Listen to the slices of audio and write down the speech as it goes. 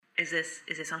Is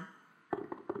this on?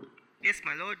 Yes,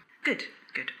 my lord. Good.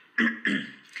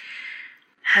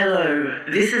 Hello,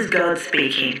 this is God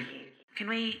speaking. Can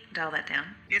we dial that down?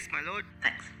 Yes, my lord.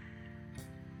 Thanks.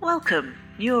 Welcome,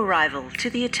 new arrival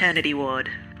to the Eternity Ward.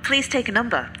 Please take a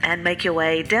number and make your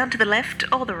way down to the left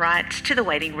or the right to the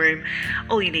waiting room.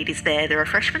 All you need is the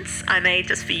refreshments I made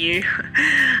just for you.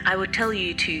 I would tell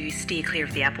you to steer clear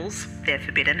of the apples, they're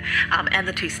forbidden, and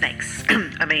the 2 snakes.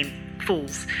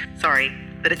 Fools, sorry,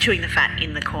 that are chewing the fat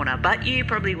in the corner, but you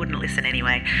probably wouldn't listen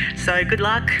anyway. So good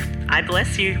luck, I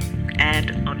bless you,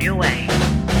 and on your way.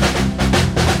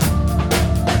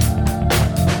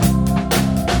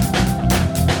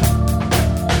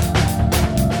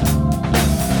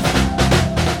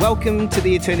 Welcome to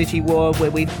the Eternity War, where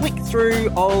we flick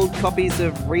through old copies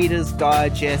of Reader's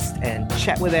Digest and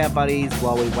chat with our buddies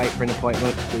while we wait for an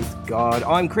appointment with God.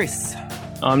 I'm Chris.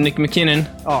 I'm Nick McKinnon.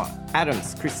 Oh,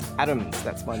 Adams. Chris Adams,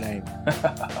 that's my name.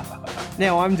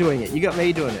 Now I'm doing it. You got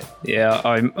me doing it. Yeah,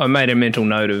 I made a mental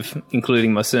note of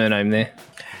including my surname there.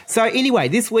 So anyway,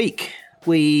 this week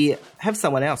we have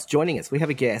someone else joining us. We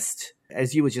have a guest.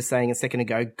 As you were just saying a second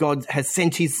ago, God has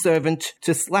sent his servant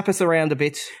to slap us around a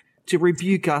bit, to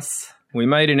rebuke us. We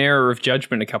made an error of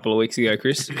judgment a couple of weeks ago,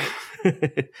 Chris.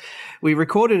 We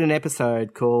recorded an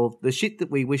episode called The Shit That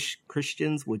We Wish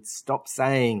Christians Would Stop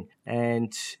Saying.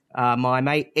 And my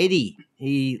mate Eddie,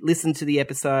 he listened to the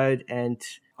episode and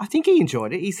I think he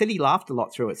enjoyed it. He said he laughed a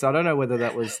lot through it. So I don't know whether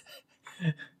that was...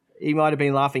 He might have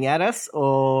been laughing at us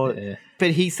or... Yeah.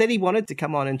 But he said he wanted to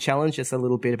come on and challenge us a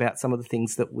little bit about some of the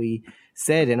things that we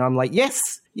said. And I'm like,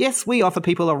 yes, we offer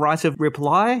people a right of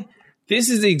reply. This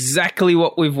is exactly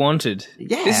what we've wanted.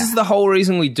 Yeah. This is the whole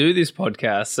reason we do this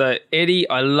podcast. So, Eddie,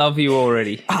 I love you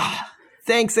already.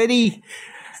 Thanks, Eddie.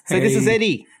 So This is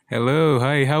Eddie. Hello.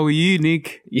 Hi. How are you,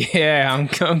 Nick? Yeah,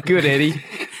 I'm good, Eddie.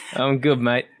 I'm good,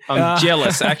 mate. I'm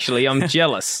jealous, actually. I'm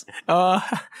jealous. Why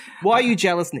are you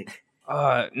jealous, Nick?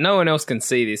 No one else can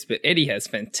see this, but Eddie has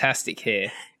fantastic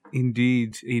hair.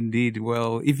 Indeed.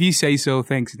 Well, if you say so,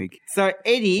 thanks, Nick. So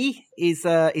Eddie is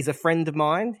a friend of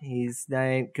mine. His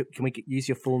name, can we use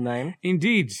your full name?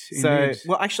 Indeed.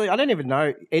 Well, actually, I don't even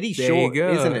know. Eddie's there short, you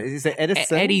go. Isn't it? Is it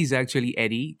Edison? Eddie's actually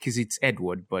Eddie because it's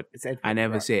Edward, but it's Edward, I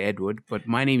never say Edward. But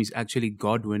my name is actually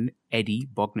Godwin Eddie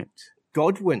Bognet.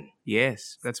 Godwin.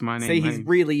 Yes, that's my name. See, he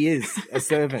really is a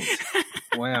servant.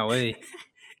 Wow, Eddie.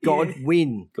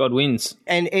 Godwin. God wins.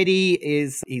 And Eddie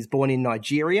he's born in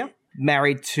Nigeria.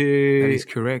 Married to that is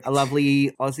correct. A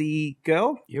lovely Aussie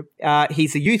girl. Yep.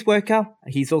 He's a youth worker.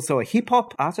 He's also a hip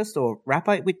hop artist or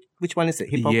rapper. Which one is it?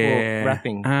 Hip hop or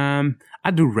rapping?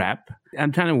 I do rap.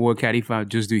 I'm trying to work out if I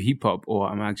just do hip hop or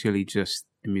I'm actually just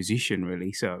a musician,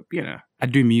 really. So I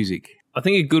do music. I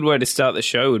think a good way to start the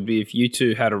show would be if you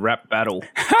two had a rap battle.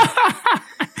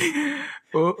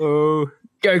 Uh-oh.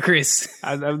 Go, Chris.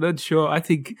 I'm not sure. I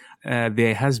think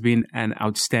there has been an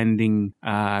outstanding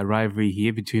rivalry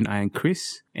here between I and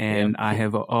Chris. And I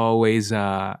have always,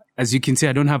 as you can see,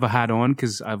 I don't have a hat on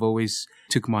because I've always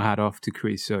took my hat off to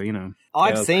Chris. So,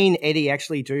 I've seen Eddie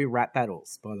actually do rap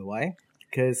battles, by the way,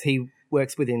 because he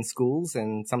works within schools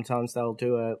and sometimes they'll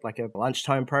do a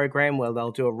lunchtime program where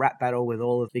they'll do a rap battle with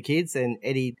all of the kids. And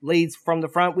Eddie leads from the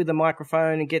front with the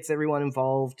microphone and gets everyone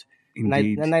involved.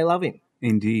 Indeed. And they love him.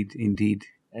 Indeed.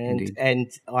 And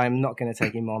I'm not going to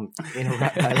take him on in a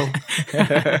rap battle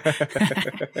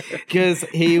because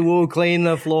he will clean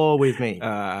the floor with me.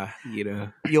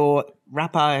 Your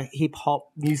rapper, hip hop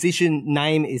musician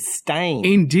name is Stain.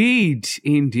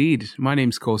 Indeed. My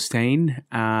name's called Stain.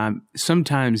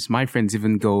 Sometimes my friends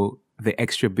even go the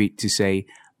extra bit to say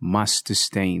Master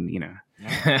Stain.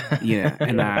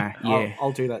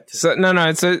 I'll do that too. So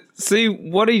no. So see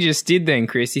what he just did then,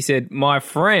 Chris. He said my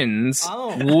friends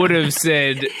would have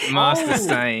said Master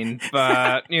Stain,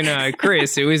 but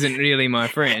Chris, who isn't really my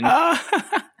friend.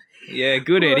 Yeah,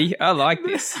 good, Eddie. I like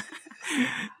this.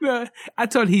 No, I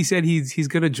thought he said he's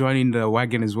gonna join in the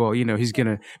wagon as well. He's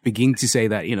gonna begin to say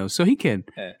that. So he can.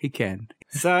 Yeah. He can.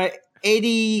 So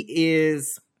Eddie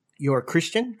you're a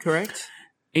Christian, correct?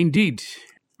 Indeed.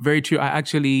 Very true. I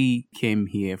actually came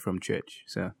here from church.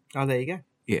 So. Oh, there you go.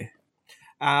 Yeah.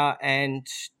 And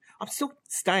I'm still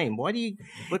Stain. Why do you...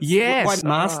 Yes. Why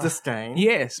Master Stain?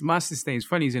 Yes, Master Stain. It's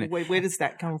funny, isn't it? Where does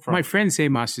that come from? My friends say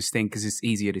Master Stain because it's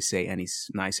easier to say and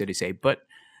it's nicer to say. But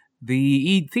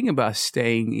the thing about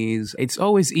Stain is it's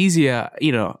always easier,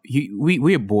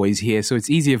 we're boys here, so it's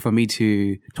easier for me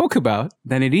to talk about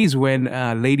than it is when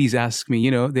ladies ask me,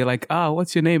 they're like,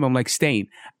 what's your name? I'm like, Stain.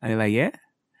 And they're like, yeah?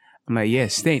 I'm like, yeah,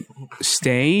 stain.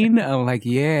 Stain? I'm like,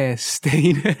 yeah,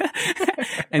 stain.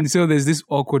 And so there's this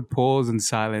awkward pause and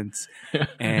silence.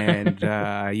 And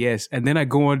yes. And then I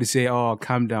go on to say, oh,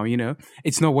 calm down,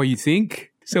 it's not what you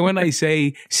think. So when I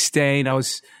say stain, I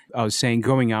was saying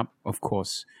growing up, of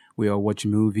course, we all watch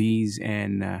movies,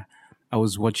 and I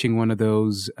was watching one of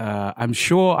those, I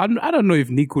don't know if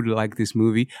Nick would like this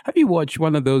movie. Have you watched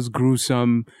one of those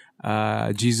gruesome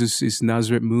Jesus is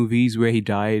Nazareth movies where he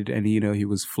died and, he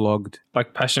was flogged?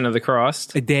 Like Passion of the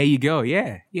Christ? There you go.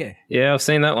 Yeah. Yeah, I've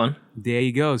seen that one. There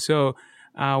you go. So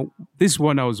this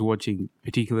one I was watching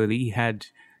particularly had,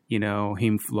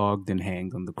 him flogged and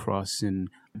hanged on the cross. And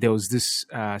there was this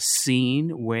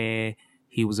scene where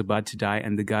he was about to die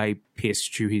and the guy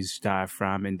pierced through his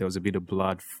diaphragm and there was a bit of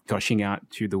blood gushing out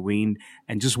through the wind.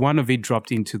 And just one of it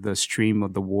dropped into the stream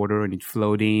of the water and it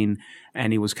flowed in.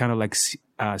 And it was kind of like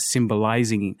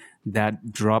symbolizing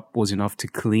that drop was enough to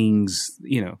cleanse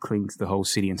the whole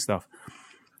city and stuff.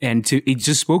 And it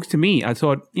just spoke to me. I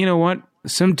thought, you know what?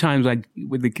 Sometimes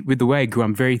with the way I grew,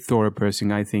 I'm a very thorough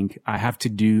person. I think I have to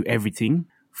do everything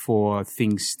for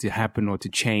things to happen or to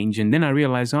change. And then I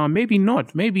realized, maybe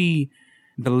not. Maybe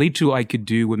the little I could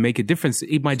do would make a difference.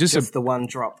 It might just the one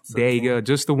drop. There you go.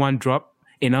 Just the one drop,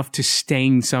 enough to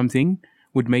stain something,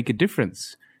 would make a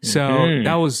difference. So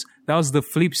that was the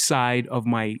flip side of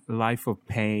my life of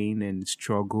pain and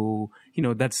struggle.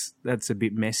 That's a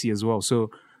bit messy as well.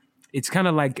 So it's kind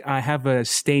of like I have a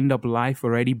stained up life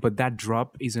already, but that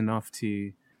drop is enough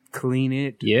to clean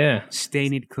it. Yeah.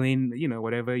 Stain it clean,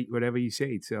 whatever you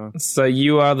say. So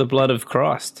you are the blood of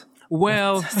Christ.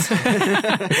 Well,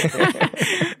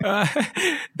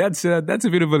 that's a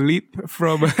bit of a leap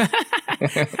from,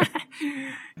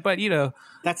 but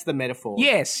that's the metaphor.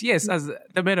 Yes, as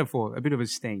the metaphor, a bit of a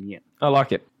stain. Yeah, I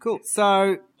like it. Cool.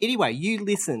 So anyway, you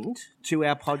listened to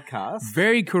our podcast.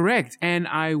 Very correct, and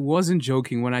I wasn't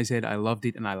joking when I said I loved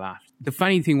it and I laughed. The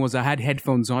funny thing was I had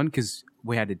headphones on because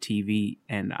we had a TV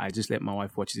and I just let my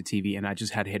wife watch the TV and I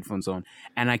just had headphones on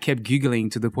and I kept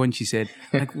giggling to the point she said,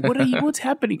 like, what's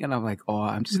happening? And I'm like, oh,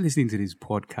 I'm just listening to this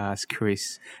podcast,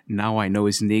 Chris. Now I know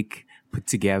it's Nick put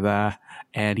together.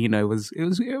 And, it was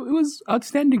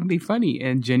outstandingly funny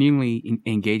and genuinely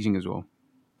engaging as well.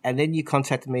 And then you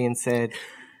contacted me and said,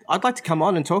 I'd like to come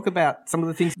on and talk about some of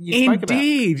the things you spoke about.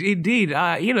 Indeed.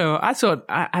 I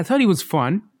thought it was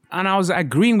fun. And I was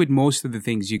agreeing with most of the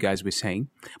things you guys were saying.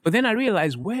 But then I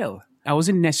realized, I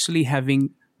wasn't necessarily having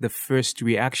the first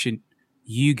reaction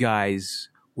you guys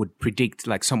would predict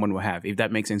like someone would have, if that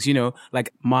makes sense.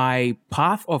 Like my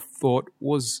path of thought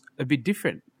was a bit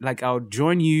different. Like I'll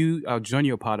join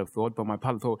your path of thought, but my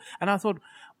path of thought. And I thought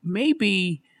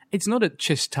maybe it's not a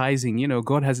chastising,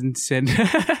 God hasn't sent,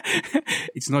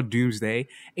 it's not doomsday.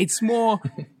 It's more,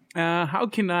 how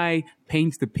can I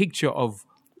paint the picture of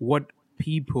what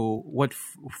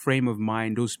frame of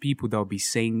mind those people that will be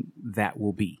saying that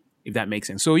will be, if that makes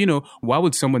sense. So, why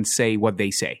would someone say what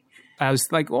they say? I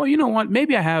was like, oh, you know what?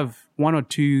 Maybe I have 1 or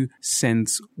 2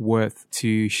 cents worth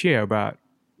to share about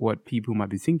what people might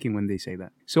be thinking when they say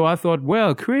that. So I thought,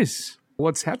 well, Chris,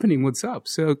 what's happening? What's up?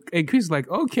 So, and Chris is like,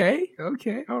 okay,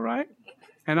 all right.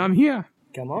 And I'm here.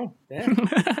 Come on. Yeah.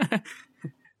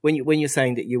 When you're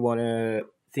saying that you want to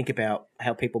think about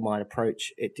how people might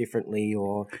approach it differently,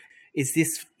 or is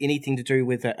this anything to do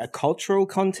with a cultural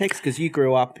context? Because you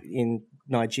grew up in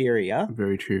Nigeria.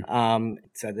 Very true.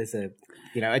 So there's a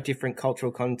different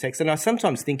cultural context. And I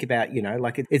sometimes think about,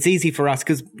 it's easy for us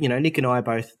because, Nick and I are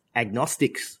both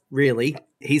agnostics, really.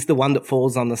 He's the one that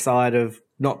falls on the side of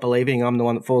not believing. I'm the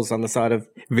one that falls on the side of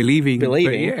believing.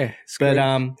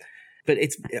 But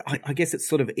it's, I guess it's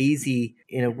sort of easy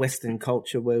in a Western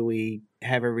culture where we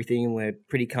have everything and we're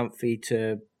pretty comfy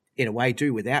to, in a way,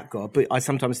 do without God. But I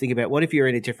sometimes think about, what if you're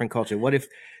in a different culture? What if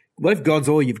God's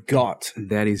all you've got?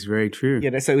 That is very true.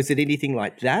 So is it anything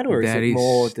like that, or is it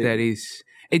more?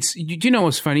 It's, you know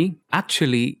what's funny?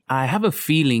 Actually, I have a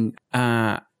feeling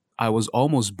I was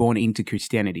almost born into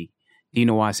Christianity. Do you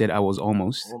know why I said I was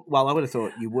almost? Well, I would have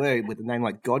thought you were with a name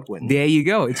like Godwin. There you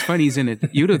go. It's funny, isn't it?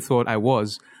 You'd have thought I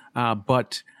was.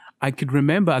 But I could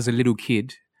remember as a little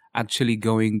kid actually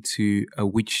going to a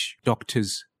witch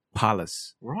doctor's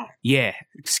palace. Right. Yeah.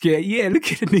 Scared. Yeah, look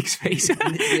at Nick's face.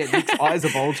 Nick's eyes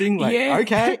are bulging. Like, yeah.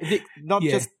 Okay. Nick, not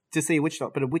just to see a witch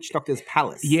doctor, but a witch doctor's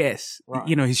palace. Yes. Right.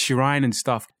 His shrine and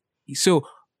stuff. So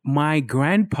my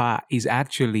grandpa is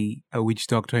actually a witch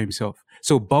doctor himself.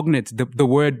 So Bognet, the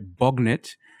word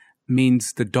Bognet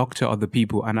means the doctor of the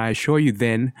people. And I assure you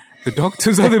then, the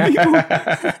doctors of the people,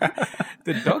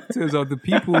 the doctors of the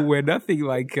people were nothing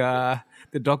like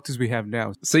the doctors we have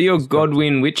now. So you're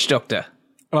Godwin Witch Doctor.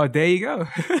 Oh, there you go.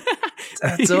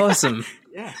 That's awesome.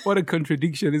 What a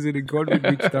contradiction, isn't it? Godwin,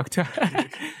 witch doctor.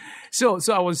 So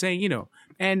I was saying,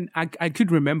 and I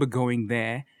could remember going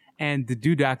there, and the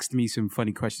dude asked me some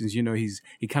funny questions.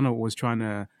 He kind of was trying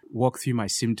to walk through my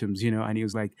symptoms, and he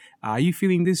was like, "Are you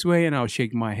feeling this way?" And I'll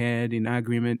shake my head in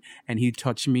agreement, and he'd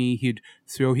touch me. He'd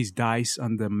throw his dice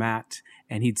on the mat,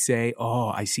 and he'd say, "Oh,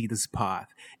 I see this path.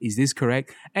 Is this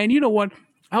correct?" And you know what?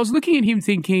 I was looking at him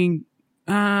thinking,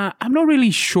 I'm not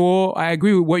really sure I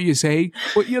agree with what you're saying,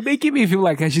 but you're making me feel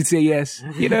like I should say yes,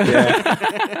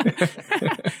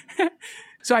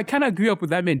 So I kind of grew up with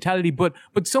that mentality, but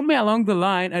somewhere along the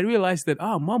line, I realized that,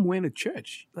 mom went to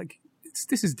church. Like,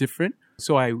 this is different.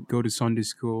 So I go to Sunday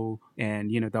school,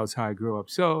 and, that was how I grew up.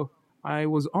 So I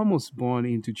was almost born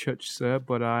into church, sir,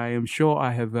 but I am sure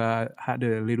I have had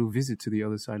a little visit to the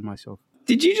other side myself.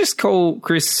 Did you just call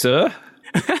Chris sir?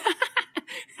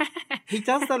 He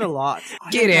does that a lot.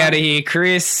 Get out of here,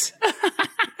 Chris.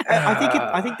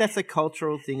 I think that's a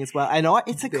cultural thing as well, and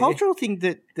it's a cultural thing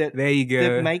that there you go.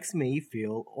 that makes me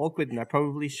feel awkward, and I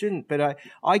probably shouldn't. But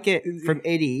I get from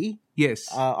Eddie, yes,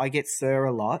 I get sir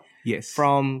a lot. Yes,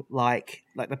 from like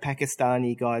the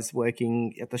Pakistani guys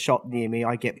working at the shop near me,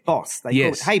 I get boss. They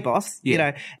call it, hey boss.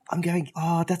 Yeah. I'm going,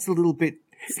 that's a little bit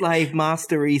slave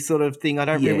mastery sort of thing. I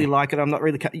don't really like it. I'm not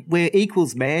really. We're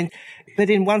equals, man. But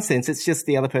in one sense, it's just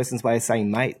the other person's way of saying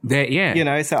mate.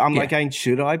 So I'm like going,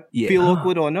 should I feel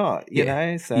awkward or not?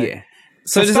 So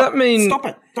So does that mean? Stop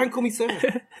it! Don't call me sir.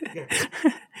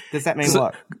 Does that mean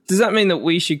what? Does that mean that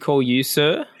we should call you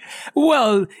sir?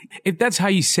 Well, if that's how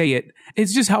you say it,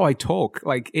 it's just how I talk.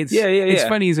 Like it's It's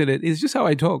funny, isn't it? It's just how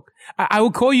I talk. I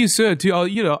will call you sir too.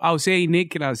 I'll say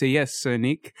Nick, and I'll say yes, sir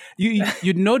Nick.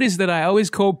 You'd notice that I always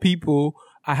call people.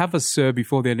 I have a sir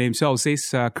before their name, so I'll say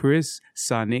Sir Chris,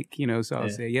 Sir Nick. So I'll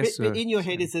say yes, sir. But in your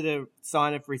head, is it a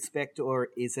sign of respect, or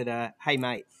is it a hey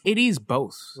mate? It is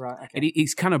both. Right. Okay.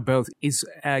 It's kind of both. It's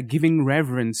giving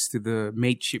reverence to the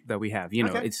mateship that we have.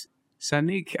 It's Sir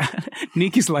Nick.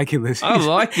 Nick is liking this. I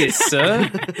like this,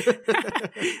 sir.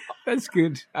 That's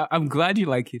good. I'm glad you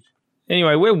like it.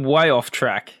 Anyway, we're way off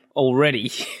track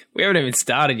already. We haven't even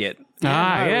started yet. No,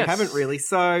 yes. we haven't really.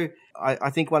 So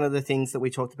I think one of the things that we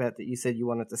talked about that you said you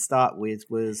wanted to start with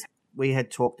was we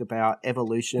had talked about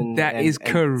evolution. That is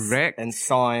correct. And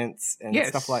science and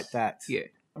stuff like that. Yeah.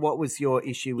 What was your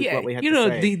issue with what we had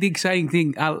to say? The exciting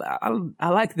thing, I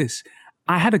like this.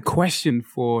 I had a question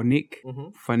for Nick,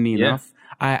 funny enough.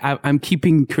 I'm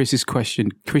keeping Chris's question.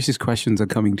 Chris's questions are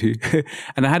coming too.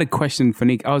 And I had a question for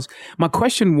Nick. My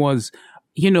question was,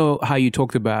 how you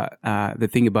talked about the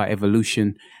thing about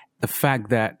evolution, the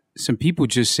fact that some people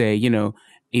just say,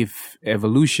 if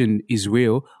evolution is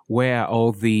real, where are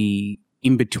all the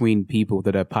in-between people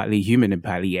that are partly human and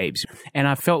partly apes? And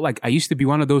I felt like I used to be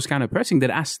one of those kind of person that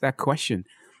asked that question.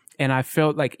 And I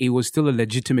felt like it was still a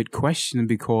legitimate question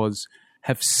because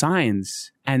have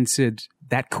science answered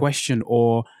that question,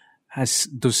 or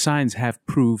does science have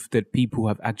proof that people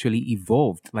have actually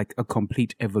evolved, like a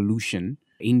complete evolution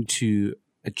into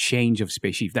a change of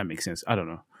species, if that makes sense? I don't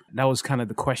know. That was kind of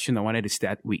the question I wanted to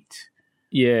start with.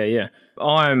 Yeah.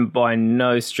 I'm by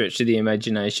no stretch of the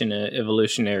imagination an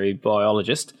evolutionary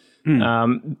biologist.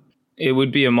 It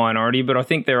would be a minority, but I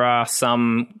think there are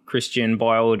some Christian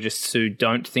biologists who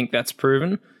don't think that's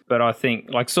proven. But I think,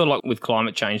 sort of like with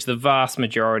climate change, the vast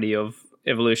majority of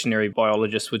evolutionary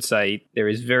biologists would say there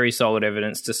is very solid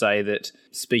evidence to say that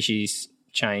species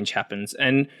change happens.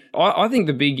 And I think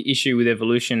the big issue with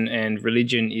evolution and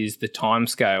religion is the time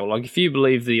scale. Like, if you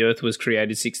believe the Earth was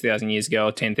created 6,000 years ago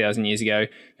or 10,000 years ago,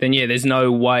 then there's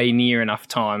no way near enough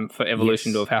time for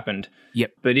evolution to have happened.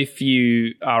 Yep. But if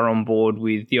you are on board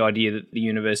with the idea that the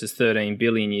universe is 13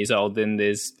 billion years old, then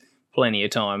there's plenty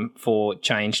of time for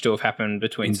change to have happened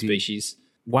between species.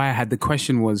 Why I had the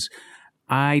question was,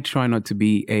 I try not to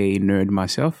be a nerd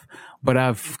myself, but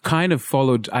I've kind of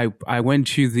followed. I went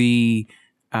to the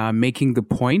making the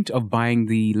point of buying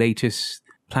the latest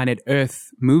Planet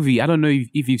Earth movie. I don't know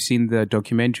if you've seen the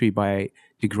documentary by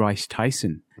deGrasse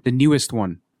Tyson, the newest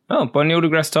one. Oh, by Neil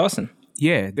deGrasse Tyson.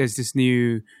 Yeah, there's this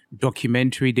new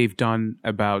documentary they've done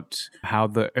about how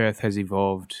the Earth has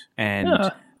evolved,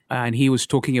 and he was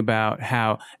talking about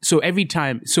how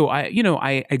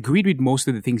I agreed with most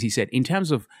of the things he said in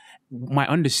terms of my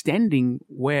understanding.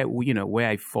 Where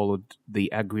I followed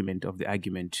the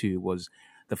argument too was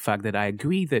the fact that I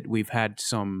agree that we've had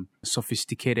some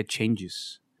sophisticated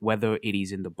changes, whether it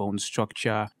is in the bone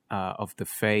structure of the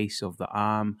face, of the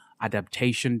arm,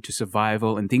 adaptation to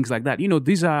survival and things like that.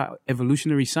 These are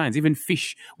evolutionary signs. Even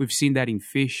fish, we've seen that in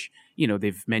fish.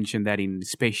 They've mentioned that in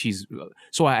species.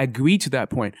 So I agree to that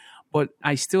point. But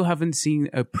I still haven't seen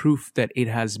a proof that it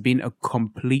has been a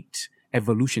complete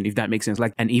evolution, if that makes sense,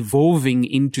 like an evolving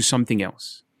into something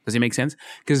else. Does it make sense?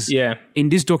 Because in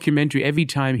this documentary, every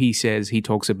time he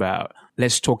talks about,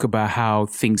 let's talk about how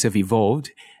things have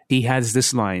evolved, he has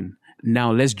this line,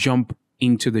 now let's jump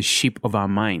into the ship of our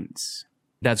minds.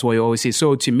 That's what he always says.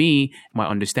 So to me, my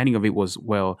understanding of it was,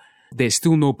 well, there's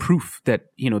still no proof that,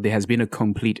 there has been a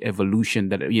complete evolution,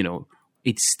 that,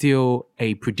 it's still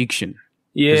a prediction.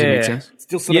 Yeah. Does it make sense?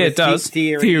 Still sort of it does.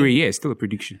 Theory, yeah, still a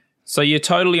prediction. So you're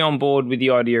totally on board with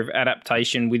the idea of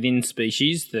adaptation within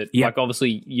species that, like,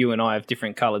 obviously you and I have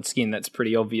different coloured skin. That's a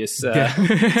pretty obvious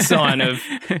sign of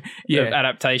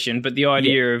adaptation. But the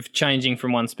idea of changing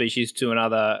from one species to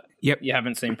another, you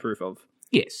haven't seen proof of.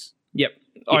 Yes. Yep.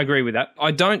 I agree with that.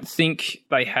 I don't think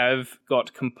they have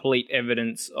got complete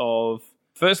evidence of...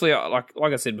 Firstly, like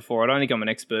I said before, I don't think I'm an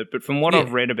expert, but from what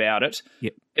I've read about it,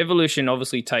 evolution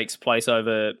obviously takes place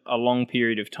over a long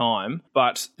period of time,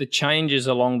 but the changes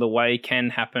along the way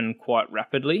can happen quite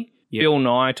rapidly. Bill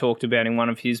Nye talked about in one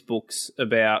of his books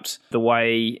about the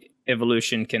way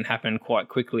evolution can happen quite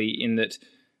quickly in that...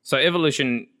 So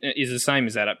evolution is the same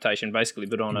as adaptation, basically,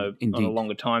 but on a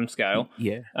longer time scale.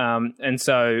 Yeah. And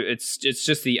so it's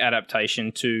just the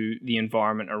adaptation to the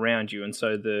environment around you. And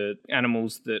so the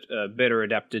animals that are better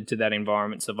adapted to that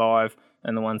environment survive,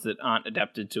 and the ones that aren't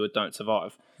adapted to it don't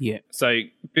survive. Yeah. So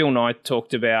Bill Nye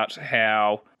talked about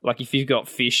how, like, if you've got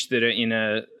fish that are in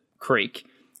a creek,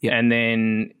 and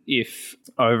then if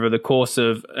over the course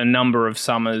of a number of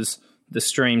summers the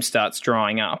stream starts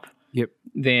drying up,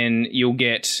 then you'll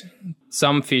get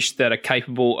some fish that are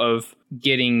capable of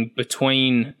getting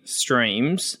between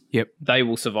streams. They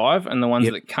will survive, and the ones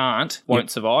that can't won't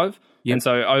survive. And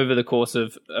so over the course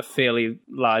of a fairly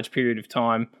large period of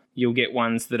time, you'll get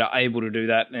ones that are able to do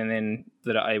that, and then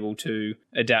that are able to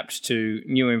adapt to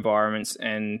new environments.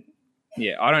 And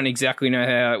I don't exactly know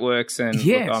how it works. And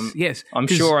I'm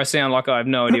sure I sound like I have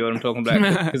no idea what I'm talking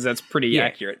about, because that's pretty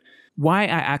accurate. Why I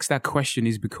asked that question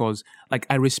is because, like,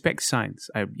 I respect science.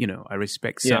 I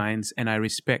respect science, and I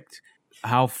respect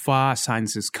how far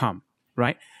science has come,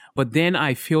 right? But then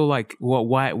I feel like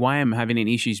why I'm having an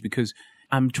issue is because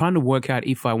I'm trying to work out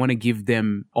if I want to give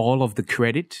them all of the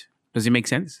credit. Does it make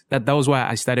sense? That was why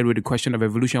I started with the question of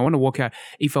evolution. I want to work out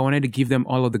if I wanted to give them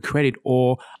all of the credit,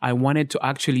 or I wanted to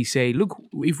actually say, look,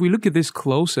 if we look at this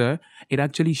closer, it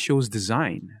actually shows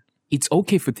design. It's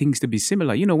okay for things to be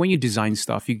similar. When you design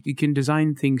stuff, you can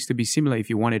design things to be similar if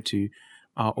you wanted to,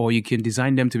 or you can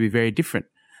design them to be very different.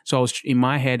 So in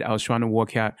my head, I was trying to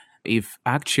work out if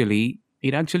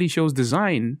it actually shows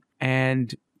design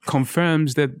and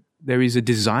confirms that there is a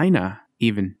designer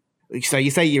even. So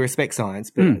you say you respect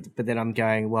science, but then I'm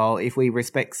going, well, if we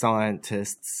respect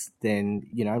scientists, then,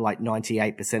 like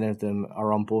 98% of them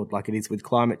are on board, like it is with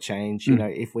climate change.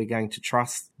 If we're going to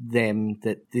trust them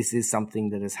that this is something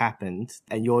that has happened,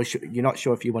 and you're not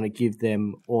sure if you want to give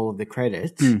them all of the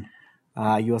credit,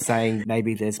 you're saying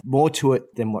maybe there's more to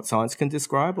it than what science can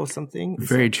describe or something?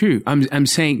 Very true. I'm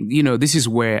saying, this is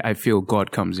where I feel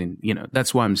God comes in.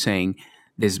 That's why I'm saying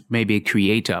there's maybe a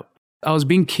creator. I was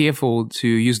being careful to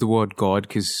use the word God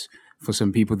because for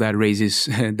some people that raises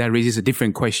a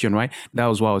different question, right? That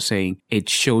was what I was saying. It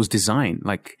shows design.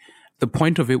 Like, the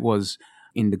point of it was,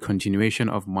 in the continuation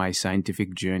of my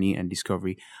scientific journey and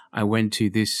discovery, I went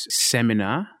to this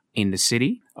seminar in the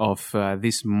city of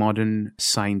this modern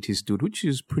scientist dude, which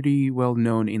is pretty well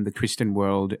known in the Christian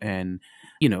world. And,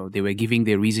 they were giving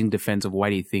their reasoned defense of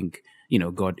why they think,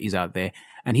 God is out there.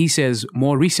 And he says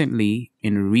more recently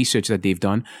in research that they've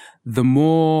done, the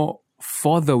more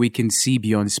further we can see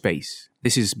beyond space.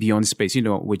 This is beyond space.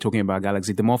 We're talking about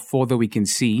galaxy. The more further we can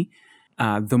see,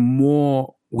 the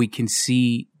more we can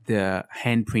see the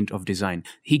handprint of design.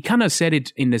 He kind of said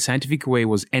it in the scientific way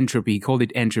was entropy. He called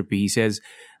it entropy. He says,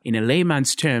 in a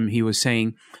layman's term, he was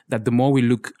saying that the more we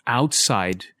look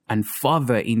outside and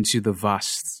further into the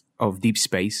vast of deep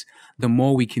space, the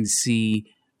more we can see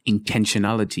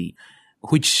intentionality,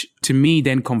 which to me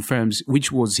then confirms,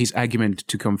 which was his argument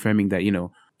to confirming that,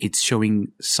 it's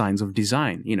showing signs of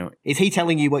design, Is he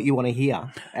telling you what you want to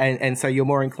hear? And so you're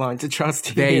more inclined to trust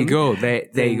him? There you go. There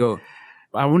you go.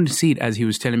 I wouldn't see it as he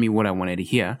was telling me what I wanted to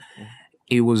hear.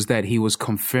 It was that he was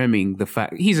confirming the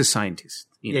fact he's a scientist.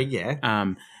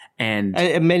 And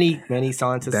many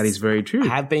scientists, that is very true,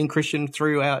 have been Christian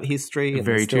throughout history. And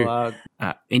very true.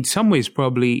 In some ways,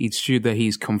 probably it's true that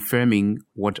he's confirming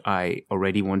what I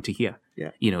already want to hear.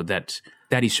 Yeah,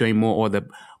 that is showing more order.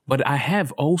 But I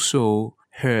have also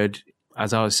heard,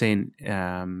 as I was saying,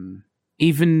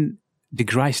 even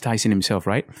DeGrasse Tyson himself,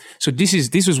 right? So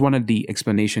this was one of the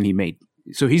explanation he made.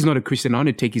 So he's not a Christian. I want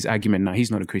to take his argument now. He's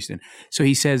not a Christian. So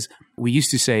he says, we used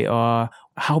to say,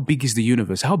 how big is the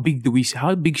universe? How big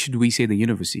should we say the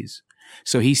universe is?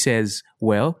 So he says,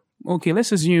 well, okay,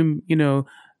 let's assume,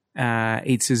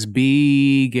 it's as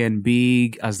big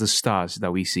as the stars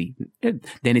that we see.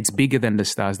 Then it's bigger than the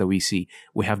stars that we see.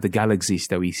 We have the galaxies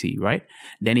that we see, right?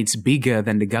 Then it's bigger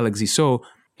than the galaxies. So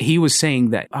he was saying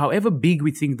that however big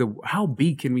we think how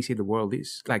big can we say the world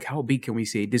is? Like, how big can we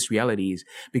say this reality is?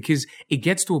 Because it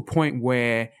gets to a point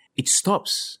where it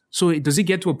stops. So does it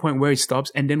get to a point where it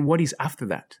stops? And then what is after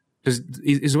that?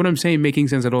 Is what I'm saying making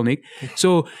sense at all, Nick?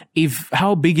 So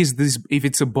how big is this? If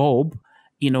it's a bulb,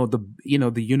 the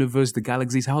universe, the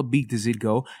galaxies, how big does it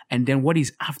go? And then what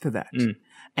is after that?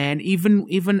 And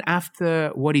even after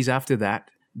what is after that,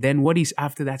 then what is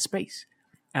after that space?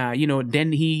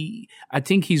 Then I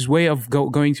think his way of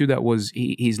going through that was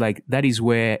he's like, that is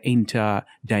where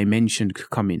interdimension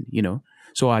come in,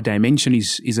 So our dimension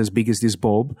is as big as this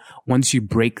bulb. Once you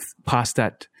break past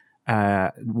that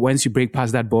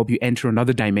bulb, you enter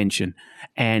another dimension.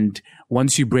 And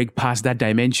once you break past that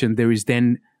dimension, there is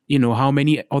then, how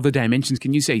many other dimensions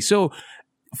can you say? So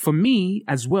for me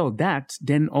as well, that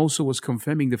then also was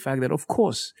confirming the fact that, of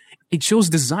course, it shows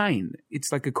design.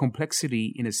 It's like a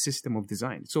complexity in a system of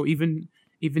design. So even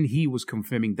he was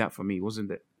confirming that for me,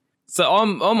 wasn't it? So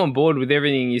I'm on board with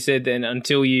everything you said then,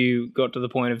 until you got to the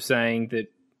point of saying that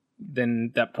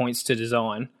then that points to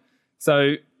design.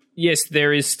 So yes,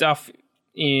 there is stuff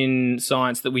in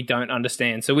science that we don't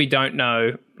understand. So we don't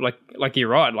know, like you're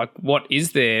right, like what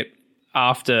is there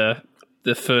after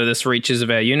the furthest reaches of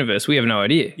our universe? We have no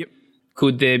idea. Yep.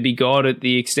 Could there be God at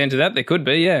the extent of that? There could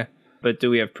be, yeah. But do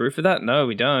we have proof of that? No,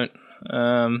 we don't.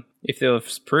 If there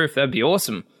was proof, that'd be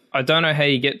awesome. I don't know how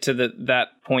you get to that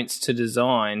points to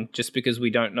design just because we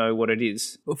don't know what it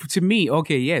is. Well, to me,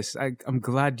 okay, yes, I'm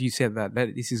glad you said that.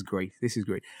 This is great.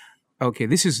 Okay,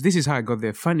 this is how I got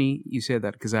there. Funny you said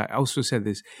that, because I also said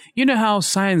this. You know how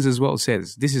science as well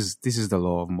says, this is the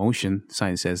law of motion.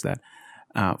 Science says that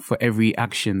for every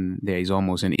action, there is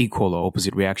almost an equal or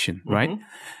opposite reaction, right?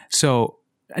 So,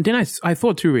 and then I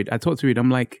thought through it. I'm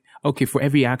like, okay, for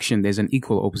every action, there's an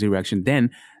equal or opposite reaction.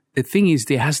 Then the thing is,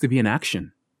 there has to be an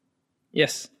action.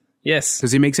 Yes.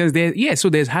 Does it make sense? So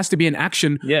there has to be an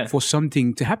action for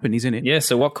something to happen, isn't it? Yeah,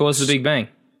 so what caused the Big Bang?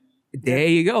 There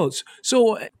you go.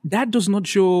 So that does not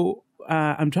show,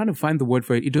 I'm trying to find the word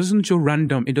for it. It doesn't show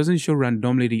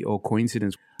randomity or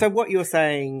coincidence. So what you're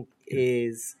saying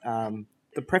is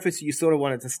the preface you sort of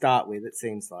wanted to start with, it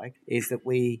seems like, is that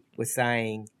we were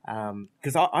saying,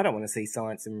 because I don't want to see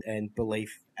science and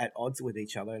belief at odds with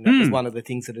each other. And that was one of the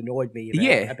things that annoyed me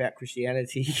about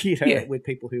Christianity, with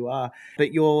people who are.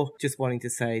 But you're just wanting to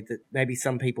say that maybe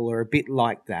some people are a bit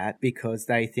like that because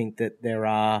they think that there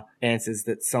are answers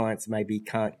that science maybe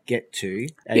can't get to,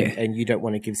 and you don't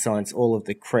want to give science all of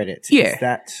the credit. Yeah. Is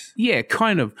that... Yeah,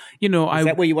 kind of. Is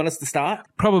that where you want us to start?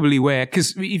 Probably where,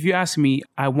 because if you ask me,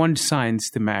 I want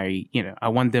science to marry, I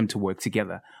want them to work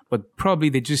together. But probably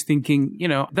they're just thinking,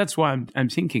 that's why I'm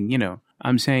thinking,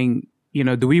 I'm saying,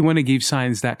 do we want to give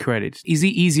science that credit? Is it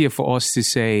easier for us to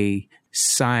say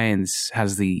science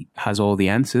has all the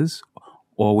answers,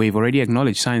 or we've already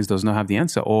acknowledged science does not have the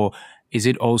answer? Or is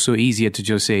it also easier to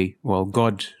just say, well,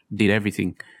 God did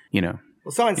everything, Well,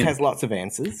 science has lots of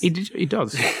answers. It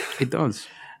does. It does.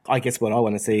 I guess what I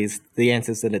want to see is the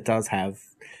answers that it does have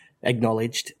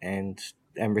acknowledged and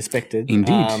respected.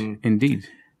 Indeed.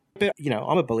 But,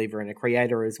 I'm a believer in a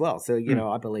creator as well. So,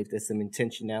 I believe there's some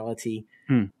intentionality,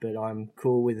 but I'm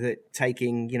cool with it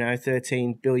taking,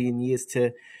 13 billion years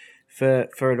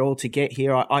for it all to get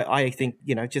here. I think,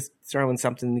 just throwing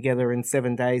something together in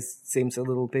 7 days seems a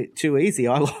little bit too easy.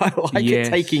 I like it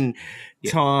taking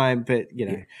time, but,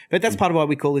 but that's part of why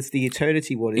we call this the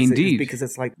eternity ward. Indeed. Because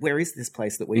it's like, where is this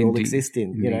place that we all exist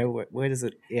in? Where does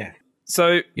it,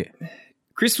 So...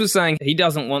 Chris was saying he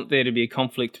doesn't want there to be a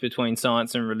conflict between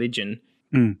science and religion,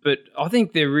 but I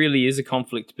think there really is a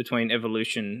conflict between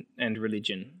evolution and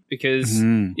religion, because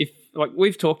if, like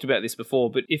we've talked about this before,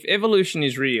 but if evolution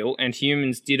is real and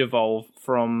humans did evolve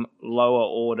from lower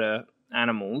order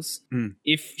animals,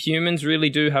 if humans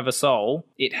really do have a soul,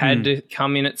 it had to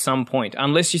come in at some point,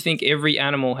 unless you think every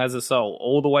animal has a soul,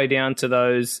 all the way down to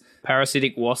those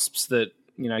parasitic wasps that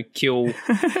kill. So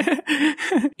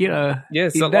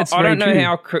I don't know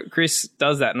how Chris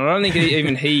does that, and I don't think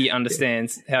even he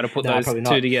understands how to put those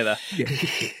two together.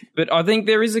 But I think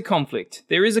there is a conflict.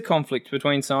 There is a conflict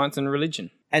between science and religion.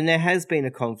 And there has been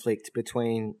a conflict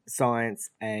between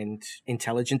science and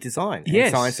intelligent design, and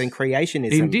yes, science and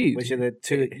creationism, indeed, which are the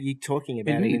two you're talking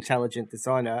about. Indeed. An intelligent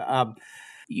designer.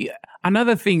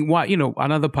 Another thing,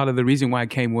 another part of the reason why I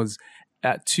came was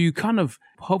to kind of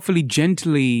hopefully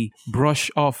gently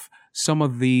brush off some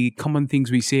of the common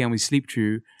things we say and we sleep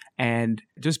through, and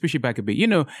just push it back a bit.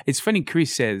 It's funny,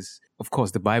 Chris says, of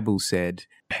course, the Bible said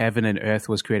heaven and earth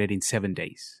was created in 7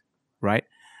 days, right?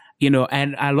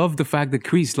 And I love the fact that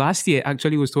Chris last year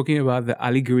actually was talking about the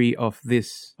allegory of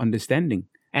this understanding.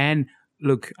 And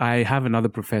look, I have another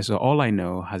professor. All I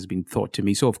know has been taught to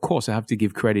me. So, of course, I have to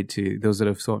give credit to those that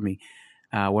have taught me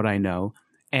what I know.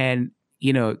 And,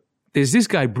 there's this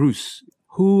guy, Bruce,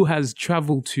 who has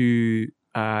traveled to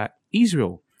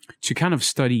Israel to kind of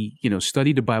study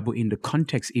the Bible in the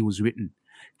context it was written.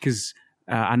 Because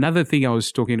another thing I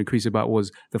was talking to Chris about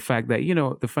was the fact that,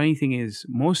 the funny thing is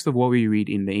most of what we read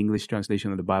in the English translation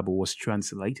of the Bible was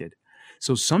translated.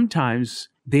 So sometimes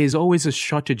there's always a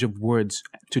shortage of words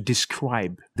to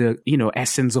describe the,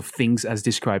 essence of things as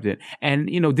described it. And,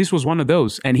 this was one of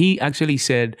those. And he actually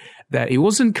said that it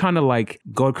wasn't kind of like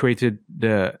God created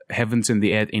the heavens and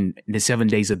the earth in the 7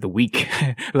 days of the week,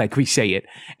 like we say it.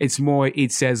 It's more,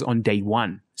 it says on day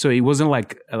one. So it wasn't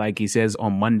like he says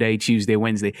on Monday, Tuesday,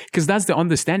 Wednesday, because that's the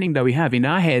understanding that we have in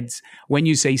our heads. When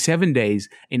you say 7 days,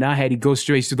 in our head, it goes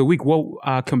straight to the week. Well,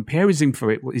 our comparison for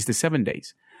it is the 7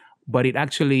 days. But it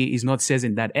actually is not said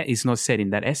in that. It's not said in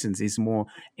that essence. It's more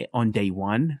on day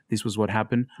one. This was what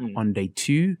happened on day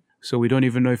two. So we don't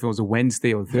even know if it was a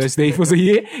Wednesday or Thursday. If it was a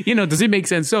year. Does it make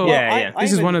sense? So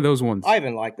this is one of those ones. I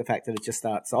even like the fact that it just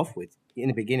starts off with, in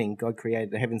the beginning, God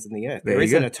created the heavens and the earth. There there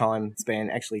isn't go. a time span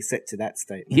actually set to that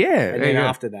statement. Yeah. And there you then go.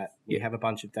 after that, you have a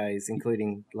bunch of days,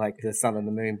 including like the sun and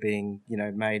the moon being,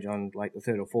 made on like the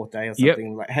third or fourth day or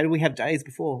something. Like, how do we have days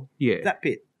before that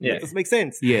bit? Yeah. That doesn't make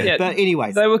sense. Yeah. But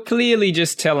anyways. They were clearly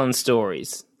just telling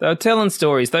stories. They were telling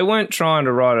stories. They weren't trying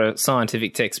to write a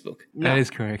scientific textbook. That is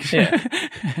correct. Yeah.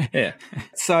 Yeah.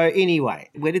 So anyway,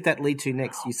 where did that lead to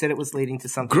next? You said it was leading to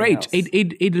something Great. else.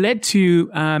 It led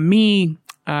to me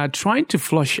trying to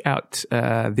flush out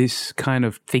this kind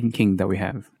of thinking that we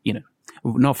have.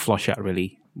 Not flush out,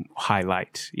 really.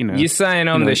 Highlight. You're saying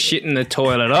I'm the shit in the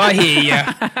toilet. I hear you.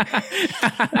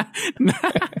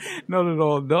 Not at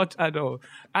all. Not at all.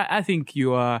 I think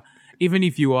you are. Even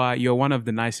if you are, you're one of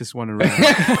the nicest one around.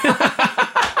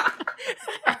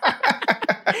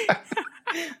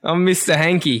 I'm Mr.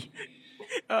 Hanky.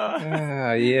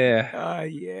 Yeah.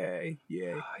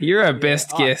 You're our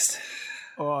best guest.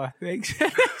 Oh, thanks.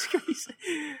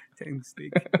 Thanks,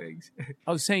 Nick. Thanks.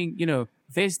 I was saying,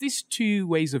 there's these two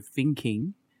ways of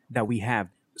thinking that we have.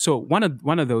 So one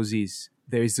of those is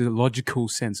there is a logical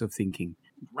sense of thinking.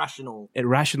 A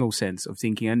rational sense of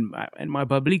thinking. And my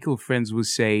biblical friends would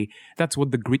say that's what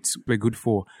the Greeks were good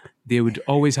for. They would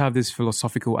always have this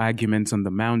philosophical arguments on the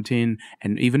mountain.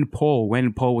 And even Paul,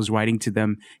 when Paul was writing to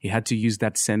them, he had to use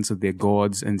that sense of their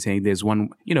gods and saying there's one,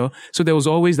 so there was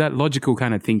always that logical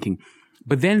kind of thinking.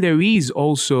 But then there is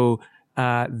also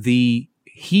the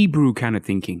Hebrew kind of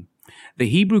thinking. The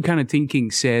Hebrew kind of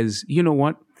thinking says, you know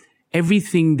what?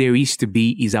 Everything there is to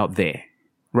be is out there,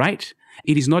 right?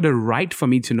 It is not a right for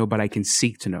me to know, but I can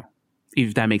seek to know,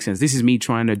 if that makes sense. This is me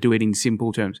trying to do it in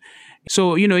simple terms.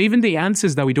 So, even the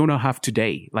answers that we don't have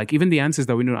today, like even the answers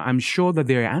that we know, I'm sure that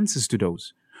there are answers to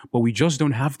those, but we just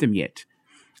don't have them yet.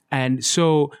 And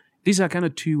so these are kind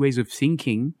of two ways of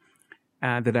thinking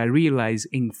that I realize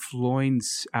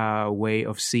influence our way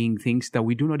of seeing things that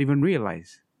we do not even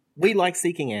realize. We like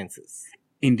seeking answers.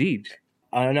 Indeed.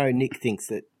 I know Nick thinks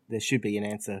that there should be an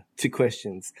answer to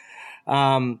questions.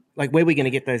 Like, where are we going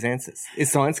to get those answers? Is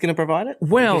science going to provide it?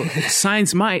 Well,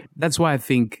 science might. That's why I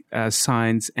think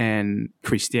science and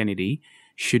Christianity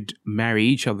should marry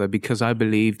each other, because I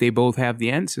believe they both have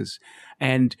the answers.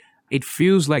 And it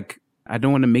feels like, I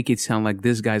don't want to make it sound like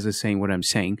these guys are saying what I'm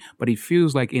saying, but it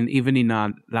feels like even in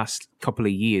our last couple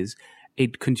of years,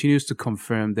 it continues to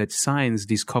confirm that science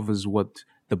discovers what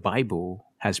the Bible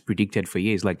has predicted for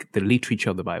years, like the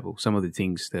literature of the Bible. Some of the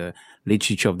things the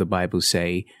literature of the Bible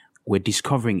say, we're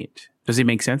discovering it. Does it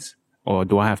make sense? Or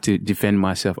do I have to defend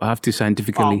myself? I have to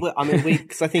scientifically... Well, I mean,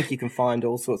 because I think you can find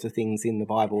all sorts of things in the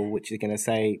Bible which are going to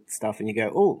say stuff and you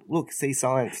go, oh, look, see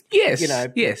science. Yes,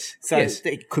 yes. So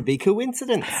it could be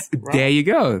coincidence. Right? There you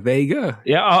go.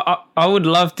 Yeah, I would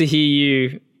love to hear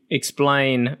you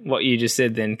explain what you just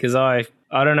said then, because I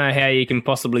don't know how you can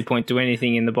possibly point to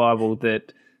anything in the Bible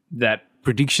that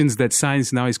predictions that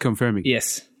science now is confirming.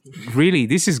 Yes. Really,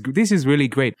 this is really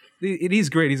great. It is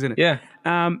great, isn't it? Yeah.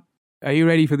 Are you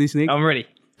ready for this, Nick? I'm ready.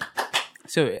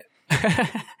 So,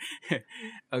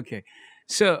 okay.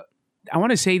 So, I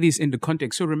want to say this in the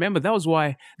context. So, remember, that was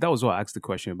why I asked the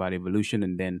question about evolution,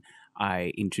 and then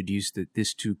I introduced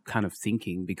this two kind of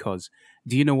thinking, because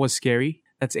do you know what's scary?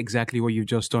 That's exactly what you've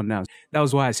just done now. That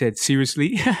was why I said,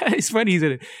 seriously? It's funny,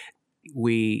 isn't it?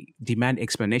 we demand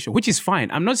explanation, which is fine.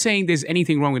 I'm not saying there's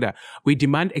anything wrong with that. We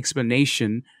demand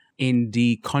explanation in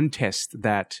the context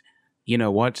that, you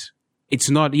know what, it's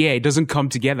not, it doesn't come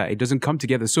together. It doesn't come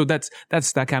together. So that's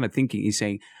that kind of thinking. He's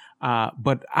saying,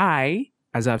 but I,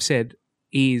 as I've said,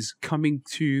 is coming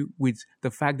to with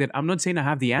the fact that I'm not saying I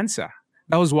have the answer.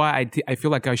 That was why I feel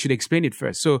like I should explain it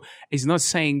first. So it's not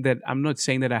saying that I'm not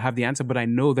saying that I have the answer, but I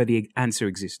know that the answer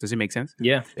exists. Does it make sense?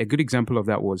 Yeah. A good example of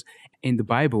that was in the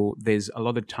Bible, there's a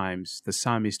lot of times the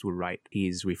psalmist will write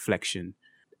his reflection.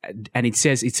 And it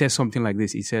says something like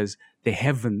this. It says, the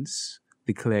heavens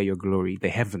declare your glory, the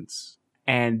heavens.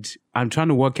 And I'm trying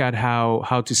to work out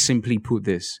how to simply put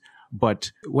this.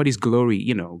 But what is glory?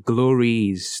 You know, glory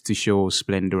is to show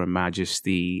splendor and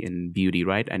majesty and beauty,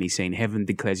 right? And he's saying heaven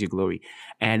declares your glory.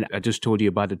 And I just told you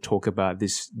about the talk about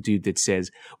this dude that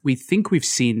says, we think we've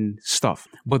seen stuff,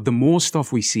 but the more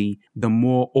stuff we see, the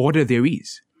more order there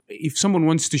is. If someone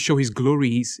wants to show his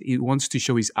glory, he wants to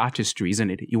show his artistry, isn't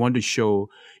it? You want to show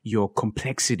your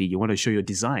complexity. You want to show your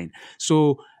design.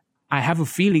 So I have a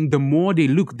feeling the more they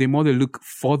look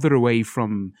further away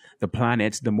from the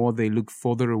planet, the more they look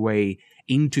further away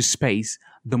into space,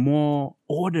 the more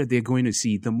order they're going to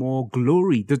see, the more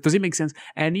glory. Does it make sense?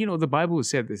 And, you know, the Bible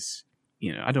said this,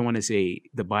 you know, I don't want to say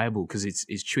the Bible because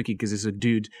it's tricky because it's a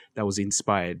dude that was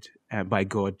inspired by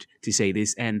God to say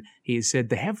this. And he said,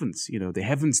 the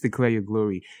heavens declare your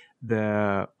glory.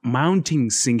 The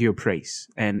mountains sing your praise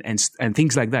and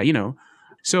things like that, you know.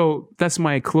 So that's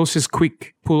my closest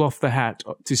quick pull off the hat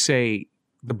to say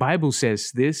the Bible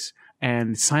says this,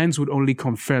 and science would only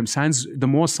confirm. Science, the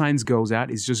more science goes out,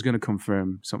 it's just going to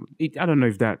confirm something. I don't know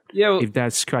if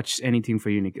that scratched anything for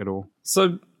you, Nick, at all.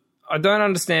 So I don't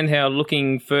understand how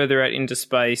looking further out into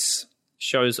space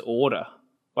shows order.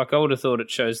 Like, I would have thought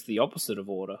it shows the opposite of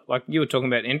order. Like, you were talking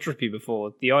about entropy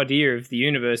before. The idea of the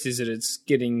universe is that it's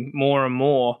getting more and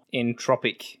more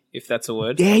entropic, if that's a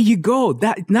word. There you go.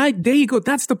 There you go.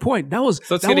 That's the point. So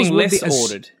it's getting less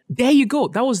ordered. There you go.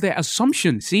 That was their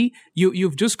assumption. See,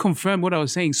 you've just confirmed what I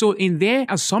was saying. So in their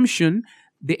assumption,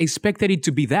 they expected it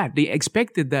to be that. They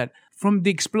expected that from the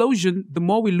explosion, the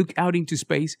more we look out into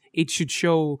space, it should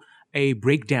show a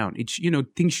breakdown.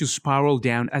 Things should spiral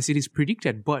down as it is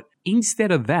predicted. But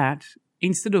instead of that,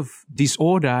 instead of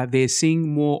disorder, they're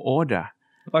seeing more order.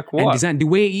 Like what? And design. The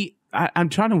way I'm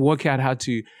trying to work out how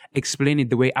to explain it.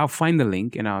 The way I'll find the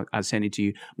link and I'll send it to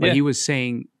you. But he was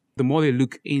saying the more they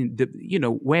look in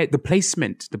where the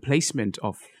placement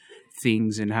of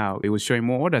things and how it was showing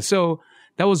more order. So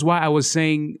that was why I was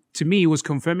saying, to me, it was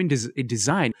confirming a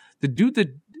design. The dude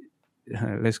that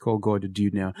let's call God a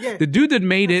dude now. Yeah, the dude that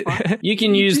made it. You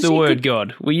can use the word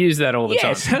God. We use that all the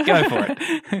time. Go for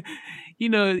it. You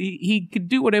know, he could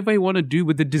do whatever he want to do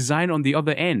with the design on the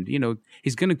other end. You know,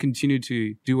 he's going to continue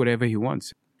to do whatever he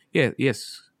wants. Yeah.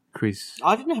 Yes, Chris.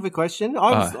 I didn't have a question.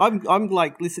 I'm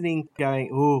like listening,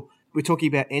 going, oh, we're talking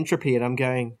about entropy, and I'm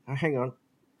going, oh, hang on,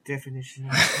 definition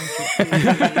of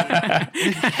entropy.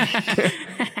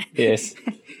 Yes.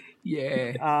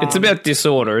 Yeah. It's about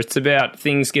disorder. It's about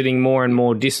things getting more and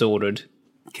more disordered.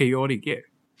 Chaotic, yeah.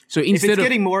 So if it's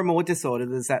getting more and more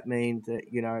disordered, does that mean that,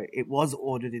 you know, it was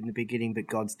ordered in the beginning, but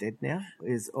God's dead now?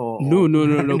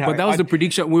 No. But that was the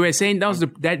prediction. We were saying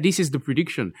this is the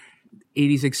prediction. It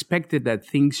is expected that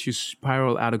things should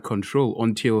spiral out of control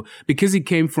because it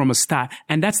came from a start.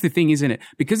 And that's the thing, isn't it?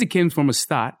 Because it came from a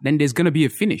start, then there's going to be a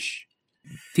finish.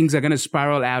 Things are going to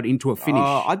spiral out into a finish.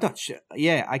 I'm not sure.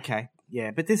 Yeah, okay.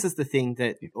 Yeah, but this is the thing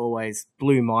that always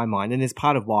blew my mind, and is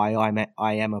part of why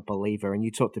I am a believer, and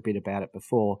you talked a bit about it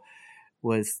before,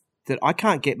 was that I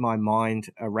can't get my mind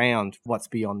around what's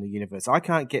beyond the universe. I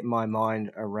can't get my mind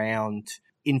around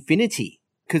infinity,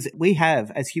 because we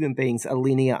have, as human beings, a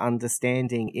linear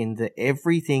understanding in that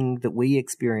everything that we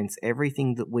experience,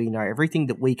 everything that we know, everything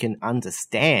that we can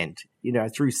understand, you know,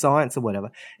 through science or whatever,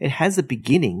 it has a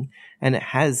beginning and it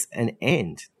has an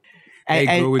end.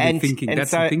 Thinking.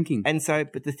 That's the thinking. And so,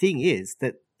 but the thing is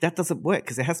that doesn't work,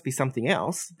 because there has to be something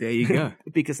else. There you go.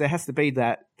 Because there has to be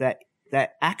that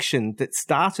action that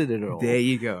started it all. There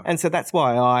you go. And so that's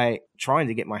why trying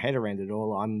to get my head around it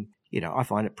all, I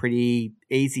find it pretty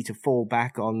easy to fall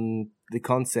back on the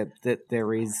concept that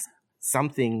there is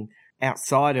something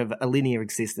outside of a linear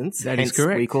existence. That is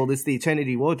correct. We call this the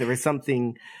eternity ward. There is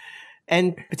something.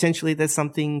 And potentially there's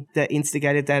something that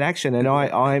instigated that action.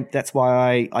 And that's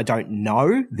why I don't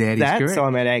know that. Is correct. So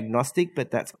I'm an agnostic,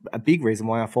 but that's a big reason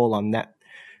why I fall on that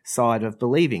side of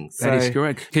believing. That is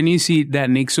correct. Can you see that,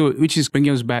 Nick? So, which is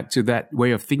bringing us back to that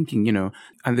way of thinking, you know,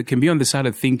 and it can be on the side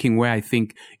of thinking where I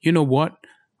think, you know what,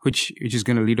 which is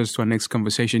going to lead us to our next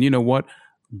conversation. You know what?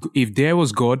 if there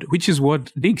was God, which is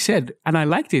what Nick said, and I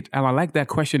liked it, and I liked that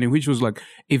questioning, which was like,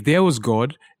 if there was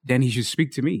God, then he should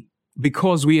speak to me.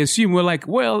 Because we assume, we're like,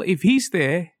 well, if he's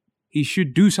there, he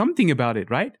should do something about it,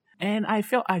 right? And I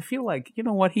feel like, you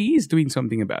know what, he is doing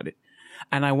something about it.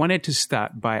 And I wanted to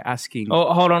start by asking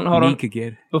hold on. Nick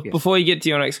again. Yes. Before you get to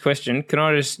your next question, can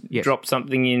I just drop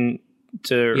something in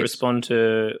to respond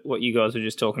to what you guys were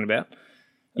just talking about?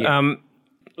 Yeah.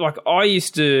 Like, I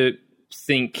used to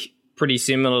think pretty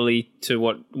similarly to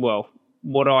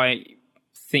what I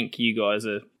think you guys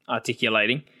are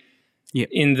articulating. Yeah.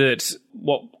 In that,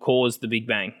 what caused the Big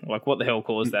Bang? Like, what the hell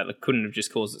caused that? It couldn't have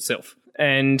just caused itself.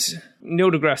 And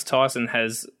Neil deGrasse Tyson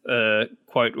has a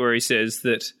quote where he says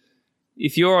that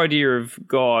if your idea of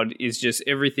God is just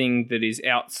everything that is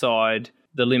outside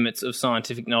the limits of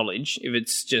scientific knowledge, if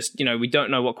it's just, we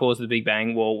don't know what caused the Big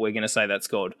Bang, well, we're going to say that's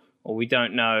God. Or we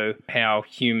don't know how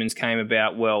humans came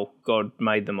about, well, God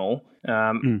made them all.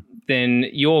 Then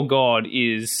your God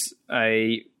is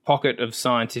a pocket of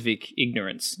scientific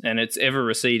ignorance, and it's ever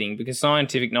receding because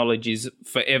scientific knowledge is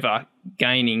forever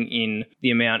gaining in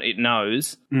the amount it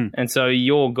knows. And so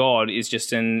your God is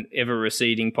just an ever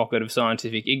receding pocket of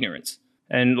scientific ignorance.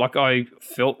 And like, I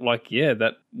felt like,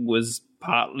 that was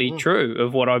partly true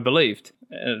of what I believed.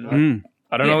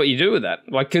 I don't know what you do with that.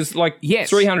 Like, because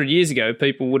 300 years ago,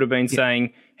 people would have been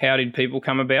saying, how did people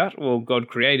come about? Well, God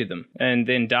created them. And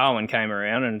then Darwin came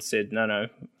around and said, no,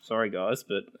 sorry, guys,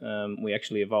 but we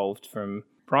actually evolved from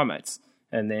primates.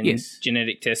 And then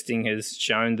genetic testing has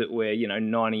shown that we're,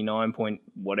 99 point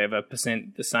whatever %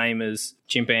 the same as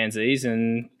chimpanzees.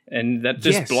 And that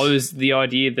just blows the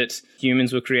idea that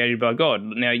humans were created by God.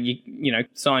 Now,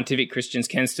 scientific Christians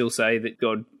can still say that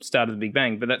God started the Big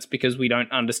Bang, but that's because we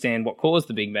don't understand what caused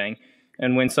the Big Bang.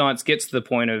 And when science gets to the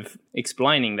point of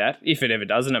explaining that, if it ever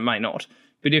does, and it may not,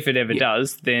 but if it ever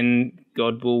does, then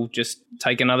God will just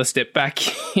take another step back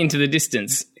into the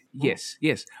distance. Yes.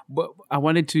 But I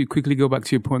wanted to quickly go back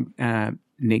to your point,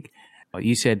 Nick.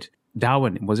 You said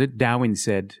Darwin, was it? Darwin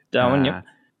said... Darwin,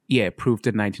 proved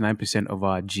that 99% of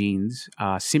our genes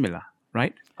are similar,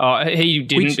 right? He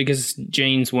didn't because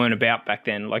genes weren't about back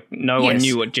then. Like, no one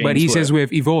knew what genes were. But he says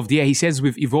we've evolved. Yeah, he says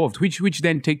we've evolved, which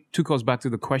then took us back to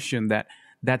the question that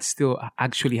still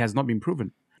actually has not been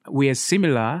proven. We are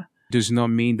similar does not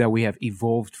mean that we have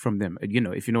evolved from them.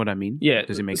 If you know what I mean. Yeah.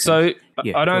 Does it make sense?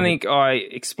 So I don't think I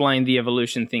explained the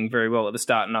evolution thing very well at the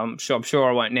start, and I'm sure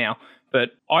I won't now.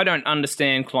 But I don't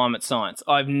understand climate science.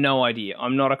 I have no idea.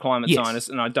 I'm not a climate scientist,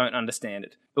 and I don't understand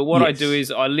it. But what I do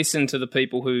is I listen to the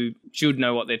people who should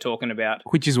know what they're talking about.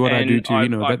 Which is what I do too.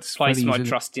 I place my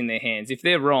trust in their hands. If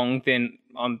they're wrong, then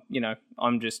I'm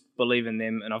just believing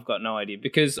them, and I've got no idea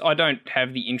because I don't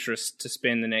have the interest to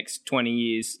spend the next 20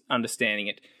 years understanding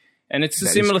it. And it's a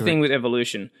similar thing with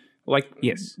evolution. Like,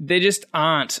 there just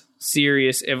aren't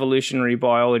serious evolutionary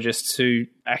biologists who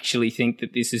actually think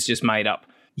that this is just made up.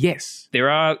 Yes. There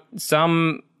are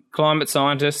some climate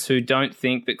scientists who don't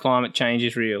think that climate change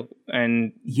is real.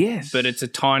 But it's a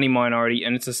tiny minority,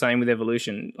 and it's the same with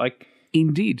evolution. Like,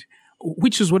 indeed.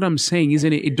 Which is what I'm saying,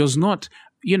 isn't it? It does not,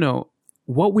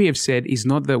 what we have said is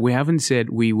not that we haven't said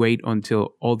we wait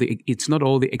until it's not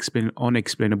all the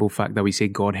unexplainable fact that we say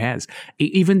God has.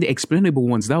 Even the explainable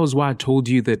ones, that was why I told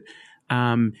you that,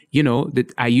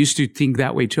 that I used to think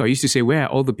that way too. I used to say, where are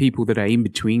all the people that are in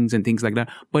betweens and things like that?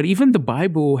 But even the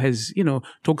Bible has,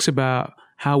 talks about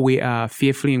how we are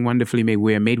fearfully and wonderfully made.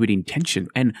 We are made with intention.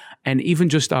 And even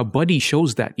just our body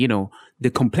shows that,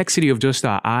 the complexity of just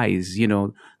our eyes,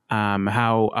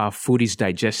 how our food is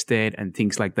digested and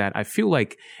things like that. I feel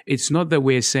like it's not that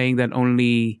we're saying that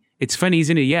only... It's funny,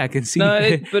 isn't it? Yeah, I can see.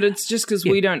 No, but it's just because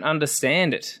we don't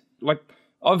understand it. Like,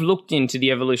 I've looked into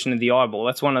the evolution of the eyeball.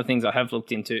 That's one of the things I have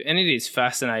looked into. And it is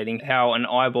fascinating how an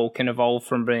eyeball can evolve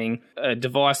from being a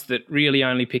device that really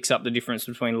only picks up the difference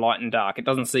between light and dark. It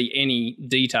doesn't see any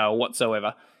detail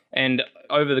whatsoever. And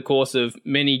over the course of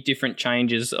many different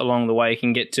changes along the way, it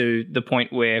can get to the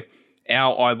point where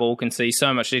our eyeball can see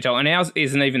so much detail. And ours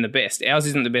isn't even the best. Ours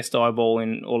isn't the best eyeball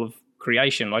in all of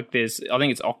creation. Like, I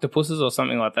think it's octopuses or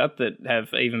something like that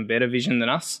have even better vision than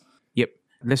us. Yep.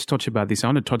 Let's touch about this. I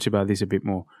want to touch about this a bit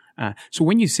more. So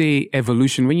when you say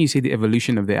evolution, when you say the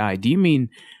evolution of the eye, do you mean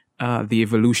the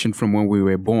evolution from when we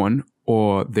were born,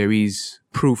 or there is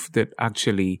proof that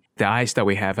actually the eyes that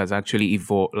we have has actually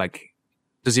evolved? Like,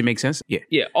 does it make sense? Yeah.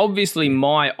 Yeah. Obviously,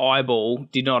 my eyeball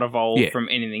did not evolve from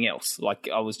anything else. Like,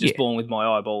 I was just born with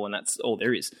my eyeball, and that's all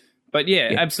there is. But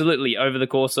absolutely. Over the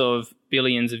course of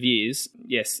billions of years,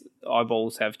 yes,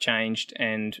 eyeballs have changed,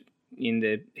 and in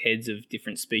the heads of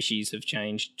different species have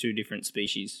changed to different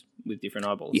species with different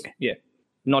eyeballs. Yeah.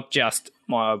 not just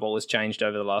my eyeball has changed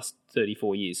over the last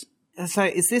 34 years. So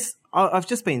is this, I've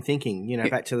just been thinking,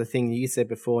 back to the thing you said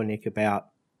before, Nick, about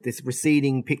this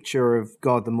receding picture of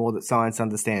God the more that science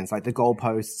understands, like the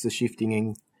goalposts are shifting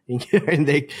and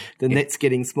the net's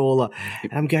getting smaller.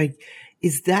 And I'm going,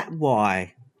 is that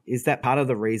part of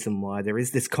the reason why there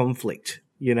is this conflict,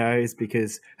 is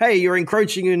because, hey, you're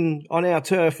encroaching on our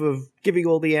turf of giving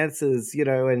all the answers,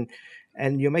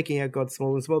 and you're making our God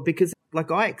smaller as well. Because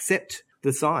I accept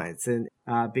the science and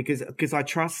because I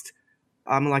trust.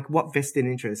 I'm like, what vested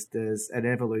interest does an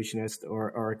evolutionist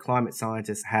or a climate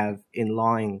scientist have in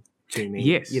lying to me?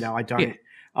 Yes. I don't.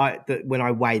 Yeah. When I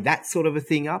weigh that sort of a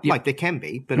thing up, like there can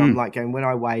be, but I'm like, and when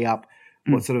I weigh up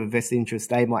what sort of a vested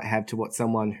interest they might have to what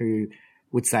someone who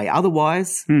would say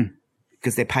otherwise,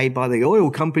 because they're paid by the oil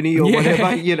company or whatever,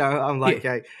 I'm like,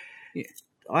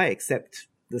 I accept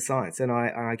the science, and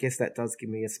I guess that does give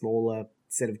me a smaller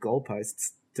set of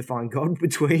goalposts to find God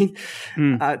between,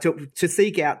 to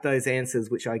seek out those answers,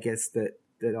 which I guess that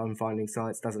I'm finding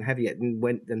science doesn't have yet.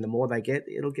 And the more they get,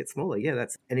 it'll get smaller. Yeah,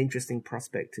 that's an interesting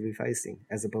prospect to be facing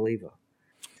as a believer.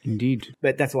 Indeed.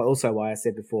 But that's why I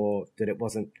said before that it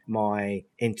wasn't my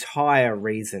entire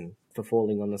reason for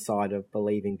falling on the side of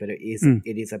believing, but it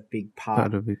is a big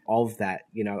part of that,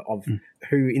 of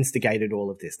who instigated all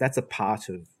of this. That's a part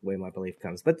of where my belief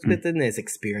comes. But then there's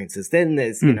experiences. Then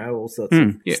there's, all sorts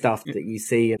of stuff that you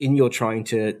see in you're trying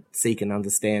to seek and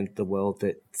understand the world,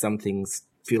 that some things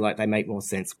feel like they make more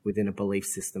sense within a belief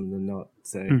system than not.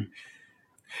 So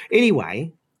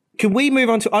anyway, can we move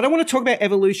on to? I don't want to talk about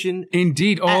evolution.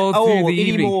 Indeed, all through the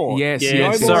evening. Anymore. Yes, yeah.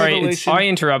 yes. Sorry, I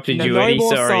interrupted you, Eddie. No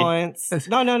more Sorry. science.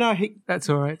 No. That's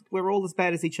all right. We're all as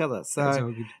bad as each other. That's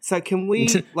all good. So can we?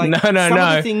 No.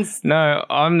 No,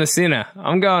 I'm the sinner.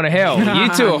 I'm going to hell.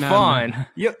 You two are fine.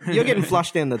 You're getting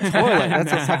flushed down the toilet.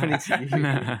 That's what's happening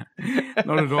to you.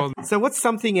 Not at all. So what's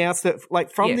something else that,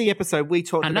 from the episode, we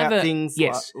talked about things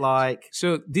like.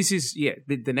 So this is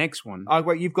the next one. Oh,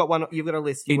 wait, you've got one. You've got a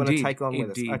list you want to take on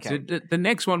with us. Okay. So the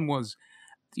next one was,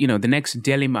 the next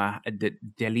dilemma. How do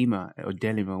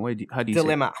you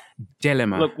say?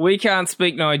 Dilemma. Look, we can't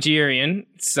speak Nigerian,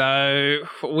 so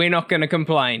we're not going to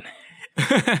complain.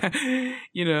 That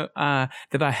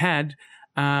I had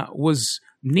was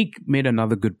Nick made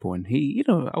another good point.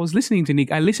 I was listening to Nick.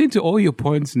 I listened to all your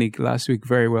points, Nick, last week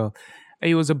very well.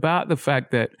 It was about the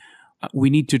fact that we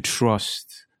need to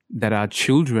trust that our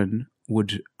children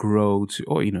would grow to,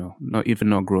 or,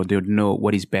 not grow, they would know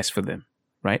what is best for them,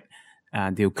 right?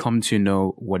 They'll come to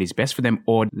know what is best for them,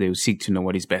 or they'll seek to know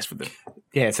what is best for them.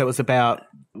 Yeah, so it's about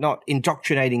not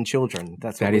indoctrinating children.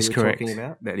 That's what we were talking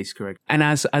about. That is correct. And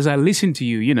as I listen to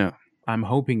you, I'm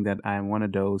hoping that I'm one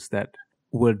of those that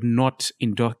would not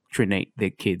indoctrinate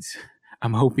their kids.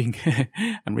 I'm hoping,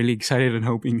 I'm really excited and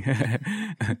hoping,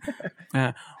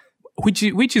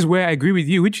 which is where I agree with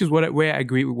you, where I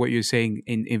agree with what you're saying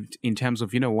in terms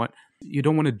of, you don't want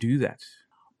to do that.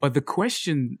 But the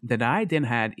question that I then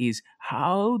had is,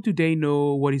 how do they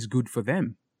know what is good for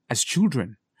them as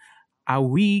children? Are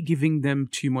we giving them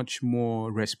too much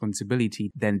more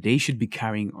responsibility than they should be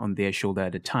carrying on their shoulder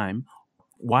at a time?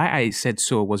 Why I said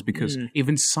so was because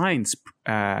even science,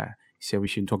 say we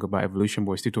shouldn't talk about evolution, but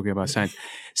we're still talking about science.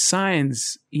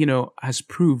 Science, has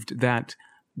proved that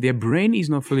their brain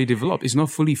is not fully developed, is not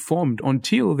fully formed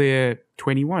until they're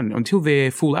 21, until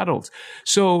they're full adults.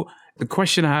 So the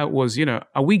question I had was,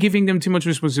 are we giving them too much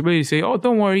responsibility to say, oh,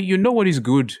 don't worry, you know what is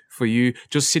good for you,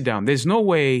 just sit down. There's no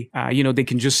way, they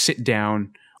can just sit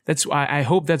down. That's why I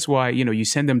hope that's why, you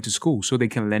send them to school so they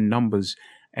can learn numbers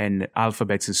and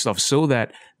alphabets and stuff, so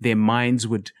that their minds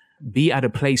would be at a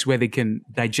place where they can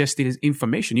digest this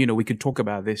information. We could talk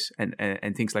about this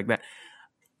and things like that.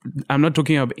 I'm not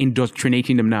talking about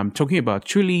indoctrinating them now. I'm talking about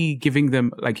truly giving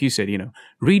them, like you said,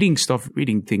 reading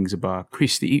things about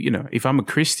Christy. If I'm a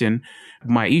Christian,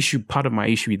 part of my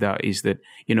issue with that is that,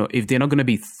 if they're not going to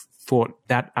be taught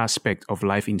that aspect of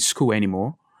life in school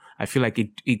anymore, I feel like it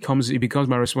becomes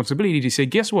my responsibility to say,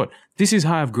 guess what? This is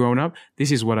how I've grown up.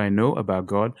 This is what I know about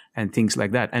God and things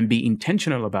like that, and be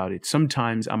intentional about it.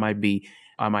 Sometimes I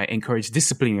might encourage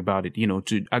discipline about it,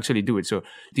 to actually do it. So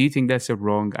do you think that's a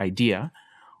wrong idea?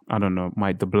 I don't know,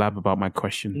 the blab about my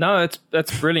question. No,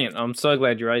 that's brilliant. I'm so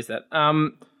glad you raised that.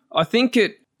 I think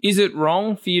is it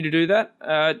wrong for you to do that?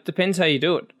 It depends how you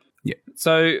do it. Yeah.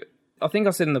 So I think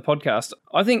I said in the podcast,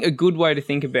 I think a good way to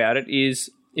think about it is,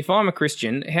 if I'm a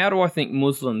Christian, how do I think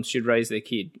Muslims should raise their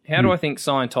kid? How do I think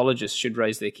Scientologists should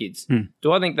raise their kids?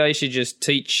 Do I think they should just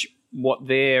teach what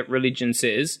their religion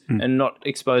says and not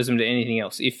expose them to anything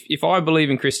else. If I believe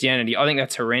in Christianity, I think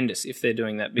that's horrendous if they're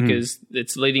doing that because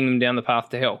it's leading them down the path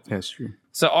to hell. That's true.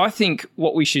 So I think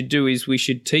what we should do is we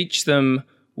should teach them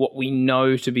what we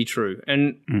know to be true.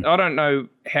 And I don't know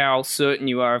how certain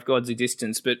you are of God's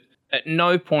existence, but at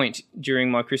no point during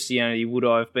my Christianity would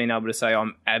I have been able to say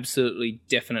I'm absolutely,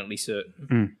 definitely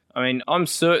certain. I mean, I'm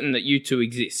certain that you two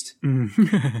exist.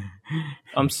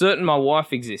 I'm certain my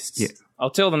wife exists. Yeah. I'll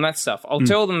tell them that stuff. I'll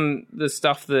tell them the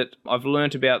stuff that I've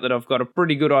learnt about that I've got a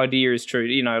pretty good idea is true,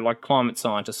 you know, like climate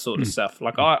scientist sort of stuff.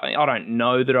 Like I don't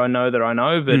know that I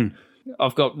know, but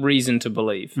I've got reason to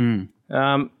believe.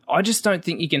 I just don't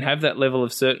think you can have that level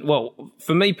of certain. Well,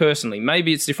 for me personally,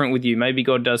 maybe it's different with you. Maybe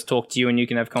God does talk to you and you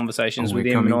can have conversations with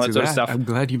him and all that sort of stuff. I'm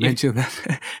glad you mentioned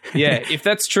that. Yeah, if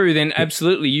that's true, then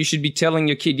absolutely you should be telling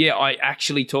your kid, yeah, I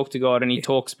actually talk to God and he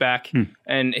talks back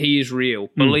and he is real.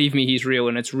 Believe me, he's real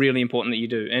and it's really important that you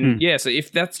do. And yeah, so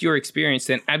if that's your experience,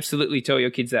 then absolutely tell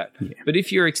your kids that. Yeah. But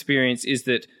if your experience is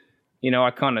that, you know,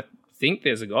 I kind of think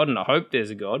there's a God and I hope there's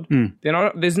a God,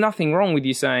 then there's nothing wrong with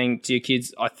you saying to your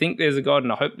kids, I think there's a God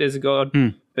and I hope there's a God.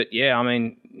 But yeah, I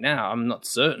mean, no, I'm not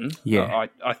certain. Yeah.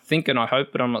 I think and I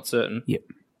hope, but I'm not certain. Yep.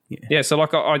 Yeah, so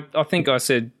like I think I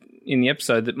said in the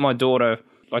episode that my daughter,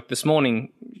 like this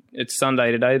morning, it's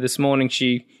Sunday today, this morning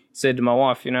she said to my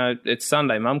wife, you know, it's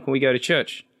Sunday, Mum, can we go to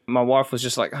church? My wife was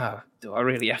just like, do I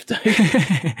really have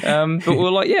to? But we're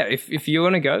like, yeah, if you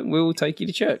want to go, we'll take you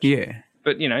to church. Yeah.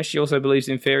 But, you know, she also believes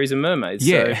in fairies and mermaids.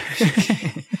 Yeah.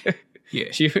 So yeah.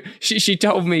 She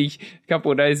told me a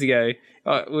couple of days ago,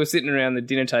 we were sitting around the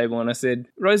dinner table and I said,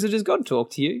 Rosa, does God talk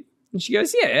to you? And she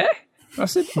goes, yeah. I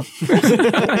said,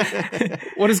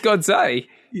 what does God say?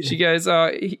 Yeah. She goes,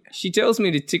 she tells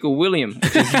me to tickle William,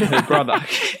 which is her brother.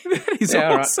 That is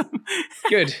awesome. Right.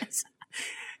 Good.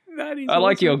 That is I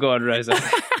like your God, Rosa.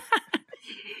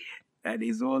 That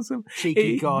is awesome.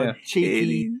 Cheeky God. Yeah.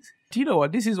 Cheeky. Do you know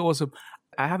what? This is awesome.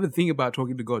 I have a thing about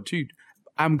talking to God too.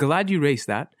 I'm glad you raised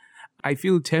that. I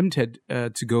feel tempted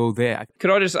to go there.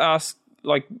 Could I just ask,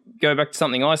 like, go back to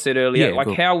something I said earlier? Yeah,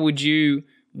 like, how would you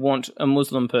want a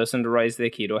Muslim person to raise their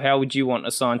kid? Or how would you want a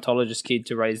Scientologist kid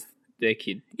to raise their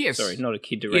kid? Yes. Sorry, not a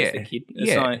kid to raise their kid.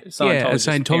 A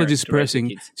Scientologist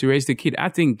person to raise the kid. I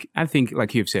think,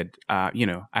 like you've said, I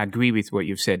agree with what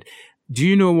you've said. Do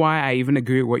you know why I even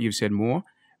agree with what you've said more?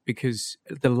 Because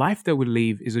the life that we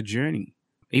live is a journey.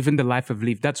 Even the life I've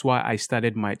lived. That's why I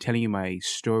started telling you my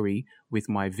story with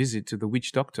my visit to the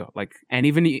witch doctor. And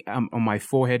even on my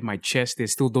forehead, my chest,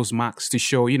 there's still those marks to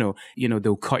show,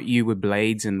 they'll cut you with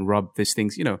blades and rub these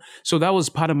things, So that was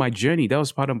part of my journey. That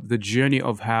was part of the journey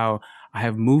of how I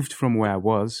have moved from where I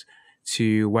was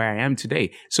to where I am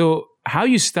today. So how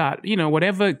you start,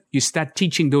 whatever you start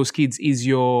teaching those kids is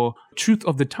your truth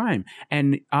of the time.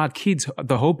 And our kids,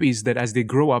 the hope is that as they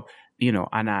grow up,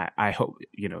 and I hope,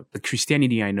 the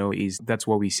Christianity I know is that's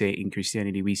what we say in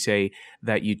Christianity. We say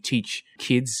that you teach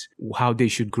kids how they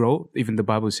should grow. Even the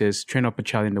Bible says, train up a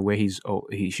child in the way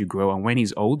he should grow. And when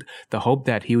he's old, the hope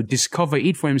that he will discover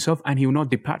it for himself and he will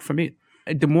not depart from it.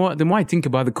 The more I think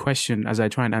about the question as I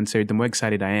try and answer it, the more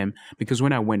excited I am. Because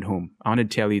when I went home, I want to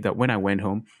tell you that when I went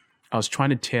home, I was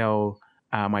trying to tell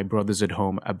my brothers at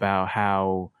home about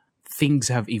how things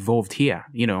have evolved here,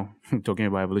 talking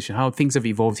about evolution, how things have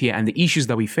evolved here and the issues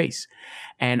that we face.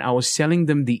 And I was telling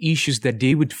them the issues that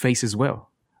they would face as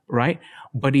well, right?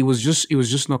 But it was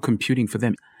just not computing for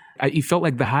them. It felt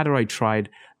like the harder I tried,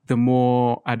 the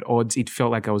more at odds it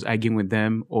felt like I was arguing with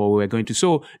them or we're going to.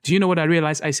 So do you know what I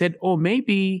realized? I said,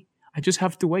 maybe I just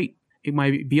have to wait. It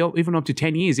might be even up to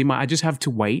 10 years. I just have to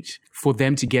wait for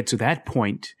them to get to that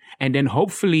point. And then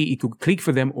hopefully it could click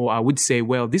for them. Or I would say,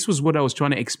 well, this was what I was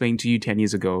trying to explain to you 10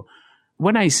 years ago.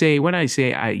 When I say,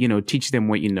 teach them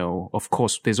what you know, of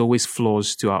course, there's always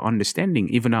flaws to our understanding,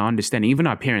 even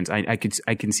our parents. I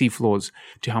can see flaws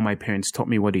to how my parents taught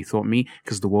me what they taught me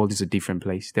because the world is a different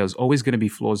place. There's always going to be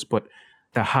flaws, but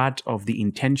the heart of the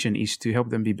intention is to help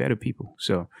them be better people.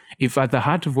 So if at the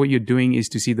heart of what you're doing is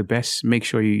to see the best, make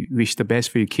sure you wish the best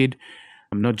for your kid,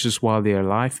 not just while they're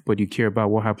alive, but you care about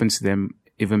what happens to them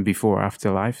even before or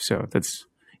after life. So that's,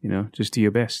 just do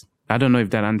your best. I don't know if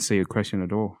that answers your question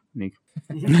at all, Nick.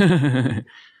 Yeah.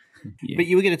 But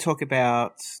you were going to talk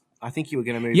about, I think you were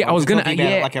going to move on. I was going to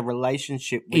about like a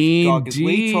relationship with God. Because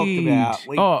we talked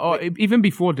about... even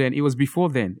before then, it was before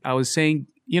then. I was saying,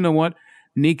 you know what?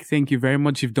 Nick, thank you very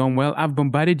much. You've done well. I've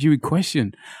bombarded you with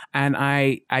questions. And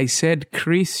I said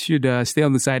Chris should stay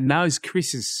on the side. Now it's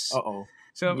Chris's. Uh-oh.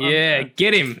 So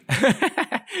get him.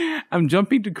 I'm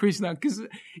jumping to Chris now because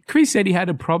Chris said he had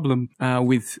a problem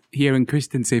with hearing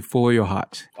Christians say, follow your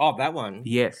heart. Oh, that one?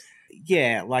 Yes.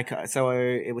 Yeah, so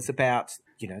it was about,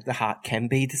 the heart can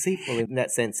be deceitful in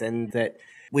that sense, and that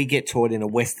we get taught in a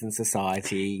Western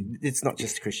society, it's not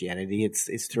just Christianity,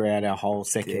 it's throughout our whole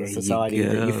secular society,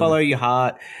 that you follow your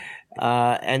heart,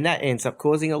 and that ends up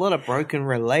causing a lot of broken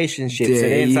relationships.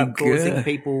 It ends up causing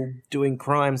people doing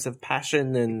crimes of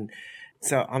passion, and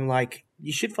so I'm like,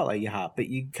 you should follow your heart, but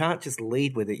you can't just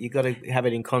lead with it. You've got to have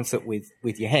it in concert with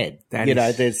your head.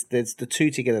 There's the two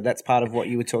together. That's part of what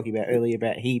you were talking about earlier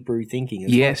about Hebrew thinking.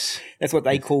 Yes. That's what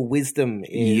they call wisdom,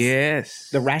 is yes,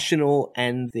 the rational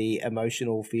and the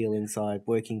emotional feeling side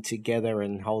working together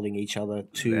and holding each other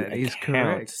to account. Is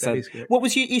correct. So that is correct. what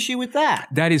was your issue with that?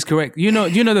 That is correct. You know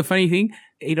the funny thing?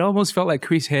 It almost felt like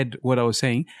Chris heard what I was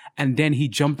saying, and then he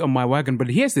jumped on my wagon. But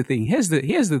here's the thing. Here's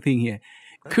the thing here.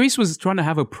 Chris was trying to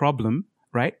have a problem,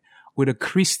 right, with a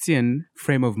Christian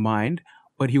frame of mind,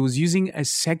 but he was using a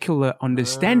secular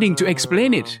understanding to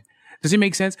explain it. Does it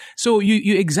make sense? So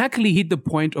you exactly hit the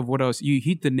point of you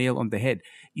hit the nail on the head.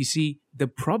 You see, the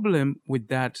problem with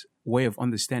that way of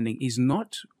understanding is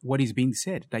not what is being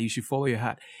said, that you should follow your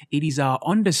heart. It is our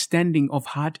understanding of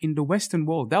heart in the Western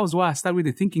world. That was why I started with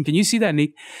the thinking. Can you see that,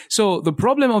 Nick? So the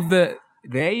problem of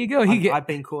there you go. I've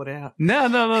been caught out.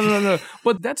 No.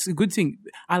 But that's a good thing.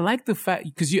 I like the fact,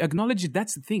 because you acknowledge it.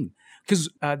 That's the thing. Because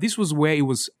this was where it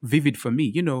was vivid for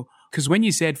me, because when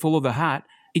you said follow the heart,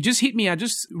 it just hit me. I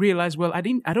just realized, well, I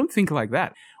don't think like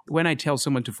that. When I tell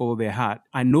someone to follow their heart,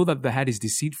 I know that the heart is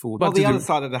deceitful. Well, the other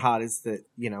side of the heart is that,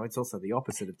 it's also the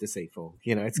opposite of deceitful.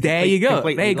 It's there you go.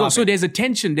 There you go. So there's a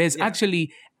tension. There's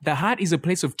actually, the heart is a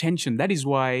place of tension. That is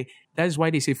why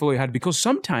they say follow your heart. Because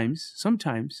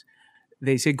sometimes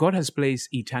they say God has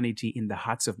placed eternity in the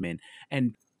hearts of men.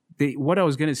 And what I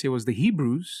was going to say was the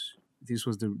Hebrews, this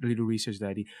was the little research that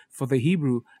I did, for the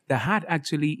Hebrew, the heart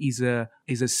actually is a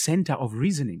center of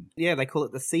reasoning. Yeah, they call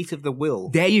it the seat of the will.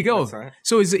 There you go. That's right.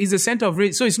 So it's a center of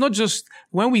reasoning. So it's not just,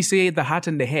 when we say the heart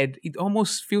and the head, it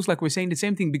almost feels like we're saying the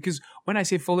same thing, because when I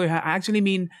say follow your heart, I actually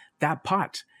mean that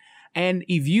part. And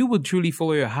if you would truly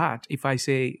follow your heart, if I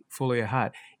say follow your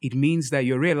heart, it means that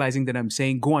you're realizing that I'm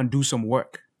saying go and do some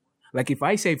work. Like if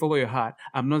I say follow your heart,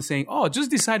 I'm not saying,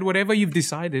 just decide whatever you've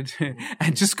decided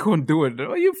and just go and do it.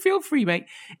 You feel free, mate.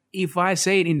 If I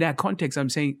say it in that context, I'm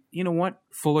saying, you know what?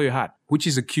 Follow your heart, which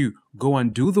is a cue. Go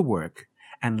and do the work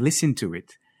and listen to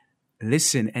it.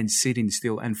 Listen and sit in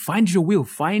still and find your will.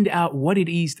 Find out what it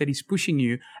is that is pushing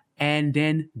you and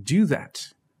then do that.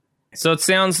 So it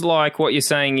sounds like what you're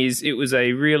saying is it was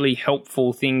a really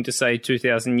helpful thing to say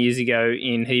 2,000 years ago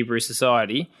in Hebrew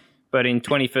society. But in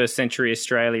 21st century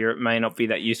Australia, it may not be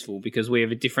that useful because we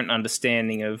have a different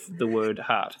understanding of the word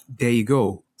heart. There you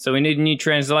go. So we need a new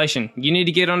translation. You need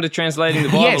to get on to translating the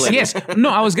Bible. Yes. No,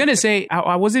 I was going to say,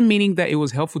 I wasn't meaning that it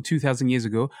was helpful 2,000 years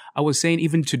ago. I was saying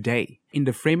even today, in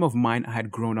the frame of mind I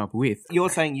had grown up with. You're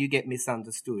saying you get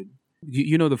misunderstood.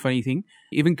 You know the funny thing?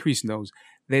 Even Chris knows.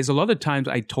 There's a lot of times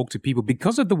I talk to people,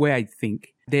 because of the way I think,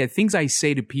 there are things I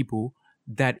say to people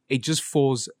that it just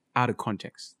falls out of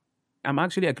context. I'm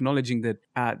actually acknowledging that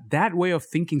that way of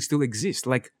thinking still exists.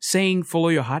 Like saying follow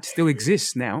your heart still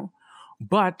exists now,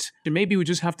 but maybe we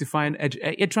just have to find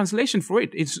a translation for it.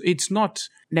 It's not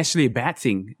necessarily a bad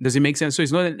thing. Does it make sense? So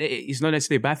it's not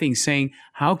necessarily a bad thing saying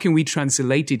how can we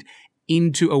translate it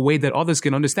into a way that others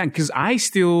can understand? Because I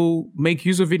still make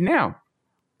use of it now.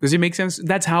 Does it make sense?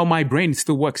 That's how my brain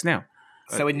still works now.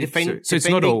 So it's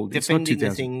not old. It's not 2000.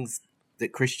 The things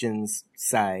that Christians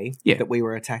say that we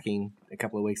were attacking a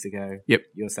couple of weeks ago. Yep.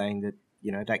 You're saying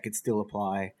that, that could still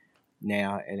apply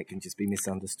now and it can just be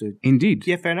misunderstood. Indeed.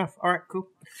 Yeah, fair enough. All right, cool.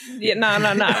 Yeah, no.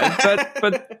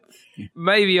 But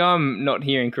maybe I'm not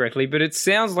hearing correctly, but it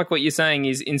sounds like what you're saying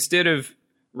is instead of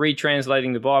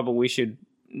retranslating the Bible, we should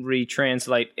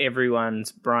retranslate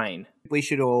everyone's brain. We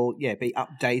should all, be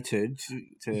updated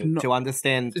to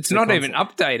understand. It's not even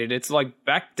updated. It's like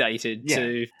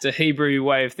backdated to Hebrew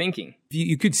way of thinking.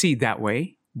 You could see it that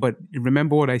way, but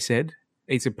remember what I said?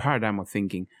 It's a paradigm of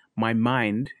thinking. My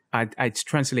mind, I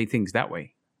translate things that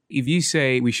way. If you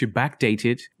say we should backdate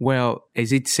it, well,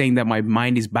 is it saying that my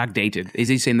mind is backdated? Is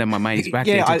it saying that my mind is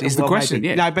backdated? Is the question. Maybe.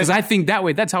 Yeah, no, because I think that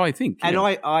way. That's how I think. And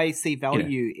I see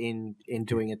value in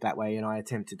doing it that way, and I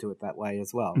attempt to do it that way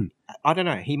as well. I don't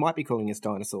know. He might be calling us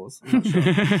dinosaurs. I'm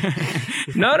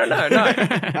not sure.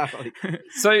 No.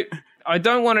 So I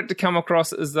don't want it to come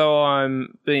across as though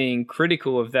I'm being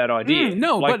critical of that idea.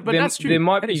 No, but that's true. There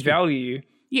might be value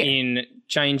in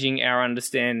changing our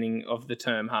understanding of the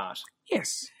term heart.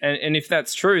 Yes. And if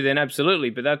that's true, then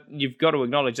absolutely. But that you've got to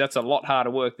acknowledge that's a lot harder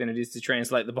work than it is to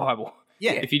translate the Bible.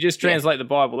 Yeah. If you just translate the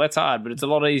Bible, that's hard, but it's a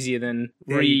lot easier than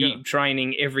There you go.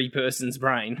 retraining every person's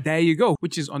brain. There you go,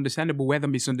 which is understandable where the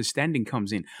misunderstanding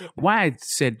comes in. Why I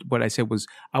said what I said was,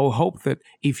 I will hope that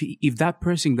if that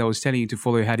person that was telling you to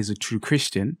follow your heart is a true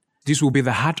Christian, this will be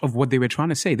the heart of what they were trying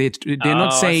to say. They're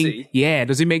not I saying, see. yeah,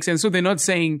 does it make sense? So they're not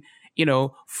saying,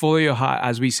 follow your heart,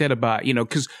 as we said about,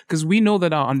 because we know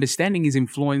that our understanding is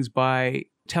influenced by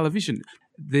television.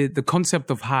 The concept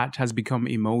of heart has become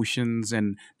emotions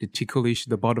and the ticklish,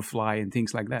 the butterfly and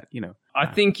things like that, I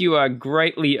think you are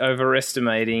greatly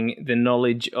overestimating the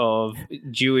knowledge of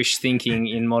Jewish thinking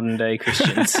in modern day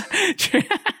Christians.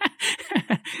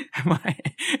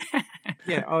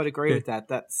 Yeah, I would agree with that.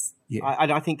 That's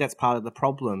I think that's part of the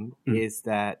problem is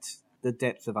that the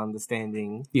depth of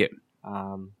understanding. Yeah.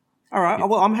 All right.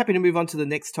 Well, I'm happy to move on to the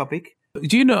next topic.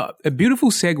 Do you know a beautiful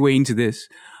segue into this?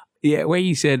 Yeah, where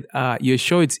you said you're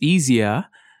sure it's easier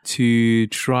to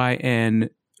try and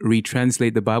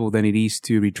retranslate the Bible than it is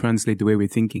to retranslate the way we're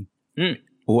thinking.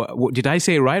 Or, did I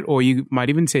say it right? Or you might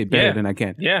even say it better than I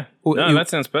can. Yeah. Or No, that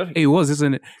sounds perfect. It was,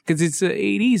 isn't it? Because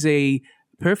it is a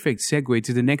perfect segue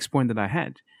to the next point that I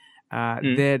had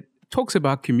that talks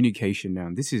about communication. Now,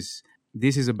 this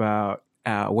is about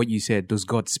what you said. Does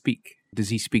God speak? Does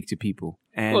he speak to people?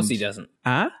 And, Of course he doesn't.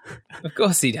 Huh? Of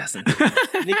course he doesn't.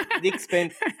 Nick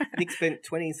spent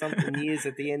 20-something years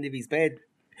at the end of his bed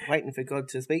waiting for God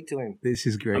to speak to him. This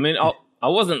is great. I mean, I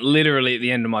wasn't literally at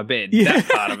the end of my bed. That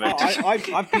part of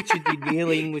it. I pictured you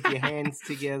kneeling with your hands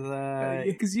together.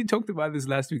 Because you talked about this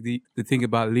last week, the thing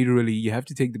about literally, you have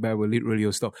to take the Bible literally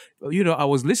or stuff. I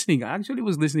was listening. I actually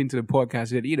was listening to the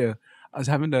podcast and, I was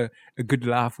having a good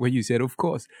laugh when you said, of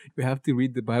course, we have to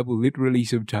read the Bible literally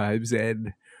sometimes.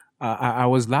 And I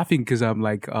was laughing because I'm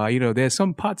like, there's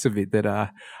some parts of it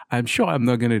that I'm sure I'm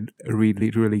not going to read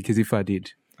literally, because if I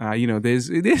did, there's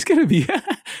going to be...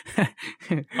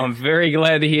 I'm very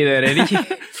glad to hear that,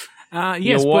 Eddie.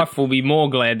 Yes, Your wife will be more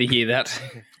glad to hear that.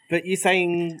 But you're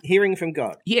saying hearing from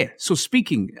God. Yeah. So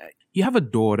you have a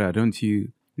daughter, don't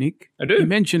you, Nick? I do. You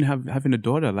mentioned having a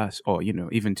daughter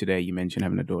even today you mentioned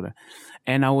having a daughter.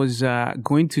 And I was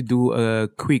going to do a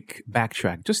quick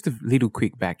backtrack, just a little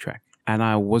quick backtrack. And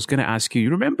I was going to ask you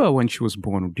remember when she was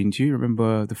born, didn't you?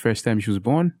 Remember the first time she was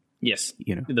born? Yes.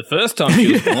 The first time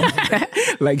she was born.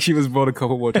 Like she was born a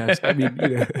couple more times. I mean,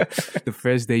 the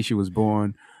first day she was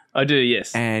born. I do,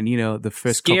 yes. And, the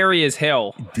first... Scary as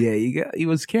hell. There you go. It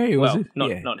was scary, was it?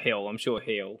 Not hell. I'm sure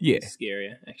hell is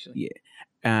scarier, actually. Yeah.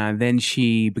 And then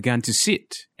she began to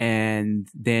sit. And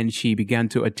then she began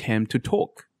to attempt to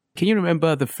talk. Can you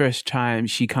remember the first time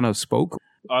she kind of spoke?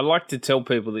 I like to tell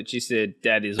people that she said,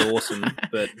 Dad is awesome.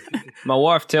 But my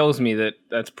wife tells me that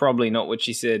that's probably not what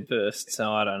she said first.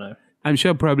 So I don't know. I'm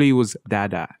sure probably it was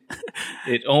Dada.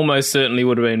 It almost certainly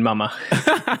would have been Mama.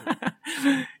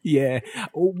 Yeah.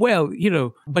 Well,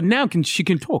 but now she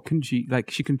can talk, can she? Like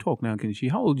she can talk now, can she?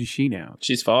 How old is she now?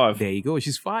 She's 5. There you go.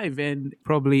 She's 5 and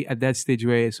probably at that stage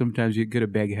where sometimes you're going to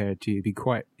beg her to be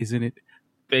quiet, isn't it?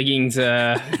 Begging's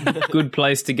a good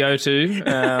place to go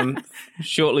to,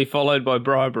 shortly followed by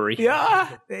bribery. Yeah,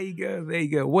 there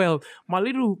you go. Well, my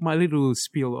little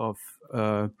spiel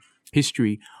of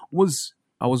history was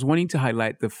I was wanting to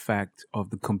highlight the fact of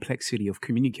the complexity of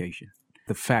communication.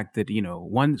 The fact that,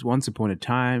 once upon a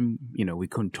time, we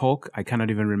couldn't talk. I cannot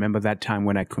even remember that time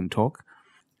when I couldn't talk.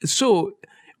 So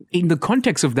in the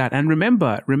context of that, and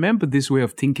remember this way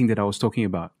of thinking that I was talking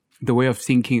about, the way of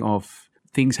thinking of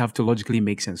things have to logically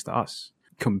make sense to us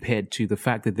compared to the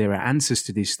fact that there are answers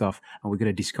to this stuff and we're going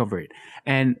to discover it.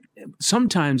 And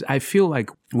sometimes I feel like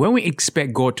when we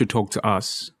expect God to talk to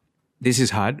us, this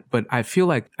is hard, but I feel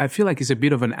like it's a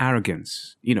bit of an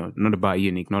arrogance, not about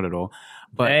you, Nick, not at all.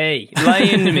 But hey, lay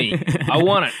into me. I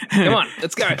want it. Come on,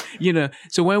 let's go.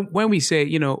 So when we say,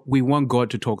 we want God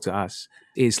to talk to us,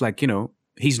 it's like,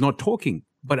 he's not talking,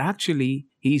 but actually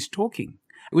he's talking.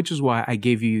 Which is why I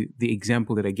gave you the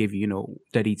example that I gave you,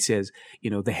 that it says,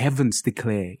 the heavens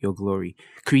declare your glory.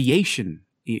 Creation,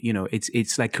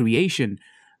 it's like creation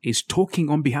is talking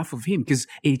on behalf of him because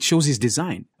it shows his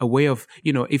design, a way of,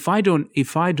 if I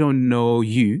don't know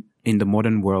you in the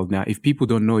modern world now, if people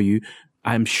don't know you,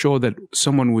 I'm sure that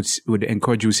someone would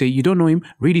encourage you to say, you don't know him,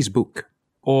 read his book.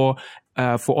 Or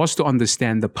for us to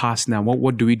understand the past now,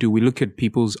 what do? We look at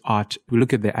people's art, we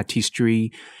look at their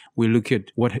artistry, we look at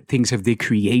what things have they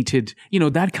created.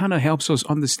 That kind of helps us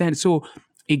understand. So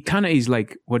it kind of is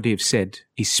like what they've said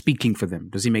is speaking for them.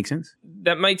 Does it make sense?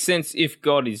 That makes sense if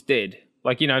God is dead.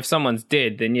 Like, if someone's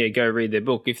dead, then go read their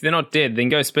book. If they're not dead, then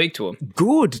go speak to them.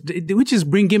 Good. Which is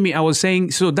bringing me, I was saying,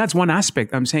 so that's one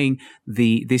aspect. I'm saying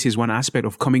this is one aspect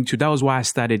of coming to, that was why I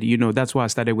started, that's why I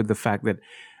started with the fact that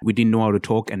we didn't know how to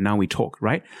talk and now we talk,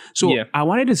 right? So I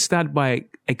wanted to start by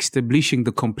establishing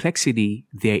the complexity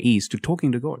there is to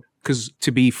talking to God. Because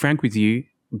to be frank with you,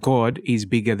 God is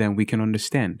bigger than we can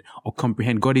understand or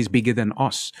comprehend. God is bigger than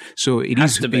us. So there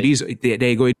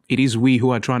you go. It is we who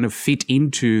are trying to fit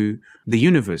into the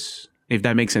universe, if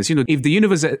that makes sense. If the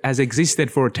universe has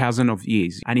existed for 1,000 of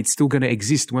years and it's still going to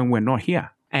exist when we're not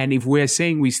here. And if we're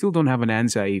saying we still don't have an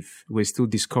answer, if we're still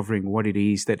discovering what it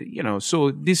is that,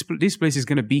 so this place is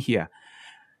going to be here.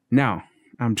 Now,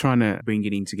 I'm trying to bring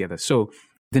it in together. So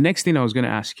the next thing I was going to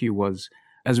ask you was,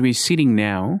 as we're sitting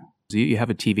now, you have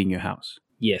a TV in your house.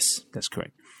 Yes. That's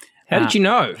correct. How did you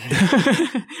know?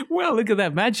 Well, look at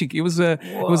that magic. It was a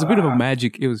bit of a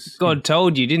magic. It was God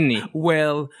told you, didn't he?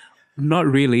 Well, not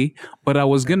really, but I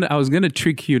was gonna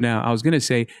trick you now. I was gonna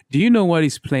say, do you know what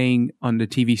is playing on the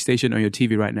TV station on your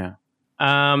TV right now?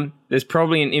 There's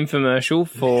probably an infomercial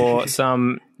for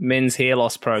some men's hair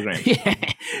loss program.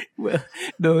 Yeah. Well,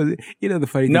 no, the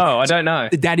funny thing. No, I don't know.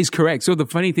 That is correct. So the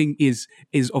funny thing is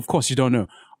of course you don't know.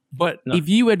 But if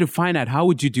you were to find out, how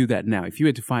would you do that now? If you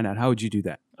were to find out, how would you do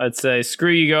that? I'd say,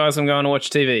 screw you guys, I'm going to watch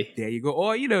TV. There you go.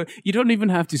 Or, you don't even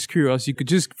have to screw us. You could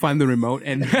just find the remote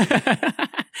and...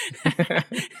 That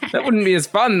wouldn't be as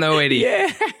fun though, Eddie.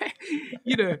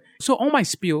 Yeah. So all my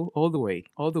spiel, all the way,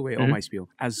 all my spiel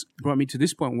has brought me to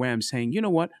this point where I'm saying, you know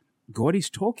what? God is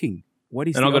talking. What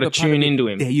is? And I've got to tune into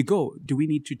him. There you go. Do we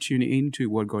need to tune into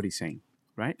what God is saying?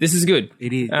 Right? This is good.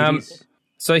 It is.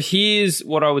 So here's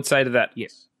what I would say to that.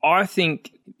 Yes. I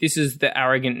think this is the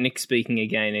arrogant Nick speaking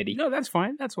again, Eddie. No, that's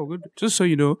fine. That's all good. Just so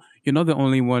you know, you're not the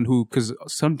only one who, because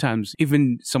sometimes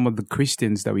even some of the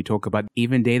Christians that we talk about,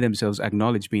 even they themselves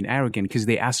acknowledge being arrogant because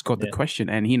they ask God the question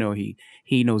and,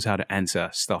 he knows how to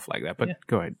answer stuff like that. But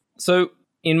go ahead. So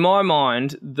in my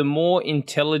mind, the more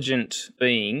intelligent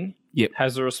being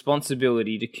has a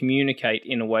responsibility to communicate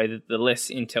in a way that the less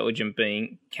intelligent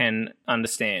being can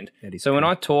understand. So when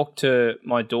I talk to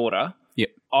my daughter,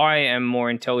 I am more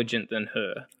intelligent than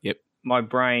her. Yep. My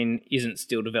brain isn't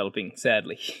still developing,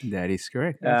 sadly. That is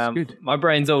correct. That's good. My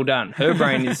brain's all done. Her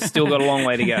brain has still got a long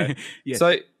way to go. Yes.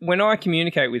 So when I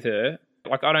communicate with her,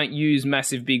 I don't use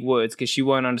massive big words because she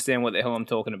won't understand what the hell I'm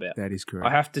talking about. That is correct.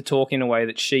 I have to talk in a way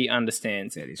that she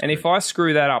understands. That is and correct. if I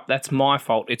screw that up, that's my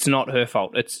fault. It's not her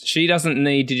fault. She doesn't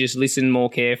need to just listen more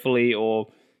carefully or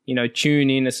tune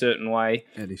in a certain way.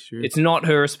 That is true. It's not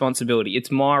her responsibility.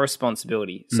 It's my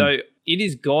responsibility. So it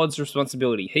is God's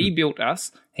responsibility. He built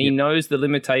us. He knows the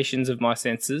limitations of my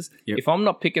senses. If I'm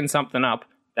not picking something up,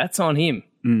 that's on him.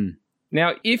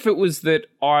 Now, if it was that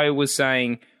I was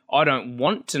saying, I don't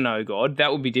want to know God,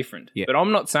 that would be different. But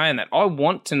I'm not saying that. I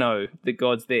want to know that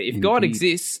God's there. If God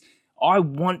exists, I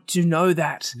want to know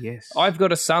that. Yes. I've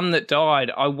got a son that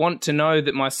died. I want to know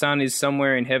that my son is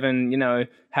somewhere in heaven,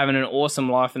 having an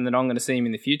awesome life and that I'm going to see him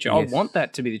in the future. Yes. I want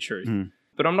that to be the truth.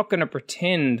 But I'm not going to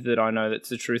pretend that I know that's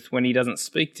the truth when he doesn't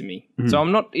speak to me. So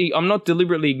I'm not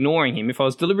deliberately ignoring him. If I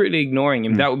was deliberately ignoring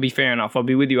him, that would be fair enough. I'll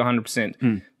be with you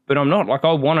 100%. But I'm not.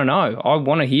 I want to know. I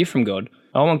want to hear from God.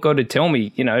 I want God to tell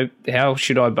me, how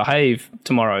should I behave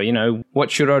tomorrow?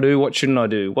 What should I do? What shouldn't I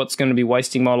do? What's going to be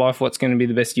wasting my life? What's going to be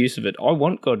the best use of it? I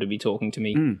want God to be talking to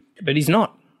me, but he's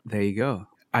not. There you go.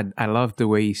 I love the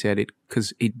way he said it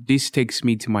because this takes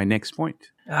me to my next point.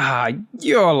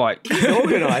 You're like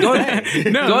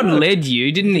organized. God led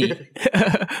you, didn't he?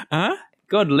 Huh?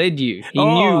 God led you. He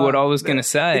knew what I was going to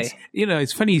say.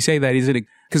 It's funny you say that, isn't it?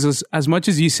 Because as much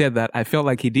as you said that, I felt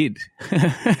like he did.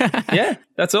 Yeah,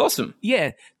 that's awesome.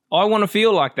 Yeah. I want to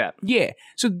feel like that. Yeah.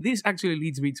 So this actually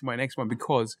leads me to my next one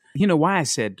because, why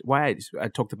I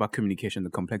talked about communication, the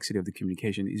complexity of the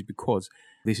communication is because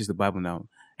this is the Bible now.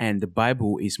 And the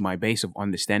Bible is my base of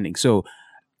understanding. So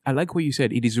I like what you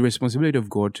said. It is the responsibility of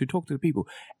God to talk to the people.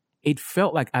 It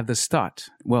felt like at the start,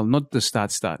 well, not the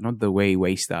start, not the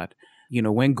way start.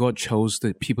 When God chose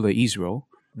the people of Israel,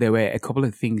 there were a couple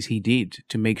of things he did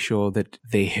to make sure that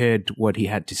they heard what he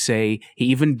had to say. He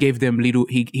even gave them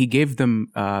he gave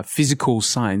them physical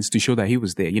signs to show that he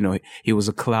was there. He was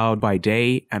a cloud by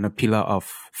day and a pillar of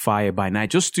fire by night,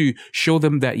 just to show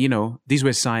them that, these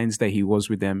were signs that he was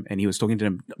with them and he was talking to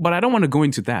them. But I don't want to go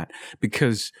into that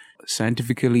because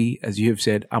scientifically, as you have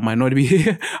said, I might not be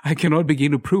here. I cannot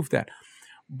begin to prove that.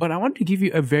 But I want to give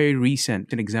you a very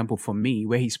recent example for me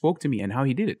where he spoke to me and how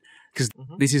he did it. Because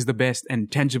this is the best and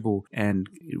tangible and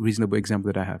reasonable example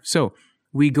that I have. So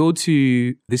we go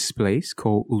to this place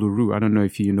called Uluru. I don't know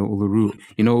if you know Uluru.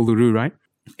 You know Uluru, right?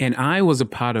 And I was a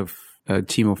part of a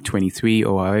team of 23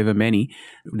 or however many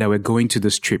that were going to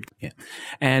this trip. Yeah.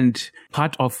 And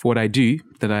part of what I do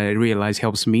that I realize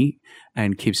helps me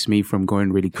and keeps me from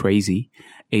going really crazy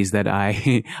is that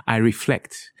I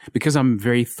reflect. Because I'm a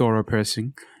very thorough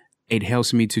person, it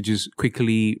helps me to just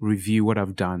quickly review what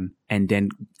I've done and then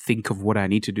think of what I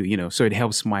need to do, so it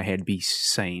helps my head be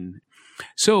sane.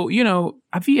 So,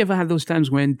 have you ever had those times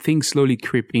when things slowly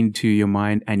creep into your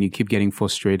mind and you keep getting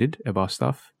frustrated about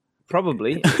stuff?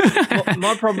 Probably.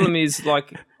 My problem is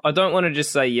I don't want to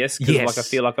just say yes because I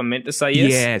feel like I'm meant to say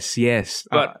yes. Yes.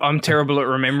 But I'm terrible at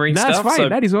remembering that's stuff. That's fine. So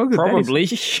that is all good. Probably.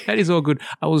 That is all good.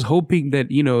 I was hoping that,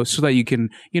 so that you can,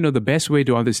 the best way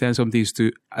to understand something is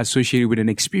to associate it with an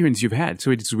experience you've had.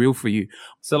 So it's real for you.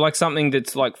 So something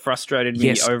that's frustrated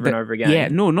me over and over again. Yeah,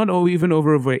 no, not even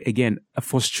over again. A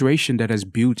frustration that has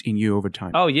built in you over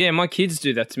time. Oh, yeah. My kids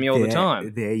do that to me all the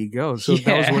time. There you go. So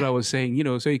that was what I was saying,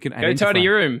 so you can identify. Go tidy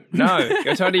your room. No.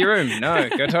 Go tidy your room. No.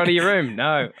 Go tidy your room.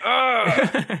 No. Oh.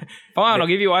 Fine, I'll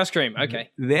give you ice cream. Okay.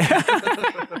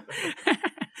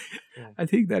 I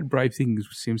think that bribe thing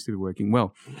seems to be working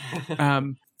well.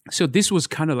 So this was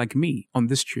kind of like me on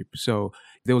this trip. So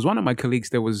there was one of my colleagues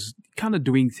that was kind of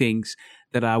doing things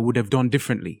that I would have done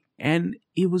differently. And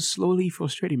it was slowly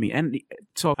frustrating me. And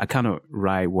so I kind of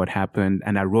write what happened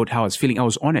and I wrote how I was feeling. I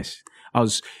was honest. I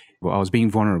was being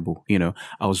vulnerable.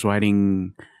 I was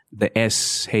writing the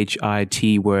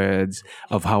SHIT words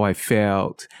of how I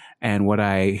felt and what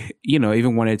I,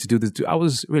 even wanted to do this. I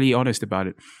was really honest about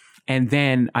it. And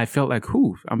then I felt like,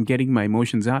 I'm getting my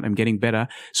emotions out. I'm getting better.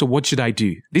 So what should I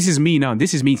do? This is me now.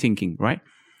 This is me thinking, right?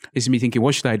 This is me thinking,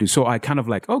 what should I do? So I kind of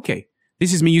okay,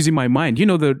 this is me using my mind.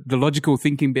 The logical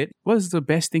thinking bit. What is the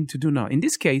best thing to do now? In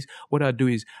this case, what I do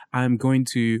is I'm going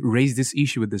to raise this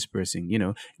issue with this person,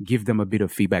 give them a bit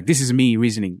of feedback. This is me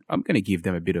reasoning. I'm going to give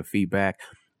them a bit of feedback.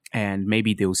 And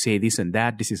maybe they'll say this and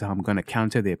that. This is how I'm going to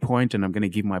counter their point and I'm going to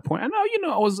give my point. And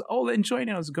now, I was all enjoying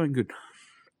it. I was going good.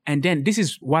 And then this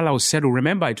is while I was settled.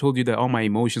 Remember, I told you that all my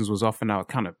emotions was off and I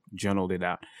kind of journaled it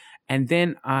out. And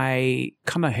then I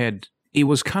kind of it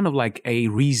was kind of like a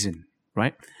reason,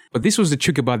 right? But this was the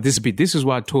trick about this bit. This is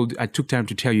why I took time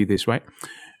to tell you this, right?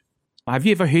 Have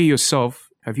you ever heard yourself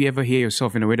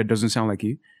in a way that doesn't sound like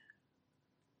you?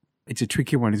 It's a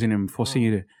tricky one, isn't it? I'm forcing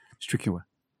you to, it's a tricky one.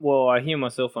 Well, I hear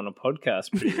myself on a podcast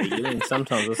pretty regularly, and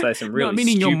sometimes I say some really in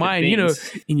your stupid mind,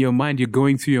 things. In your mind, you're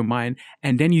going through your mind,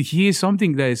 and then you hear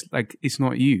something that is it's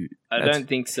not you. I don't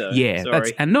think so. Yeah,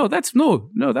 sorry. That's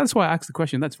why I asked the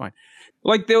question. That's fine.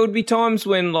 There would be times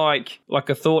when like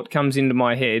a thought comes into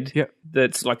my head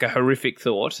that's like a horrific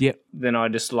thought. Yeah. Then I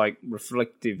just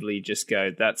reflectively just go,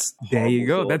 that's there you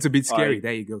go. Thought. That's a bit scary.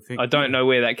 There you go. I don't know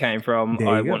where that came from.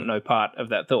 I want no part of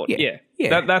that thought. Yeah.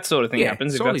 That sort of thing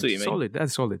happens, solid, if that's what you mean. Solid.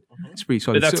 That's solid. It's pretty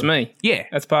solid. But that's me. Yeah.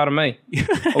 That's part of me.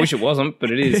 I wish it wasn't,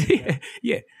 but it is.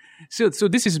 Yeah. So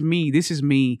this is me. This is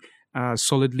me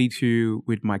solidly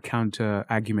with my counter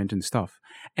argument and stuff.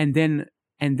 And then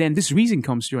this reason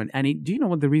comes through, and do you know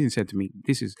what the reason said to me?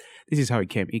 This is how it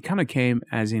came. It kind of came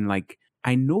as in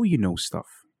I know you know stuff.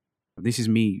 This is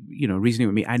me, reasoning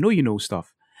with me. I know you know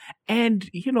stuff, and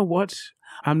you know what?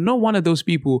 I'm not one of those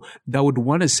people that would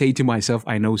want to say to myself,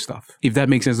 "I know stuff." If that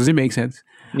makes sense, does it make sense?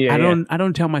 Yeah. I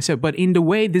don't tell myself, but in the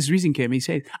way this reason came, he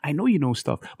said, "I know you know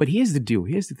stuff, but here's the deal.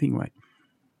 Here's the thing, right?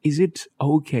 Is it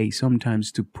okay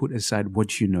sometimes to put aside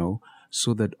what you know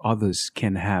so that others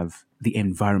can have the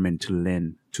environment to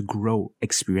learn, to grow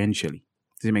experientially?"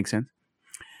 Does it make sense?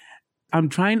 I'm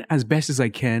trying as best as I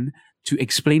can to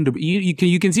explain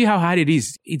you can see how hard it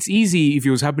is. It's easy if it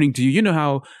was happening to you. You know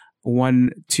how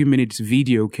 1-2 minutes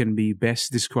video can be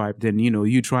best described than,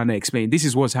 you trying to explain this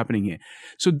is what's happening here.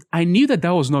 So I knew that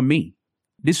was not me.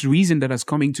 This reason that I was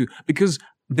coming to, because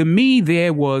the me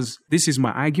there was, this is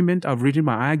my argument. I've written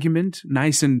my argument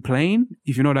nice and plain,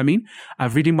 if you know what I mean.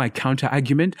 I've written my counter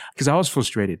argument because I was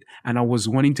frustrated and I was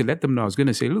wanting to let them know. I was going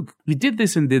to say, look, we did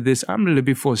this and did this. I'm a little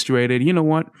bit frustrated. You know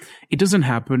what? It doesn't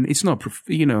happen. It's not,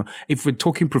 if we're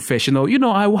talking professional,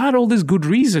 I had all this good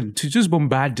reason to just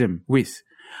bombard them with.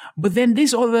 But then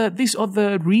this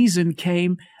other reason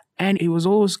came and it was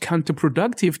always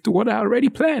counterproductive to what I already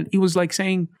planned. It was like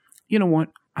saying, you know what?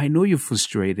 I know you're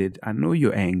frustrated. I know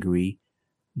you're angry.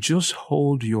 Just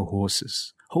hold your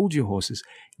horses. Hold your horses.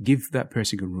 Give that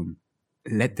person a room.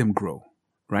 Let them grow,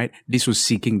 right? This was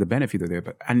seeking the benefit of their,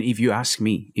 and if you ask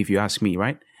me,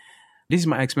 right? This is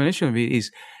my explanation of it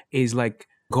is like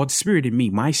God's spirit in me,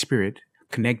 my spirit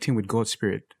connecting with God's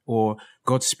spirit, or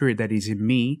God's spirit that is in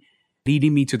me,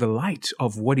 leading me to the light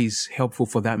of what is helpful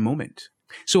for that moment.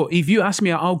 So if you ask me,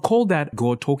 I'll call that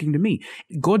God talking to me.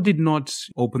 God did not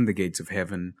open the gates of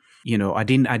heaven. I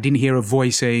didn't hear a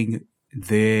voice saying,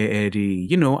 there, Eddie,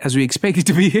 as we expect it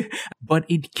to be. But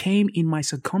it came in my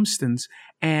circumstance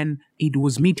and it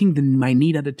was meeting my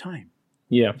need at the time.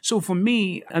 Yeah. So for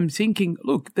me, I'm thinking,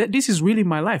 look, this is really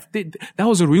my life. That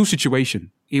was a real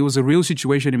situation. It was a real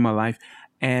situation in my life.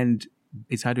 And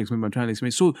it's hard to explain, but I'm trying to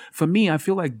explain. So for me, I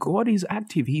feel like God is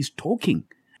active. He's talking.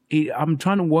 I'm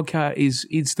trying to work out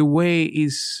it's the way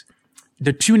is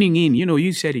the tuning in.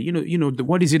 You said it.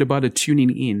 What is it about the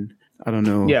tuning in? I don't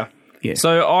know. Yeah.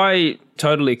 So I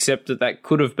totally accept that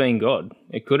could have been God.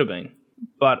 It could have been.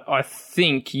 But I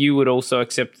think you would also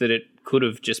accept that it could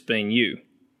have just been you.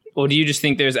 Or do you just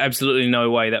think there's absolutely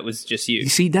no way that was just you?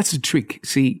 See, that's the trick.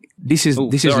 See, this is.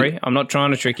 Sorry, I'm not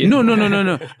trying to trick you.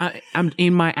 No. I'm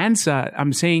in my answer.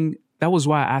 I'm saying that was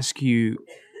why I asked you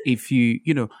if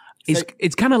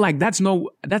it's kind of like that's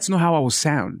not how I will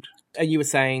sound. And you were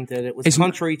saying that it was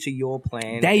contrary to your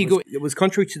plan. There you go. It was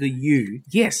contrary to the you.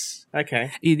 Yes.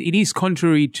 Okay. It is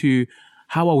contrary to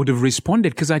how I would have responded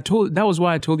because that was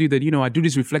why I told you that I do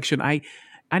this reflection.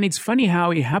 And it's funny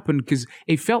how it happened because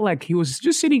it felt like he was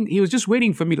just sitting, he was just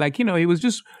waiting for me. Like, he was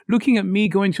just looking at me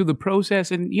going through the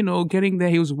process and, getting there.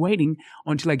 He was waiting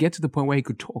until I get to the point where he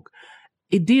could talk.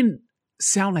 It didn't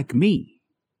sound like me.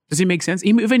 Does it make sense?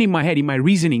 Even in my head, in my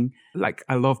reasoning, like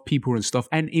I love people and stuff.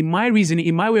 And in my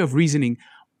way of reasoning,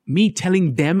 me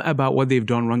telling them about what they've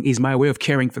done wrong is my way of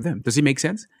caring for them. Does it make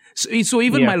sense? So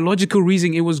even my logical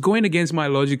reasoning, it was going against my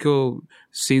logical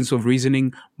sense of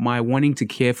reasoning, my wanting to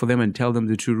care for them and tell them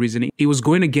the true reasoning. It was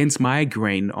going against my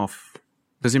grain of,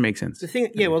 does it make sense? The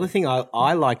thing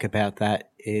I like about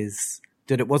that is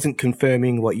that it wasn't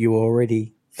confirming what you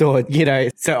already thought,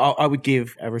 So I would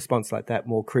give a response like that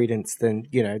more credence than,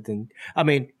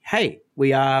 hey,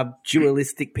 we are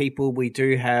dualistic people. We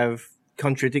do have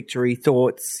contradictory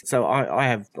thoughts. So I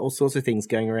have all sorts of things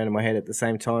going around in my head at the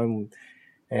same time.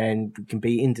 And can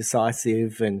be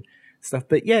indecisive and stuff.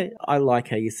 But yeah, I like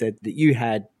how you said that you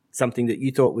had something that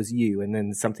you thought was you and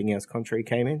then something else contrary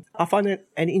came in. I find it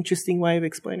an interesting way of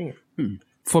explaining it.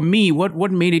 For me,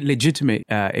 what made it legitimate,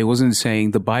 it wasn't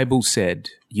saying the Bible said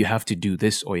you have to do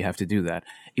this or you have to do that.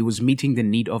 It was meeting the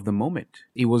need of the moment.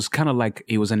 It was kind of like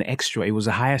it was an extra. It was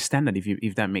a higher standard,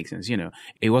 if that makes sense.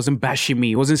 It wasn't bashing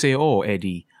me. It wasn't saying, oh,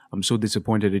 Eddie, I'm so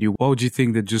disappointed at you. Why would you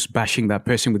think that just bashing that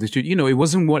person with the street? It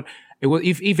wasn't what it was.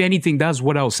 If anything, that's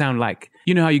what I'll sound like.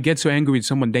 You know how you get so angry with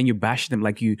someone, then you bash them,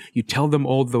 like you tell them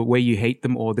all the way you hate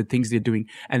them or the things they're doing.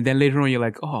 And then later on, you're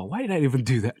like, oh, why did I even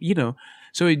do that?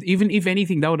 So even if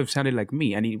anything, that would have sounded like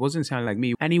me, and it wasn't sounding like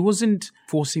me. And it wasn't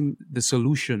forcing the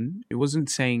solution. It wasn't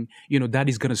saying, that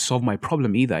is going to solve my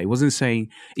problem either. It wasn't saying,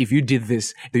 if you did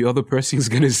this, the other person is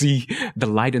going to see the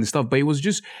light and stuff. But it was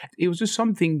just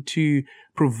something to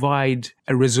provide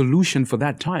a resolution for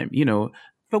that time,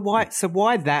 But why? So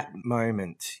why that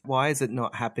moment? Why is it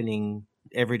not happening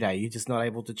every day? You're just not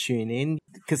able to tune in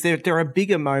because there are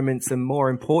bigger moments and more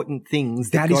important things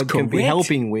that God can be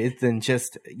helping with than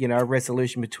just a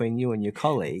resolution between you and your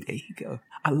colleague. There you go.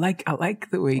 I like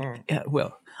the way.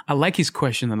 I like his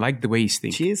question. I like the way he's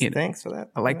thinking. Cheers! Thanks for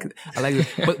that. I like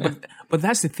it. But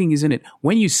that's the thing, isn't it?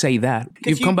 When you say that,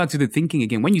 you've come back to the thinking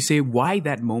again. When you say why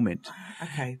that moment.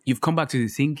 Okay. You've come back to the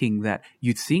thinking that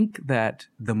you think that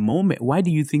the moment, why do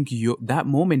you think that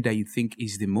moment that you think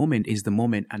is the moment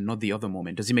and not the other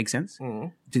moment? Does it make sense?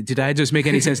 Mm. Did I just make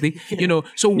any sense, Nick?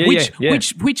 So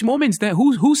which moments that,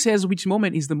 who says which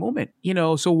moment is the moment?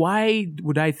 So why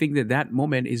would I think that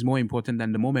moment is more important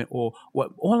than the moment or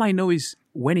what? All I know is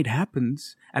when it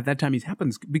happens, at that time it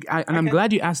happens. I'm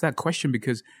glad you asked that question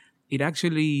because it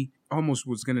actually almost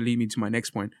was going to lead me to my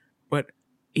next point. But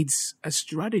it's a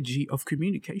strategy of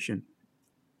communication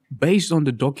based on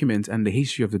the documents and the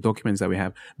history of the documents that we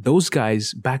have. Those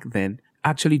guys back then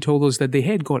actually told us that they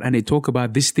had God and they talk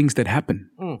about these things that happen,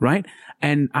 right?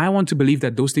 And I want to believe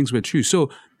that those things were true. So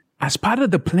as part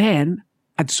of the plan,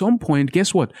 at some point,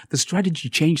 guess what? The strategy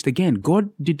changed again. God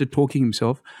did the talking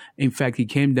himself. In fact, he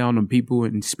came down on people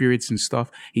and spirits and stuff.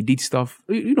 He did stuff.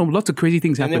 Lots of crazy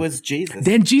things happened. And it was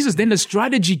Jesus. Then the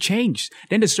strategy changed.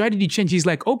 He's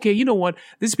like, okay, you know what?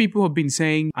 These people have been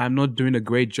saying, I'm not doing a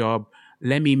great job.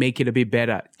 Let me make it a bit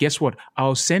better. Guess what?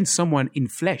 I'll send someone in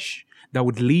flesh that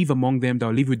would live among them, that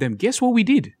will live with them. Guess what we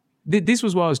did? This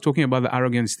was what I was talking about, the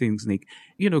arrogance things, Nick.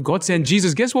 God sent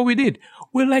Jesus. Guess what we did?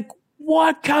 We're like,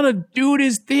 what kind of dude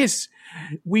is this?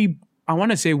 I want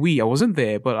to say I wasn't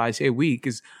there, but I say we,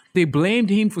 because they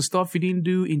blamed him for stuff he didn't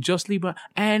do unjustly,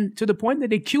 and to the point that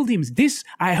they killed him.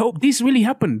 I hope this really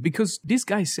happened because this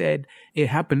guy said it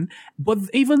happened. But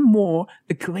even more,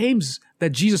 the claims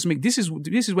that Jesus made, this is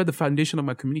where the foundation of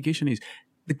my communication is.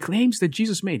 The claims that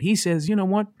Jesus made. He says, you know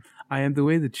what? I am the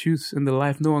way, the truth, and the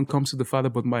life. No one comes to the Father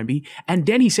but by me. And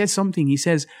then he said something. He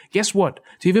says, guess what?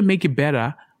 To even make it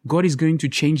better, God is going to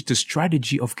change the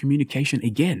strategy of communication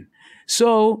again.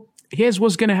 So here's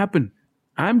what's going to happen.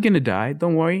 I'm going to die.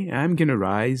 Don't worry. I'm going to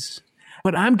rise.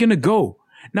 But I'm going to go.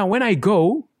 Now, when I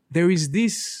go, there is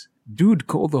this dude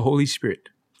called the Holy Spirit.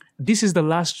 This is the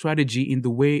last strategy in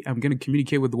the way I'm going to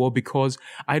communicate with the world, because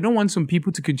I don't want some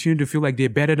people to continue to feel like they're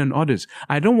better than others.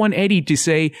 I don't want Eddie to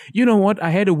say, you know what, I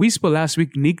had a whisper last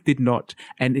week, Nick did not.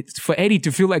 And it's for Eddie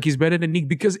to feel like he's better than Nick,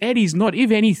 because Eddie's not.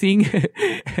 If anything,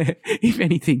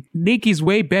 Nick is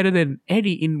way better than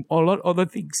Eddie in a lot of other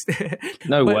things.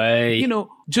 No way. You know,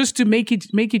 just to make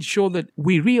it sure that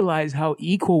we realize how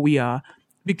equal we are.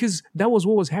 Because that was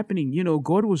what was happening. You know,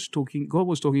 God was talking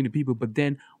to people, but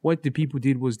then what the people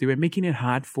did was they were making it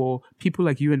hard for people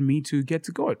like you and me to get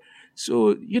to God.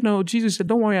 So, you know, Jesus said,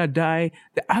 don't worry, I die.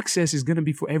 The access is going to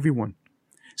be for everyone.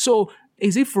 So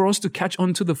is it for us to catch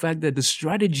on to the fact that the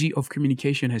strategy of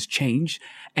communication has changed,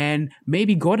 and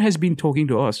maybe God has been talking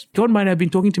to us? God might have been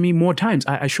talking to me more times.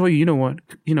 I assure you, you know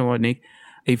what, Nick,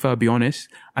 if I'll be honest,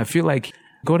 I feel like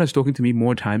God has spoken to me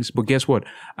more times, but guess what?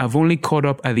 I've only caught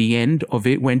up at the end of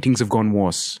it when things have gone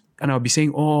worse. And I'll be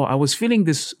saying, oh, I was feeling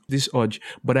this urge,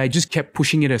 but I just kept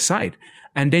pushing it aside.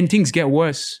 And then things get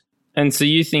worse. And so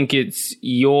you think it's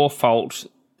your fault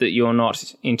that you're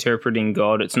not interpreting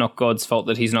God? It's not God's fault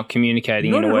that he's not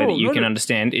communicating in a way that you can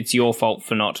understand? It's your fault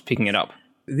for not picking it up?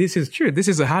 This is true. This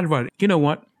is a hard one. You know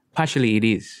what? Partially it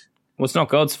is. Well, it's not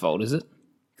God's fault, is it?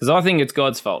 Because I think it's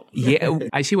God's fault. Yeah,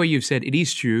 I see what you've said. It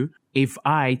is true. If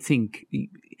I think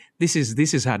this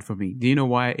is hard for me. Do you know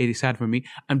why it is hard for me?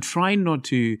 I'm trying not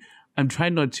to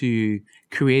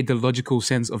create the logical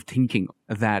sense of thinking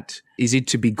that is it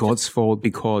to be God's fault,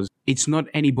 because it's not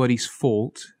anybody's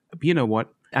fault. You know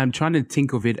what? I'm trying to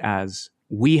think of it as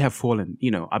we have fallen.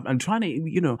 You know, I'm trying to,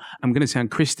 you know, I'm going to sound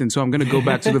Christian, so I'm going to go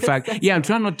back to the fact. Yeah, I'm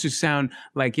trying not to sound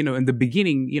like, you know, in the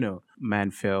beginning, you know,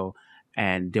 man fell.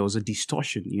 And there was a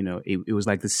distortion, you know, it was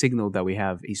like the signal that we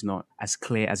have is not as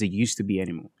clear as it used to be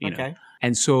anymore, you know.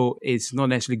 And so it's not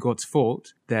necessarily God's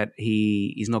fault that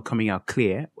he is not coming out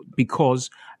clear, because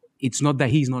it's not that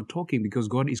he's not talking, because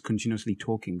God is continuously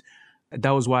talking.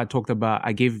 That was why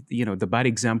I gave, you know, the bad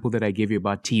example that I gave you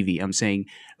about TV. I'm saying,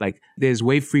 like, there's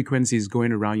wave frequencies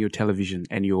going around your television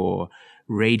and your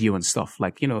radio and stuff.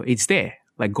 Like, you know, it's there.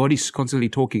 Like, God is constantly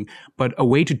talking, but a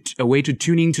way to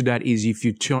tune into that is if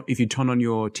you turn on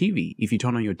your TV. If you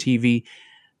turn on your TV,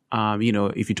 you know,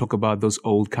 if you talk about those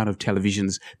old kind of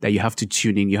televisions that you have to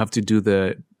tune in, you have to do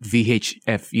the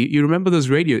VHF. You remember those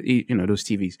you know, those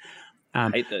TVs. I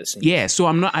hate those things. Yeah, so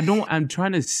I'm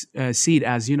trying to see it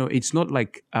as, you know, it's not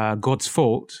like God's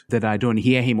fault that I don't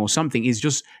hear him or something.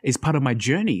 It's part of my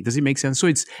journey. Does it make sense? So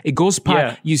it goes part.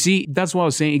 Yeah. You see, that's what I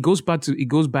was saying. It goes back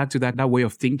to that way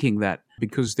of thinking that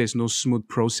because there's no smooth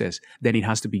process, then it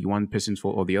has to be one person's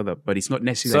fault or the other. But it's not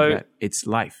necessarily like that. It's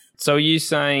life. So are you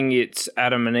saying it's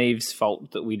Adam and Eve's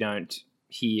fault that we don't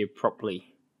hear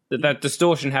properly? That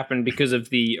distortion happened because of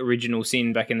the original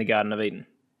sin back in the Garden of Eden?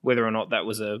 Whether or not that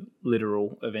was a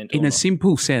literal event. In a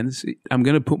simple sense, I'm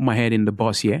going to put my head in the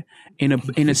boss here. In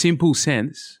a simple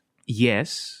sense,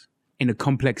 yes. In a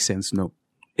complex sense, no.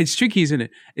 It's tricky, isn't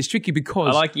it? It's tricky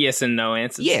because I like yes and no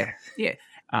answers. Yeah.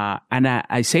 And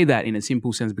I say that in a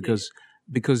simple sense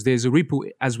because there's a ripple.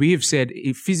 As we have said,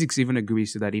 if physics even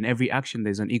agrees to that. In every action,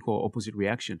 there's an equal or opposite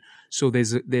reaction. So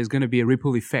there's going to be a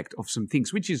ripple effect of some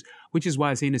things, which is why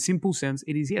I say in a simple sense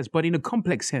it is yes, but in a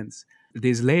complex sense,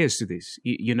 there's layers to this.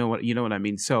 You know what I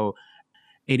mean? So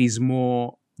it is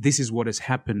more, this is what has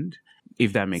happened,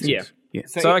 if that makes sense. Yeah.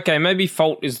 So, okay, maybe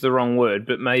fault is the wrong word,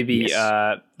 but maybe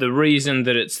the reason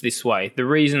that it's this way, the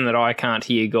reason that I can't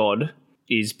hear God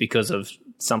is because of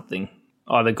something.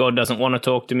 Either God doesn't want to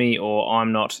talk to me, or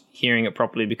I'm not hearing it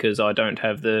properly because I don't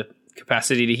have the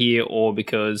capacity to hear, or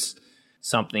because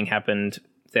something happened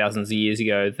thousands of years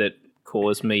ago that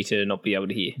caused me to not be able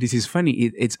to hear. This is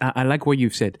funny. I like what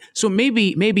you've said. So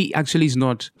maybe actually it's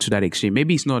not to that extreme.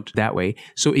 Maybe it's not that way.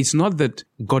 So it's not that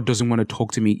God doesn't want to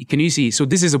talk to me. Can you see? So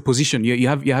this is a position. You're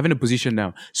having a position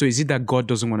now. So is it that God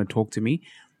doesn't want to talk to me?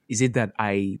 Is it that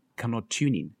I cannot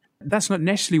tune in? That's not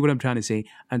necessarily what I'm trying to say.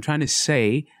 I'm trying to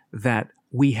say that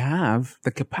we have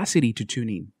the capacity to tune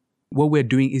in. What we're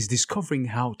doing is discovering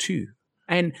how to.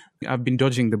 And I've been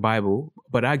dodging the Bible,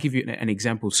 but I'll give you an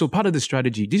example. So part of the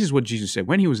strategy, this is what Jesus said.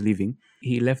 When he was leaving,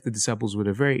 he left the disciples with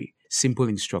a very simple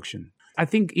instruction. I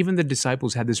think even the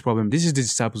disciples had this problem. This is the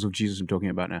disciples of Jesus I'm talking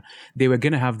about now. They were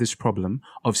going to have this problem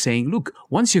of saying, look,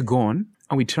 once you're gone,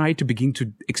 and we try to begin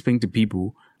to explain to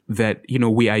people that, you know,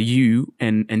 we are you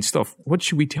and stuff, what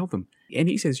should we tell them? And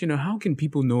he says, how can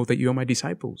people know that you are my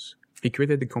disciples? He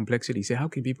created the complexity. He said, how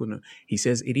can people know? He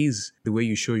says, it is the way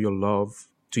you show your love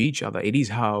to each other. It is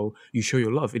how you show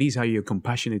your love. It is how you're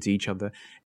compassionate to each other.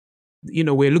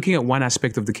 We're looking at one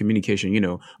aspect of the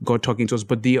communication, God talking to us.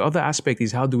 But the other aspect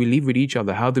is, how do we live with each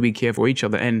other? How do we care for each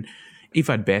other? And if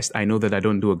at best, I know that I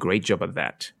don't do a great job at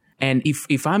that. And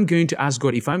if I'm going to ask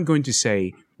God, if I'm going to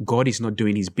say God is not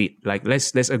doing his bit, like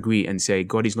let's agree and say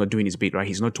God is not doing his bit, right?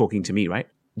 He's not talking to me, right?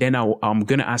 Then I'm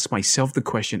going to ask myself the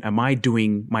question, am I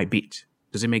doing my bit?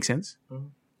 Does it make sense?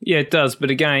 Yeah, it does. But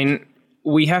again,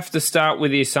 we have to start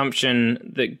with the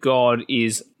assumption that God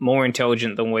is more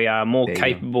intelligent than we are, more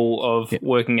capable of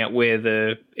working out where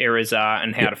the errors are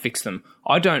and how to fix them.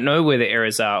 I don't know where the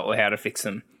errors are or how to fix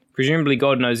them. Presumably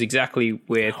God knows exactly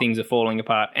where things are falling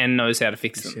apart and knows how to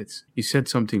fix them. You said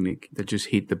something, Nick, that just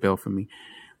hit the bell for me.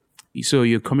 So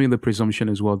you're coming to the presumption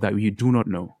as well that you do not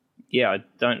know. Yeah, I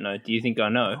don't know. Do you think I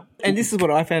know? And this is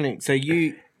what I found. So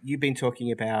you've been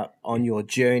talking about on your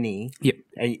journey,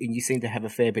 and you seem to have a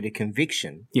fair bit of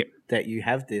conviction that you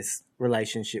have this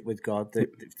relationship with God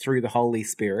through the Holy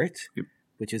Spirit,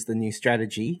 which is the new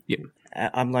strategy.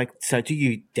 I'm like, so do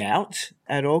you doubt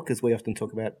at all? Because we often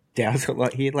talk about doubt a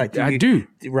lot here. Like, I do.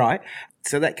 Right.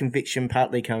 So that conviction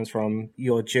partly comes from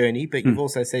your journey, but you've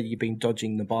also said you've been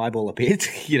dodging the Bible a bit.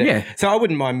 So I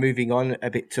wouldn't mind moving on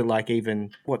a bit to like,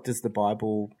 even what does the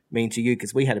Bible mean to you?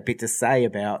 Because we had a bit to say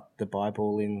about the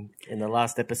Bible in the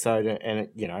last episode, and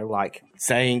like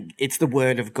saying it's the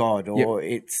word of God, or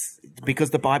it's because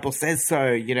the Bible says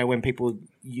so. when people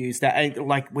use that, and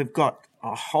like we've got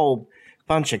a whole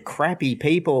bunch of crappy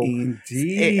people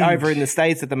over in the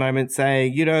States at the moment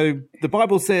saying, the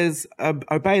Bible says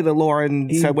obey the law,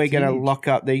 and so we're going to lock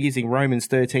up. They're using Romans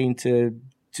 13 to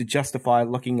justify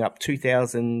locking up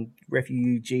 2,000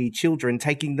 refugee children,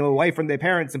 taking them away from their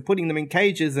parents and putting them in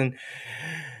cages, and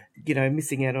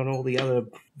missing out on all the other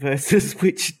verses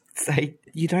which say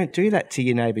you don't do that to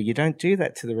your neighbor, you don't do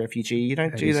that to the refugee, you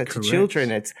don't do that to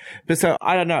children. But so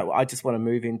I don't know. I just want to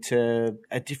move into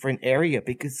a different area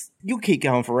because you'll keep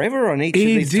going forever on each of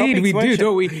these topics. Indeed, we do,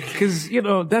 don't we? Because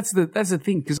that's the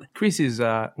thing. Because Chris is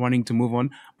wanting to move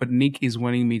on, but Nick is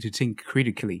wanting me to think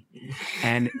critically,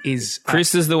 and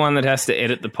Chris is the one that has to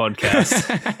edit the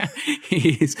podcast.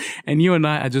 He is, and you and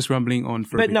I are just rambling on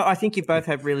for. But no, I think you both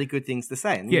have really good things to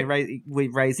say, and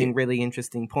we're raising really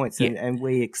interesting points, and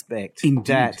we expect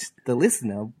that the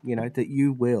listener,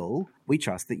 that we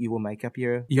trust that you will make up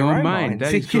your own mind.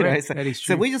 That is correct. That is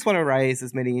true. So we just want to raise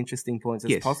as many interesting points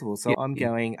as possible. So I'm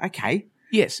going, okay.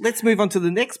 Yes. Let's move on to the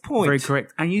next point. Very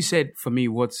correct. And you said, for me,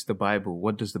 what's the Bible?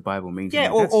 What does the Bible mean to me?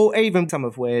 Or even some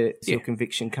of where your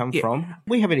conviction comes from.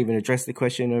 We haven't even addressed the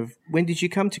question of when did you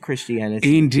come to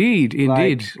Christianity? Indeed. I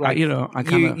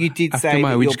you did say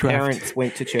that your parents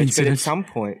went to church, but at some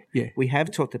point, we have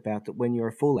talked about that when you're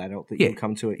a full adult, that you'll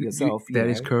come to it yourself. That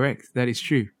is correct. That is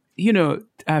true.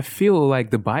 I feel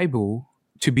like the Bible,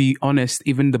 to be honest,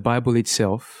 even the Bible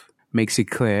itself makes it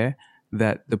clear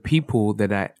that the people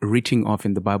that are written off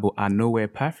in the Bible are nowhere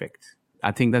perfect.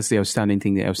 I think that's the outstanding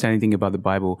thing. The outstanding thing about the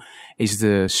Bible is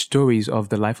the stories of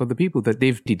the life of the people, that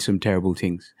they've did some terrible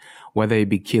things, whether it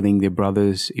be killing their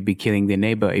brothers, it be killing their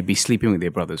neighbor, it be sleeping with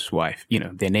their brother's wife,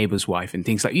 their neighbor's wife and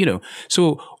things like,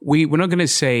 So we're not going to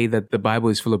say that the Bible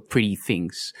is full of pretty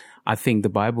things. I think the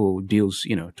Bible deals,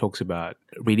 talks about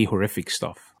really horrific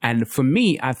stuff. And for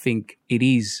me, I think it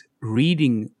is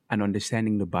reading and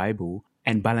understanding the Bible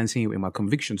and balancing it with my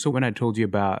conviction. So when I told you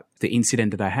about the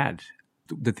incident that I had,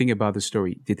 the thing about the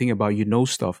story, the thing about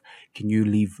stuff, can you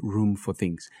leave room for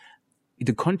things?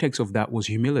 The context of that was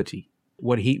humility.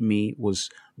 What hit me was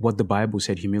what the Bible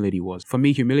said humility was. For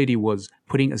me, humility was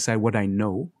putting aside what I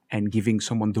know and giving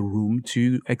someone the room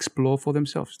to explore for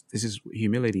themselves. This is what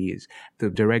humility is. The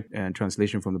direct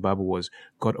translation from the Bible was,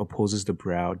 God opposes the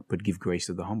proud, but give grace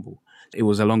to the humble. It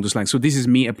was along those lines. So this is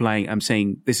me applying. I'm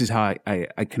saying this is how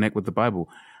I connect with the Bible.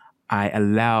 I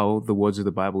allow the words of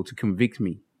the Bible to convict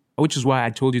me, which is why I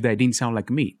told you that it didn't sound like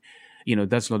me.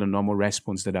 That's not a normal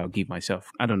response that I'll give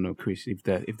myself. I don't know, Chris,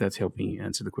 if that's helping you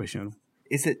answer the question.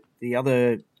 Is it the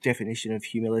other definition of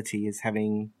humility is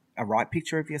having a right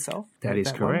picture of yourself? That is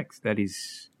correct. That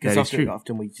is true. True.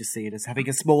 Often we just see it as having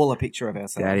a smaller picture of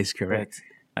ourselves. That is correct.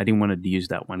 I didn't want to use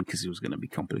that one because it was going to be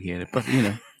complicated. But,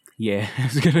 yeah.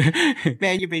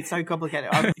 Man, you've been so complicated.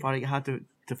 I'm finding it hard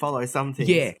to follow some things.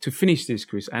 Yeah. To finish this,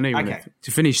 Chris, I know you want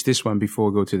to finish this one before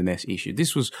we go to the next issue.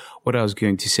 This was what I was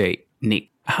going to say. Nick,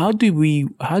 how do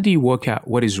you work out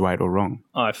what is right or wrong?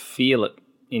 I feel it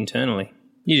internally.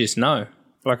 You just know.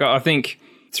 Like, I think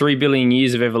 3 billion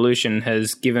years of evolution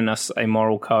has given us a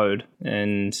moral code,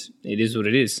 and it is what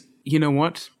it is. You know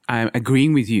what? I'm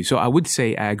agreeing with you. So I would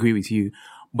say I agree with you,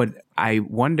 but I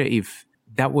wonder if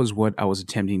that was what I was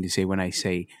attempting to say when I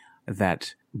say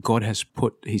that God has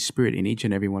put his spirit in each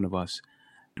and every one of us.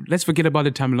 Let's forget about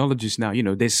the terminologies now.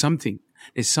 There's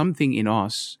something in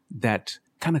us that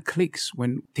kind of clicks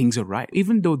when things are right.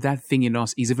 Even though that thing in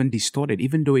us is even distorted,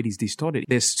 even though it is distorted,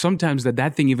 there's sometimes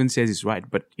that thing even says it's right,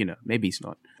 but maybe it's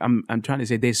not. I'm trying to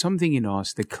say there's something in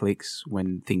us that clicks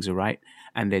when things are right.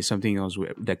 And there's something else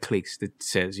that clicks that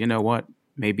says, you know what,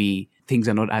 maybe things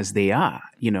are not as they are,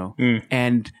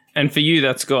 And for you,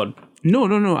 that's God.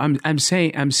 No. I'm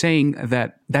saying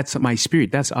that that's my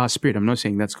spirit. That's our spirit. I'm not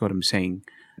saying that's God. I'm saying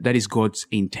that is God's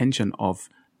intention of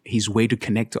his way to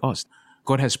connect to us.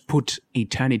 God has put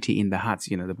eternity in the hearts.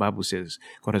 The Bible says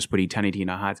God has put eternity in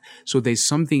our hearts. So there's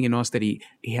something in us that he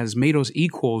has made us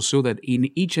equal so that in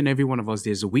each and every one of us,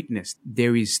 there's a witness.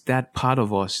 There is that part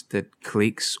of us that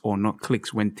clicks or not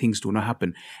clicks when things do not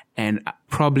happen. And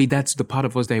probably that's the part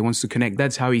of us that he wants to connect.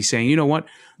 That's how he's saying, you know what?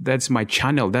 That's my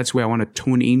channel. That's where I want to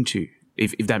tune into.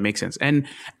 If that makes sense. And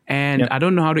yep. I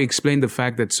don't know how to explain the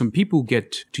fact that some people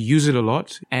get to use it a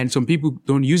lot and some people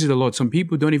don't use it a lot. Some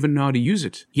people don't even know how to use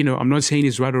it. I'm not saying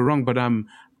it's right or wrong, but I'm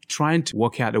trying to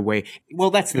work out a way. Well,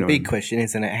 that's the big question,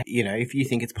 isn't it? If you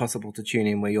think it's possible to tune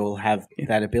in where you all have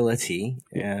that ability,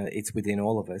 it's within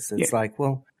all of us. It's like,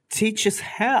 well, teach us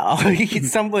how. Can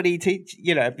somebody teach,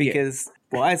 because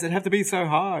why does it have to be so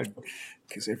hard?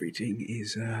 Because everything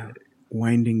is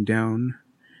winding down.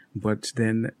 But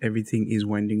then everything is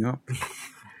winding up.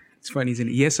 It's funny, isn't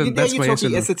it? Yes, that's why. You're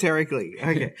talking esoterically.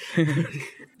 Okay.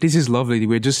 This is lovely.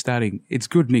 We're just starting. It's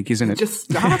good, Nick, isn't it?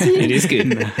 Just starting? It is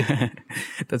good.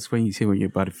 That's when you say when you're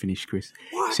about to finish, Chris.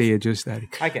 What? So you're just starting.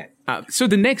 Okay. So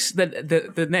the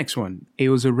next one, it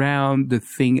was around the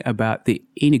thing about the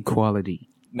inequality.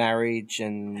 Marriage,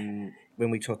 and when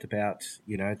we talked about,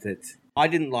 that I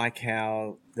didn't like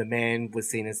how the man was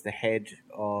seen as the head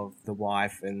of the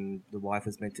wife and the wife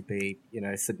was meant to be,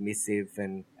 submissive,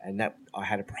 and that I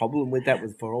had a problem with that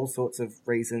for all sorts of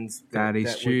reasons. That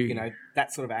is true.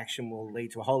 That sort of action will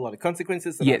lead to a whole lot of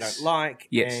consequences that yes. I don't like.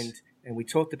 Yes. And we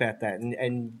talked about that.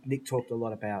 And Nick talked a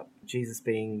lot about Jesus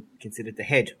being considered the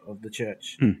head of the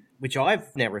church, which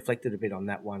I've now reflected a bit on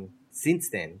that one since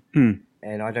then.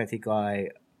 And I don't think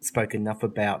I spoke enough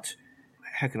about,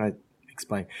 how can I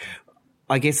explain?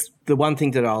 I guess the one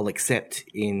thing that I'll accept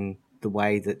in the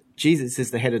way that Jesus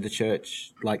is the head of the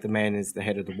church, like the man is the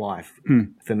head of the wife,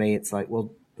 for me, it's like,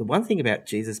 well, the one thing about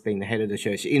Jesus being the head of the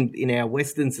church, in our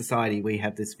Western society, we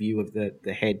have this view of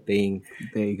the head being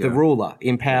the ruler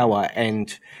in power,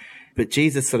 but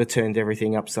Jesus sort of turned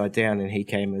everything upside down and he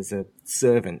came as a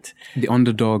servant. The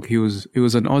underdog. He was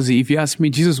an Aussie. If you ask me,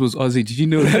 Jesus was Aussie. Did you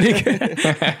know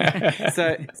that?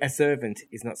 So a servant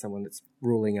is not someone that's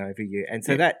ruling over you. And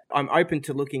so that I'm open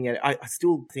to looking at it. I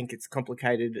still think it's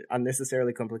complicated,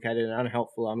 unnecessarily complicated and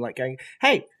unhelpful. I'm like going,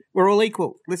 hey, we're all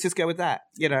equal. Let's just go with that,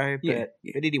 But anyway,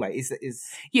 what did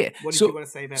you want to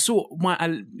say about? So what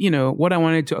I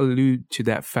wanted to allude to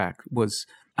that fact was,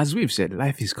 as we've said,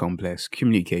 life is complex,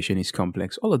 communication is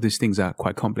complex. All of these things are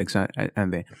quite complex,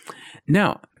 aren't they?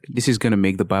 Now, this is going to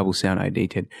make the Bible sound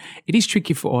outdated. It is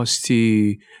tricky for us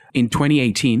to, in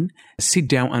 2018, sit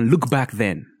down and look back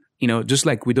then. Just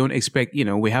like we don't expect,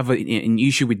 we have an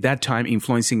issue with that time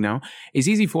influencing now. It's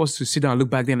easy for us to sit down and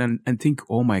look back then and think,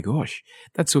 oh my gosh,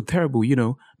 that's so terrible.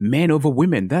 Men over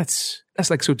women, that's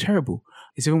like so terrible.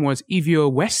 It's even worse if you're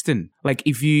Western, like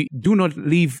if you do not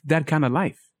live that kind of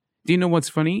life. Do you know what's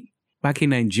funny? Back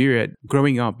in Nigeria,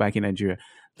 growing up back in Nigeria,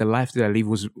 the life that I lived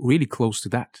was really close to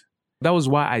that. That was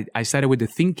why I started with the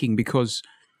thinking, because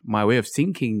my way of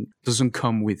thinking doesn't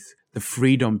come with the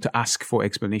freedom to ask for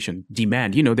explanation.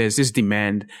 Demand, there's this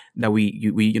demand that we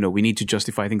need to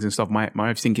justify things and stuff. My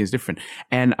way of thinking is different.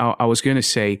 And I was going to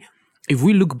say, if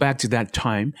we look back to that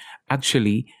time,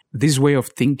 actually, this way of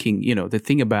thinking, the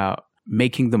thing about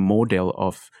making the model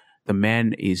of the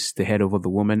man is the head over the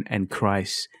woman and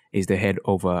Christ is the head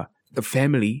over the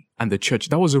family and the church.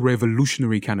 That was a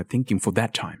revolutionary kind of thinking for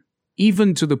that time.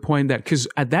 Even to the point that, because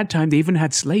at that time, they even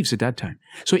had slaves at that time.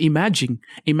 So imagine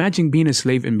being a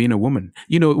slave and being a woman.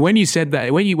 When you said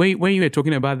that, when you were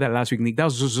talking about that last week, Nick, that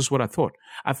was just what I thought.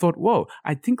 I thought, whoa,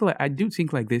 I do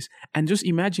think like this. And just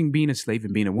imagine being a slave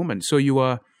and being a woman. So you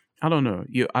are, I don't know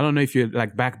if you're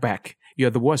like back. You're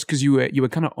the worst because you were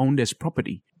kind of owned as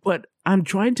property. But I'm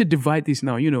trying to divide this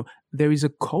now. There is a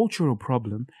cultural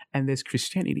problem and there's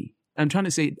Christianity. I'm trying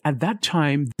to say at that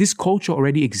time, this culture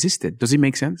already existed. Does it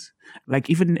make sense? Like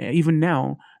even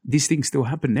now, these things still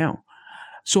happen now.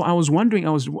 So I was wondering,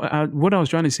 what I was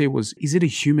trying to say was, is it a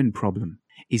human problem?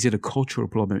 Is it a cultural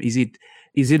problem? Is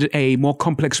it a more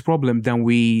complex problem than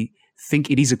we think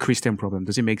it is a Christian problem?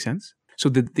 Does it make sense? So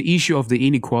the issue of the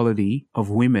inequality of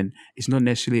women is not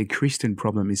necessarily a Christian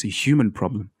problem. It's a human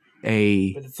problem. But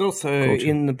it's also culture.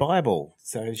 In the Bible.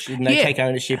 So shouldn't they take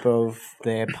ownership of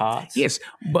their parts? Yes.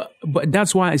 But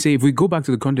that's why I say if we go back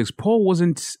to the context, Paul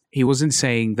wasn't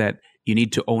saying that you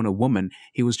need to own a woman.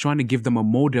 He was trying to give them a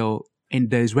model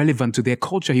and that is relevant to their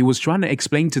culture. He was trying to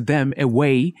explain to them a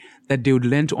way that they would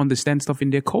learn to understand stuff in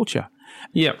their culture.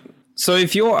 Yeah. So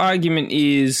if your argument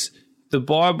is the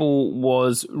Bible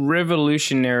was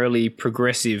revolutionarily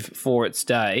progressive for its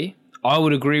day, I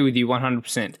would agree with you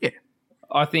 100%. Yeah.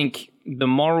 I think the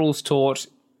morals taught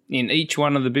in each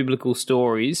one of the biblical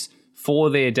stories for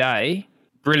their day,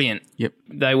 brilliant. Yep.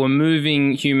 They were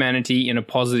moving humanity in a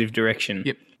positive direction.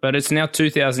 Yep. But it's now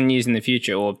 2,000 years in the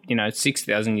future, or,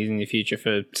 6,000 years in the future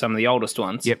for some of the oldest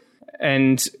ones. Yep.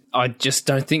 And I just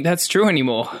don't think that's true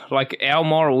anymore. Like, our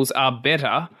morals are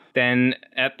better than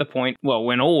at the point,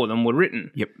 when all of them were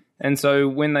written. Yep. And so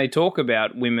when they talk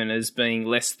about women as being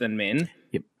less than men,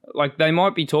 yep, like they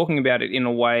might be talking about it in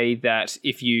a way that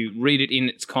if you read it in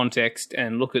its context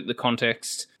and look at the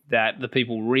context that the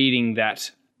people reading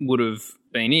that would have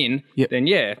been in, yep, then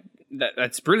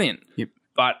that's brilliant. Yep.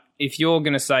 But if you're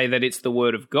going to say that it's the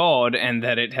word of God and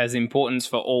that it has importance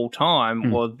for all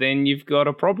time, well, then you've got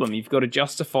a problem. You've got to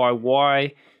justify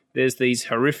why there's these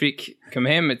horrific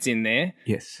commandments in there.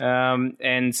 Yes.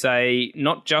 And say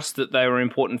not just that they were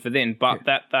important for then, but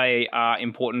that they are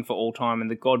important for all time and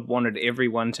that God wanted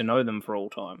everyone to know them for all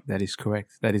time. That is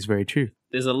correct. That is very true.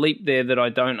 There's a leap there that I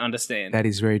don't understand. That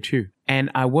is very true.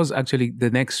 And I was actually, the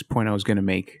next point I was going to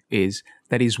make is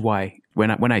that is why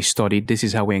when I studied, this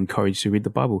is how we're encouraged to read the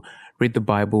Bible. Read the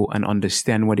Bible and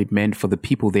understand what it meant for the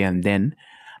people there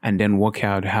and then work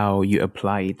out how you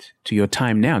apply it to your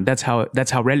time now. That's how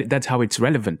it's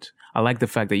relevant. I like the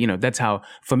fact that,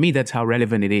 for me, that's how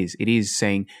relevant it is. It is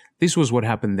saying, this was what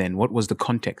happened then. What was the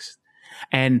context?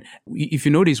 And if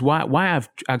you notice why I've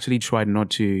actually tried not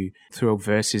to throw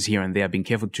verses here and there, I've been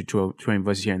careful to throw in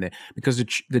verses here and there, because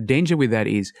the danger with that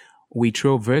is we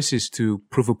throw verses to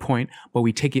prove a point, but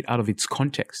we take it out of its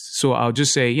context. So I'll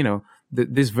just say,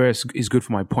 this verse is good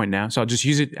for my point now, so I'll just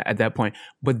use it at that point.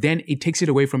 But then it takes it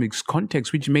away from its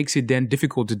context, which makes it then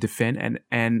difficult to defend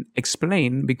and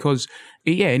explain because,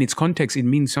 in its context, it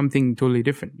means something totally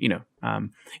different,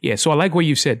 So I like what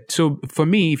you said. So for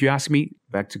me, if you ask me,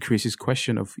 back to Chris's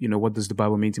question of, what does the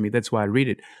Bible mean to me? That's why I read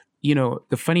it.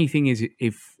 The funny thing is,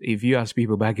 if you ask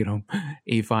people back at home,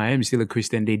 if I am still a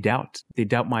Christian, they doubt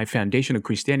my foundation of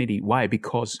Christianity. Why?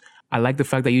 Because I like the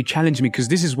fact that you challenge me, because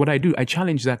this is what I do. I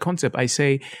challenge that concept. I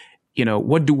say,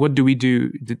 what do we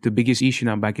do? The biggest issue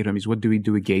now back at home is what do we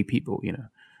do with gay people?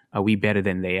 Are we better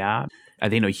than they are? Are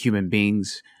they not human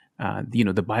beings?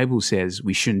 The Bible says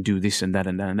we shouldn't do this and that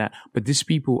and that and that. But these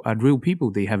people are real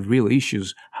people. They have real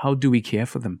issues. How do we care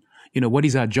for them? What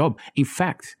is our job? In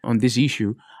fact, on this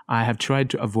issue, I have tried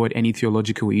to avoid any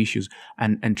theological issues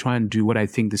and try and do what I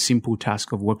think the simple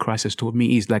task of what Christ has taught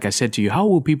me is. Like I said to you, how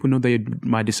will people know that you're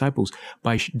my disciples?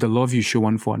 By the love you show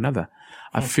one for another.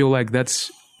 I feel like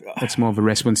that's more of a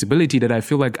responsibility that I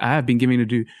feel like I have been given to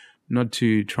do, not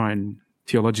to try and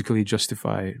theologically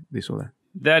justify this or that.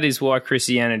 That is why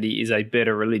Christianity is a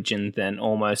better religion than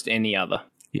almost any other.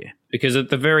 Yeah. Because at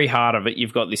the very heart of it,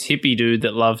 you've got this hippie dude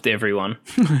that loved everyone.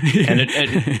 And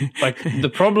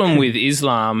the problem with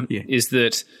Islam is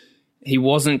that he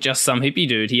wasn't just some hippie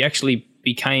dude. He actually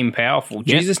became powerful.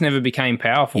 Yep. Jesus never became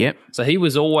powerful. Yep. So he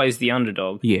was always the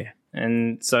underdog. Yeah.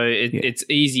 And so it's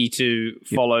easy to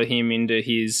follow him into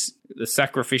the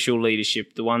sacrificial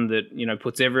leadership, the one that,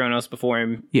 puts everyone else before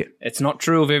him. Yeah. It's not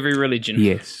true of every religion.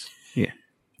 Yes. Yeah.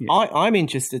 Yeah. I'm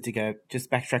interested to just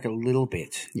backtrack a little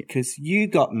bit because you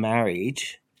got married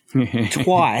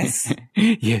twice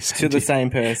to the same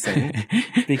person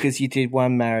because you did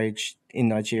one marriage in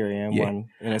Nigeria and one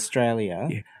in Australia.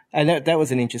 Yeah. And that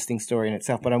was an interesting story in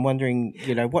itself. But I'm wondering,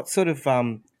 what sort of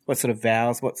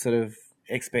vows, what sort of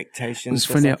expectations?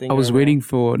 It's funny. I was waiting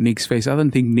for Nick's face. I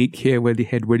don't think Nick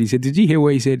heard what he said. Did you hear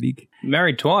what he said, Nick?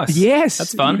 Married twice. Yes,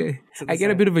 that's fun. I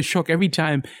get a bit of a shock every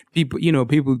time people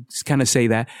kind of say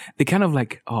that. They kind of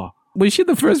like, oh, was she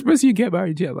the first person you get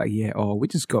married to? I'm like, yeah. Oh, we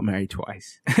just got married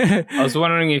twice. I was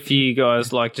wondering if you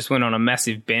guys just went on a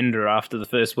massive bender after the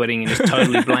first wedding and just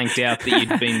totally blanked out that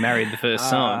you'd been married the first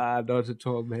time. Not at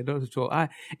all, man. Not at all.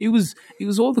 It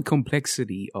was all the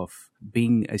complexity of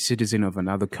being a citizen of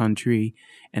another country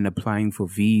and applying for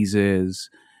visas.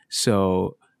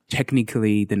 So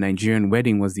technically, the Nigerian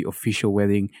wedding was the official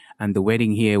wedding, and the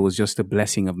wedding here was just a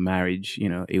blessing of marriage.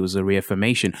 It was a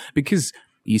reaffirmation because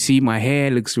You see, my hair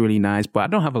looks really nice, but I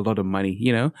don't have a lot of money,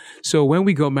 you know? So when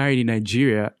we got married in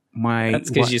Nigeria, That's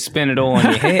because you spent it all on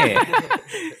your hair.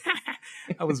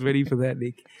 I was ready for that,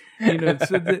 Nick. You know,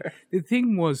 so the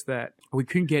thing was that we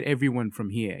couldn't get everyone from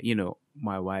here, you know,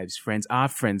 my wife's friends, our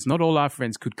friends. Not all our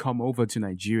friends could come over to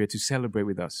Nigeria to celebrate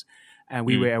with us. And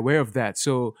we were aware of that.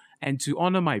 So, and to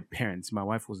honor my parents, my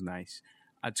wife was nice.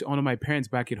 To honor my parents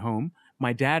back at home,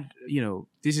 my dad, you know,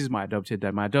 this is my adopted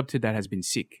dad. My adopted dad has been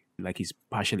sick, like he's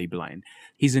partially blind.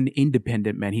 He's an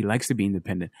independent man. He likes to be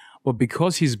independent. But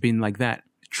because he's been like that,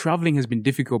 traveling has been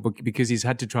difficult because he's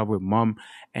had to travel with mom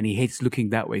and he hates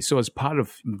looking that way. So as part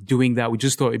of doing that, we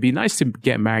just thought it'd be nice to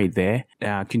get married there,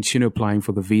 continue applying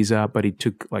for the visa, but it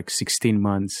took like 16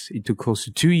 months. It took close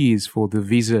to 2 years for the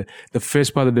visa, the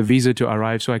first part of the visa to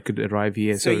arrive so I could arrive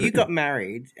here. So you got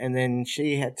married and then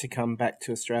she had to come back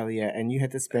to Australia and you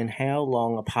had to spend how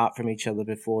long apart from each other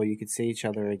before you could see each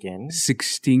other again?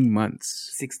 16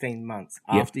 months. 16 months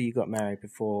Yep. after you got married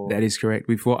before? That is correct.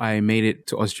 Before I made it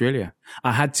to Australia.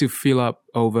 I had to fill up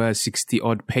over 60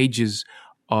 odd pages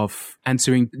of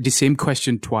answering the same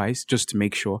question twice just to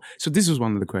make sure. So this was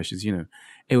one of the questions, you know.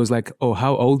 It was like, oh,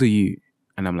 how old are you?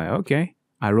 And I'm like, okay.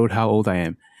 I wrote how old I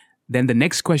am. Then the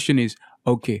next question is,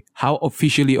 okay, how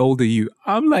officially old are you?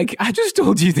 I'm like, I just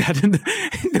told you that in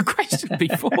the question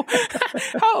before.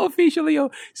 How officially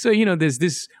old? So, you know,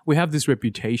 we have this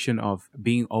reputation of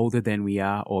being older than we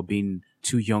are or being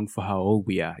too young for how old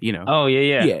we are, you know. Oh,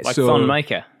 yeah. Like Fun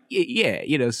Maker. Yeah,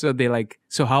 you know, so they're like,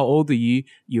 so how old are you?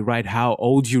 You write how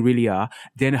old you really are.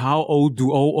 Then how old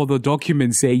do all other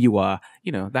documents say you are?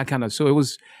 You know, that kind of, so it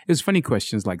was funny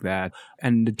questions like that.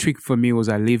 And the trick for me was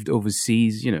I lived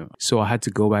overseas, you know, so I had to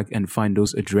go back and find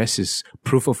those addresses,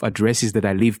 proof of addresses that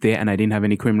I lived there and I didn't have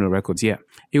any criminal records. Yeah.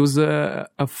 It was a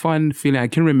fun feeling. I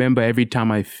can remember every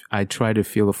time I tried to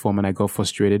fill the form and I got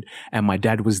frustrated and my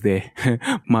dad was there.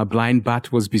 My blind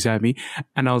bat was beside me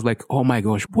and I was like, oh my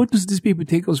gosh, what does this paper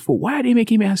take us for? Why are they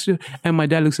making me ask to? And my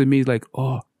dad looks at me, he's like,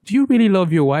 oh, do you really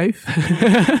love your wife?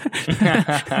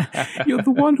 You're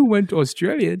the one who went to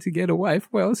Australia to get a wife.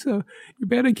 Well, so you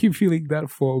better keep filling that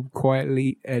form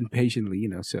quietly and patiently, you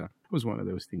know. So it was one of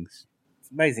those things. It's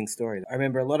an amazing story. I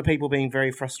remember a lot of people being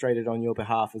very frustrated on your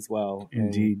behalf as well.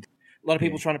 Indeed. A lot of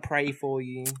people trying to pray for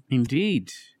you.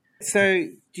 Indeed. So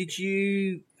did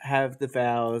you have the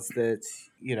vows that,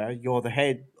 you know, you're the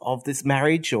head of this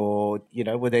marriage, or, you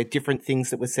know, were there different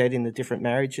things that were said in the different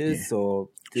marriages, or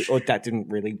that didn't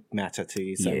really matter to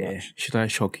you so much? Should I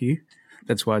shock you?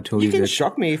 That's why I told you You can that.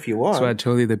 shock me if you want. So I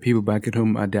told you that people back at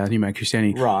home are doubting my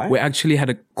Christianity. Right. We actually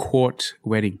had a court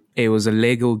wedding. It was a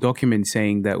legal document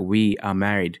saying that we are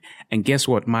married. And guess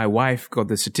what? My wife got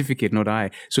the certificate, not I.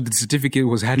 So the certificate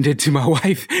was handed to my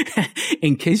wife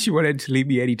in case she wanted to leave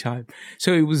me anytime.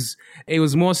 So it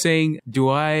was more saying, do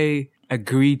I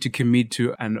agree to commit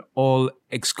to an all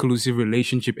exclusive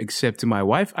relationship except to my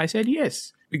wife? I said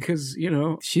yes. Because, you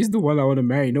know, she's the one I want to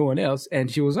marry, no one else.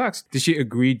 And she was asked, did she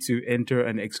agree to enter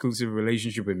an exclusive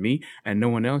relationship with me and no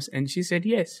one else? And she said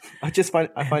yes. I find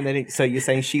that so you're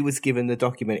saying she was given the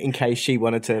document in case she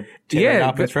wanted to tear it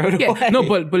up and throw it away. No,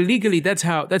 but legally that's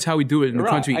how we do it in the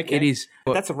country. Okay. It is.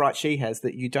 But that's a right she has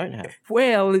that you don't have.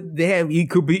 Well, there you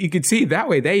could see it that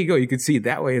way. There you go. You could see it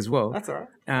that way as well. That's all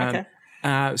right.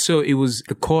 Okay. So it was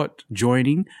the court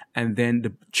joining and then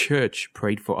the church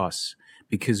prayed for us.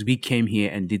 Because we came here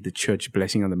and did the church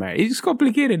blessing on the marriage. It's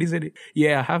complicated, isn't it?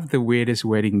 Yeah, I have the weirdest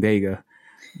wedding. There you go.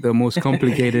 The most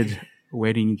complicated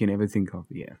wedding you can ever think of.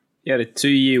 Yeah. You had a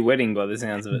 2-year wedding by the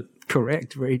sounds of it.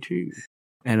 Correct. Very true.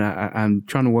 And I'm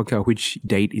trying to work out which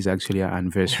date is actually our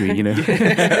anniversary, you know.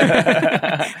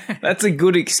 That's a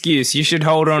good excuse. You should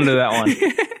hold on to that one.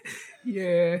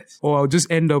 Yes. Or I'll just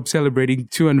end up celebrating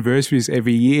 2 anniversaries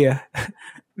every year.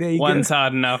 There you One's go.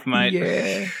 hard enough, mate.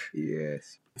 Yeah.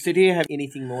 Yes. So do you have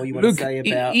anything more you want to say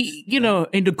about... you know,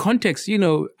 in the context, you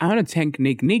know, I want to thank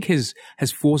Nick. Nick has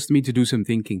forced me to do some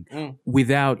thinking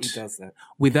without... He does that.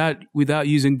 Without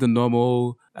using the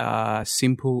normal,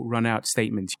 simple run-out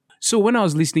statements. So when I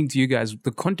was listening to you guys,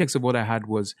 the context of what I had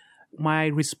was my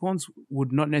response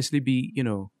would not necessarily be, you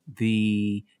know,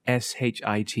 the shit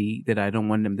that I don't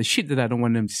want them, the shit that I don't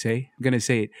want them to say. I'm going to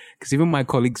say it because even my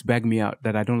colleagues bag me out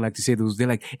that I don't like to say those. They're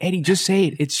like, Eddie, just say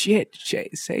it. It's shit.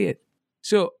 Say it.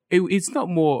 So it's not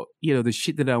more, you know, the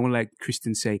shit that I want like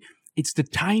Christians say. It's the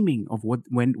timing of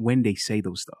when they say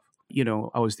those stuff. You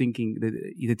know, I was thinking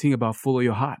the thing about follow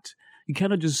your heart. You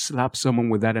cannot just slap someone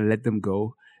with that and let them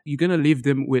go. You're going to leave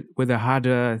them with a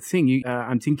harder thing.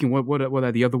 I'm thinking, what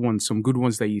are the other ones? Some good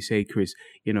ones that you say, Chris,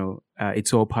 you know,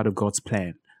 it's all part of God's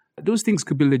plan. Those things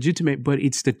could be legitimate, but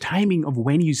it's the timing of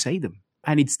when you say them.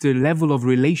 And it's the level of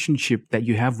relationship that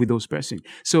you have with those person.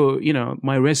 So,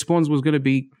 my response was going to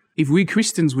be, if we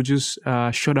Christians would just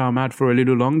shut our mouth for a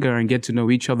little longer and get to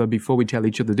know each other before we tell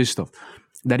each other this stuff,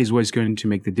 that is what's going to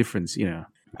make the difference,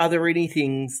 Are there any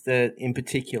things that in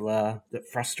particular that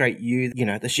frustrate you?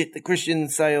 The shit that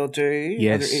Christians say or do?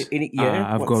 Yes.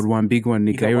 I've got one big one,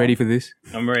 Nick. Are you ready for this?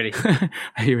 I'm ready.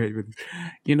 Are you ready for this?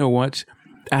 You know what?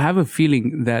 I have a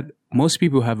feeling that most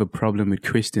people have a problem with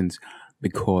Christians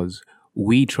because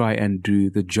we try and do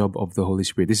the job of the Holy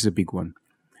Spirit. This is a big one.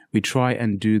 We try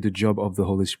and do the job of the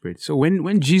Holy Spirit. So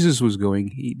when Jesus was going,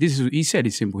 he said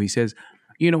it simple. He says,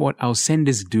 you know what? I'll send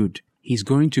this dude. He's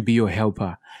going to be your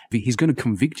helper. He's going to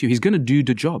convict you. He's going to do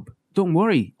the job. Don't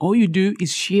worry. All you do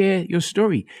is share your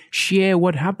story. Share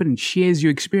what happened. Share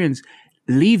your experience.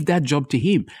 Leave that job to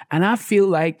him. And I feel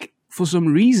like for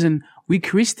some reason, we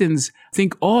Christians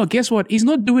think, oh, guess what? He's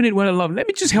not doing it well enough. Let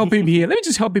me just help him here.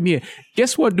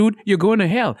 Guess what, dude? You're going to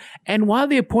hell. And while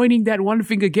they're pointing that one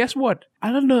finger, guess what?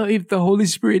 I don't know if the Holy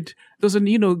Spirit doesn't,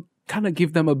 kind of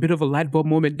give them a bit of a light bulb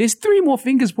moment. There's 3 more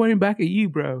fingers pointing back at you,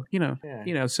 bro.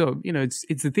 So,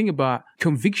 it's the thing about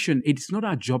conviction. It's not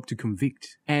our job to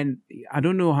convict. And I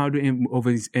don't know how to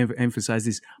emphasize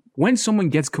this. When someone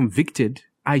gets convicted,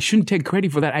 I shouldn't take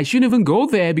credit for that. I shouldn't even go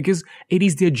there because it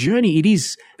is their journey. It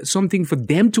is something for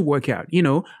them to work out.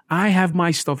 I have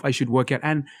my stuff I should work out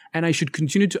and I should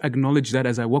continue to acknowledge that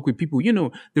as I work with people.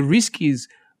 The risk is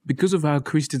because of how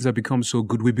Christians have become so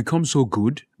good, we become so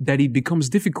good that it becomes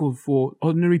difficult for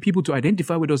ordinary people to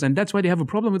identify with us. And that's why they have a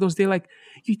problem with us. They're like,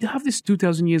 you have this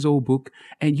 2,000 years old book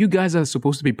and you guys are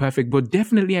supposed to be perfect, but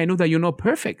definitely I know that you're not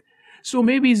perfect. So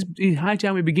maybe it's high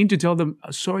time we begin to tell them,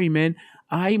 sorry, man,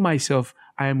 I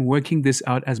am working this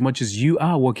out as much as you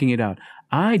are working it out.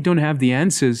 I don't have the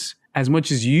answers as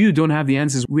much as you don't have the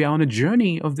answers. We are on a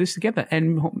journey of this together.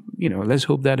 And, let's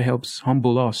hope that helps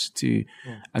humble us to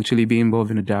actually be involved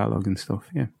in a dialogue and stuff.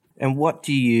 Yeah. And what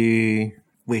do you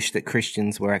wish that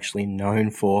Christians were actually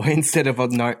known for instead of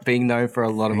being known for a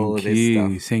lot of all of this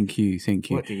stuff? Thank you.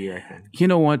 What do you reckon? You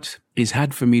know what? It's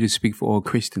hard for me to speak for all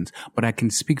Christians, but I can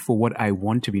speak for what I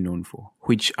want to be known for,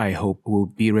 which I hope will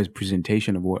be a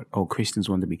representation of what all Christians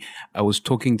want to be. I was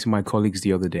talking to my colleagues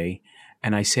the other day,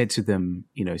 and I said to them,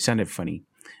 it sounded funny,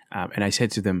 and I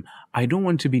said to them, I don't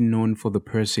want to be known for the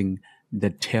person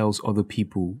that tells other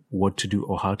people what to do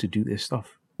or how to do their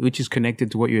stuff, which is connected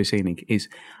to what you're saying, Nick, is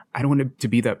I don't want to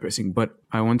be that person, but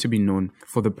I want to be known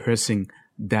for the person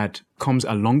that comes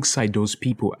alongside those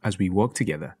people as we work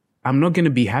together. I'm not going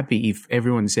to be happy if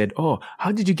everyone said, oh,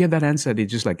 how did you get that answer? They're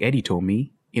just like, Eddie told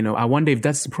me. I wonder if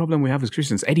that's the problem we have as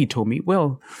Christians. Eddie told me.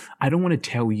 Well, I don't want to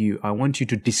tell you. I want you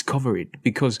to discover it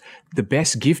because the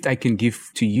best gift I can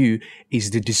give to you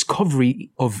is the discovery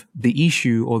of the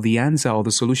issue or the answer or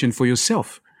the solution for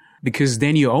yourself, because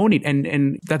then you own it.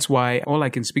 And that's why all I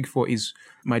can speak for is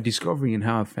my discovery and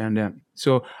how I found out.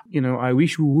 So, I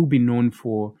wish we will be known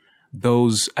for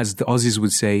those, as the Aussies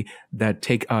would say, that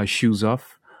take our shoes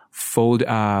off, fold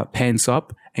our pants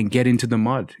up and get into the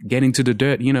mud, get into the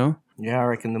dirt, Yeah, I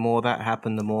reckon the more that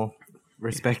happened, the more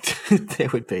respect there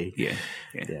would be.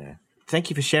 Yeah. Thank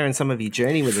you for sharing some of your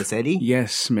journey with us, Eddie.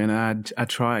 Yes, man, I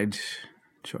tried.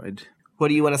 What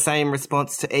do you want to say in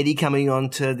response to Eddie coming on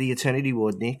to the Eternity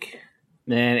Ward, Nick?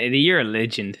 Man, Eddie, you're a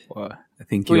legend. Well, I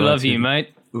think we love you,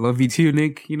 mate. Love you too,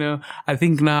 Nick. I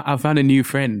think now I found a new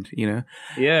friend,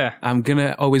 Yeah. I'm going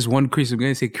to always warn Chris. I'm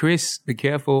going to say, Chris, be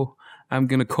careful. I'm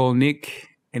going to call Nick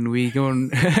and we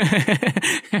going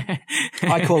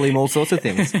I call him all sorts of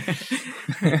things.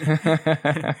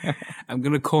 I'm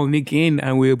going to call Nick in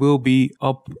and we will be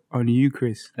up on you,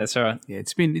 Chris. That's right. Yeah,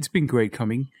 it's been great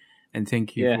coming. And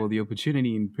thank you for the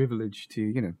opportunity and privilege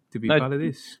to be part of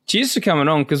this. Cheers for coming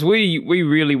on, because we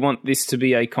really want this to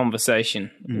be a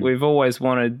conversation. We've always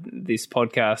wanted this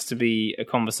podcast to be a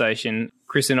conversation.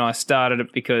 Chris and I started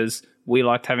it because we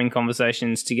liked having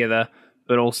conversations together,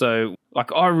 but also,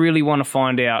 I really want to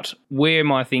find out where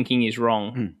my thinking is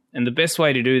wrong. And the best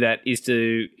way to do that is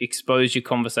to expose your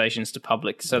conversations to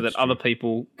public so that other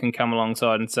people can come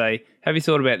alongside and say, have you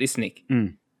thought about this, Nick?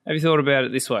 Have you thought about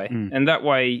it this way? And that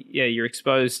way, you're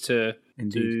exposed to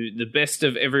the best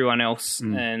of everyone else.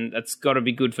 And that's got to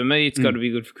be good for me. It's got to be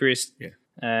good for Chris. Yeah.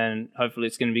 And hopefully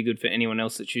it's going to be good for anyone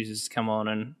else that chooses to come on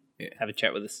and have a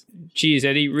chat with us. Cheers,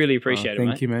 Eddie. Really appreciate it, mate.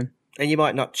 Thank you, man. And you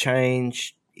might not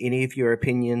change any of your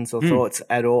opinions or thoughts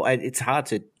at all. It's hard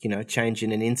to, change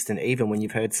in an instant, even when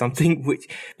you've heard something,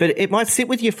 but it might sit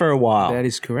with you for a while. That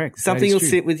is correct. Something will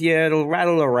sit with you. It'll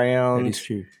rattle around. That is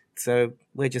true. So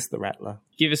we're just the rattler.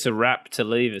 Give us a rap to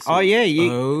leave us. Oh, yeah.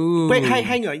 Oh. Wait, hey,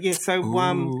 hang on. Yeah, so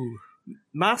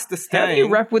Master Stain. How do you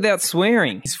rap without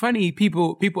swearing? It's funny,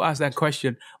 people ask that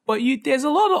question, but there's a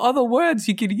lot of other words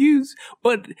you can use,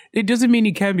 but it doesn't mean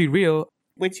it can be real.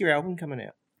 When's your album coming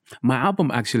out? My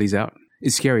album actually is out.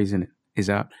 It's scary, isn't it? It's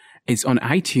out. It's on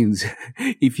iTunes.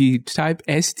 If you type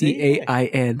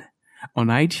STAIN on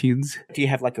iTunes. Do you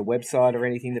have like a website or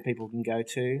anything that people can go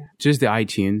to? Just the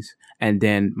iTunes, and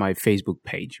then my Facebook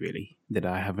page, really, that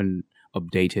I haven't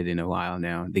updated in a while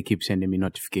now. They keep sending me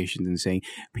notifications and saying,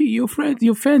 "Pete, your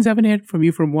fans haven't heard from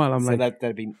you for a while." I'm so like,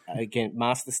 that'd be again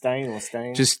Master Stain or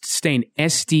Stain? Just Stain,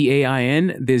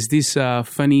 STAIN. There's this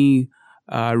funny,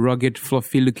 rugged,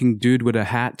 fluffy-looking dude with a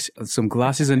hat, some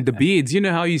glasses, and the beards. You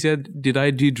know how you said, "Did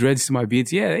I do dreads to my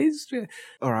beards?" Yeah,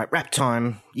 All right, rap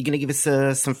time. You gonna give us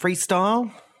some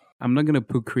freestyle? I'm not gonna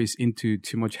put Kris into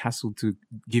too much hassle to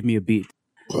give me a beat.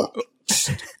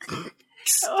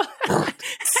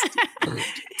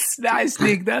 Nice,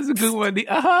 Nick. That's a good one.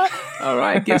 All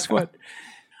right, guess what?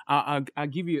 I'll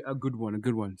give you a good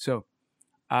one. So,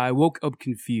 I woke up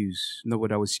confused, not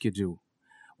what I was scheduled.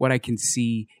 What I can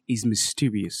see is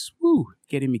mysterious. Woo,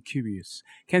 getting me curious.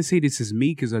 Can't say this is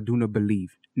me because I do not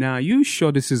believe. Now, are you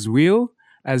sure this is real?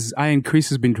 As I and Kris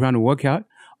has been trying to work out?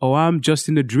 Or I'm just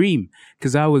in a dream?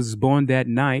 Because I was born that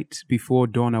night before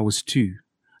dawn I was 2.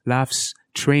 Laughs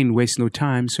train wastes no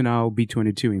time, so now I'll be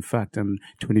 22. In fact, I'm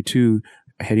 22,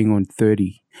 heading on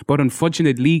 30. But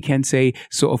unfortunately, can't say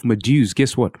so of my dues.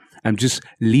 Guess what? I'm just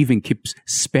leaving, keeps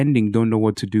spending, don't know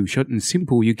what to do. Short and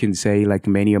simple, you can say, like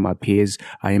many of my peers,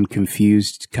 I am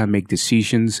confused, can't make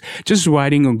decisions, just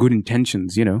riding on good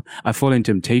intentions, I fall in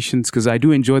temptations because I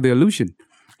do enjoy the illusion.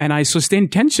 And I sustain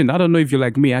tension. I don't know if you're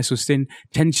like me. I sustain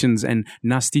tensions and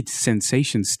nasty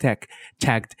sensations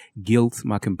tagged guilt,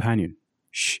 my companion.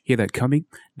 Shh, hear that coming?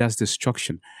 That's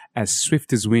destruction. As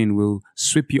swift as wind will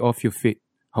sweep you off your feet.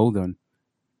 Hold on.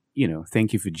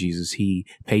 Thank you for Jesus. He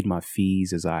paid my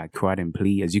fees as I cried and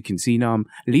plead. As you can see now, I'm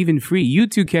leaving free. You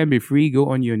too can be free. Go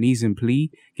on your knees and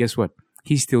plead. Guess what?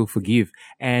 He still forgive.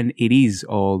 And it is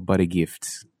all but a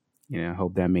gift. I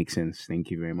hope that makes sense. Thank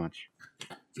you very much.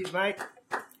 Cheers, mate.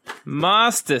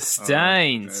 Master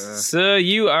Stains. Sir,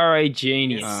 you are a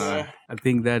genius. I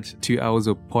think that 2 hours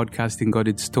of podcasting got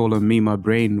its toll on me. My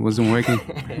brain wasn't working.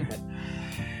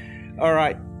 All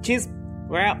right. Cheers.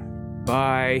 We're out.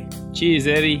 Bye. Cheers,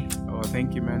 Eddie. Oh,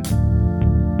 thank you, man.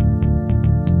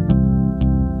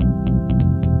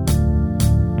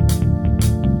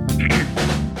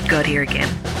 God here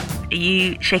again. Are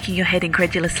you shaking your head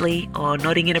incredulously or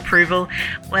nodding in approval?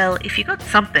 Well, if you got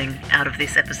something out of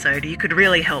this episode, you could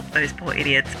really help those poor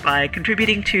idiots by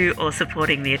contributing to or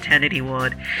supporting the Eternity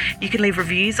Ward. You can leave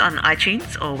reviews on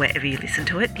iTunes or wherever you listen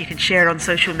to it. You can share it on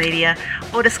social media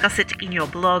or discuss it in your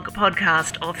blog,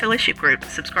 podcast, or fellowship group.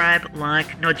 Subscribe,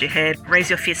 like, nod your head, raise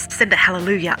your fist, send a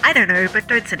hallelujah. I don't know, but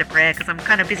don't send a prayer because I'm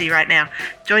kind of busy right now.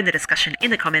 Join the discussion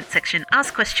in the comments section,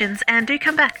 ask questions, and do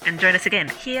come back and join us again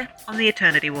here on the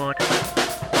Eternity Ward.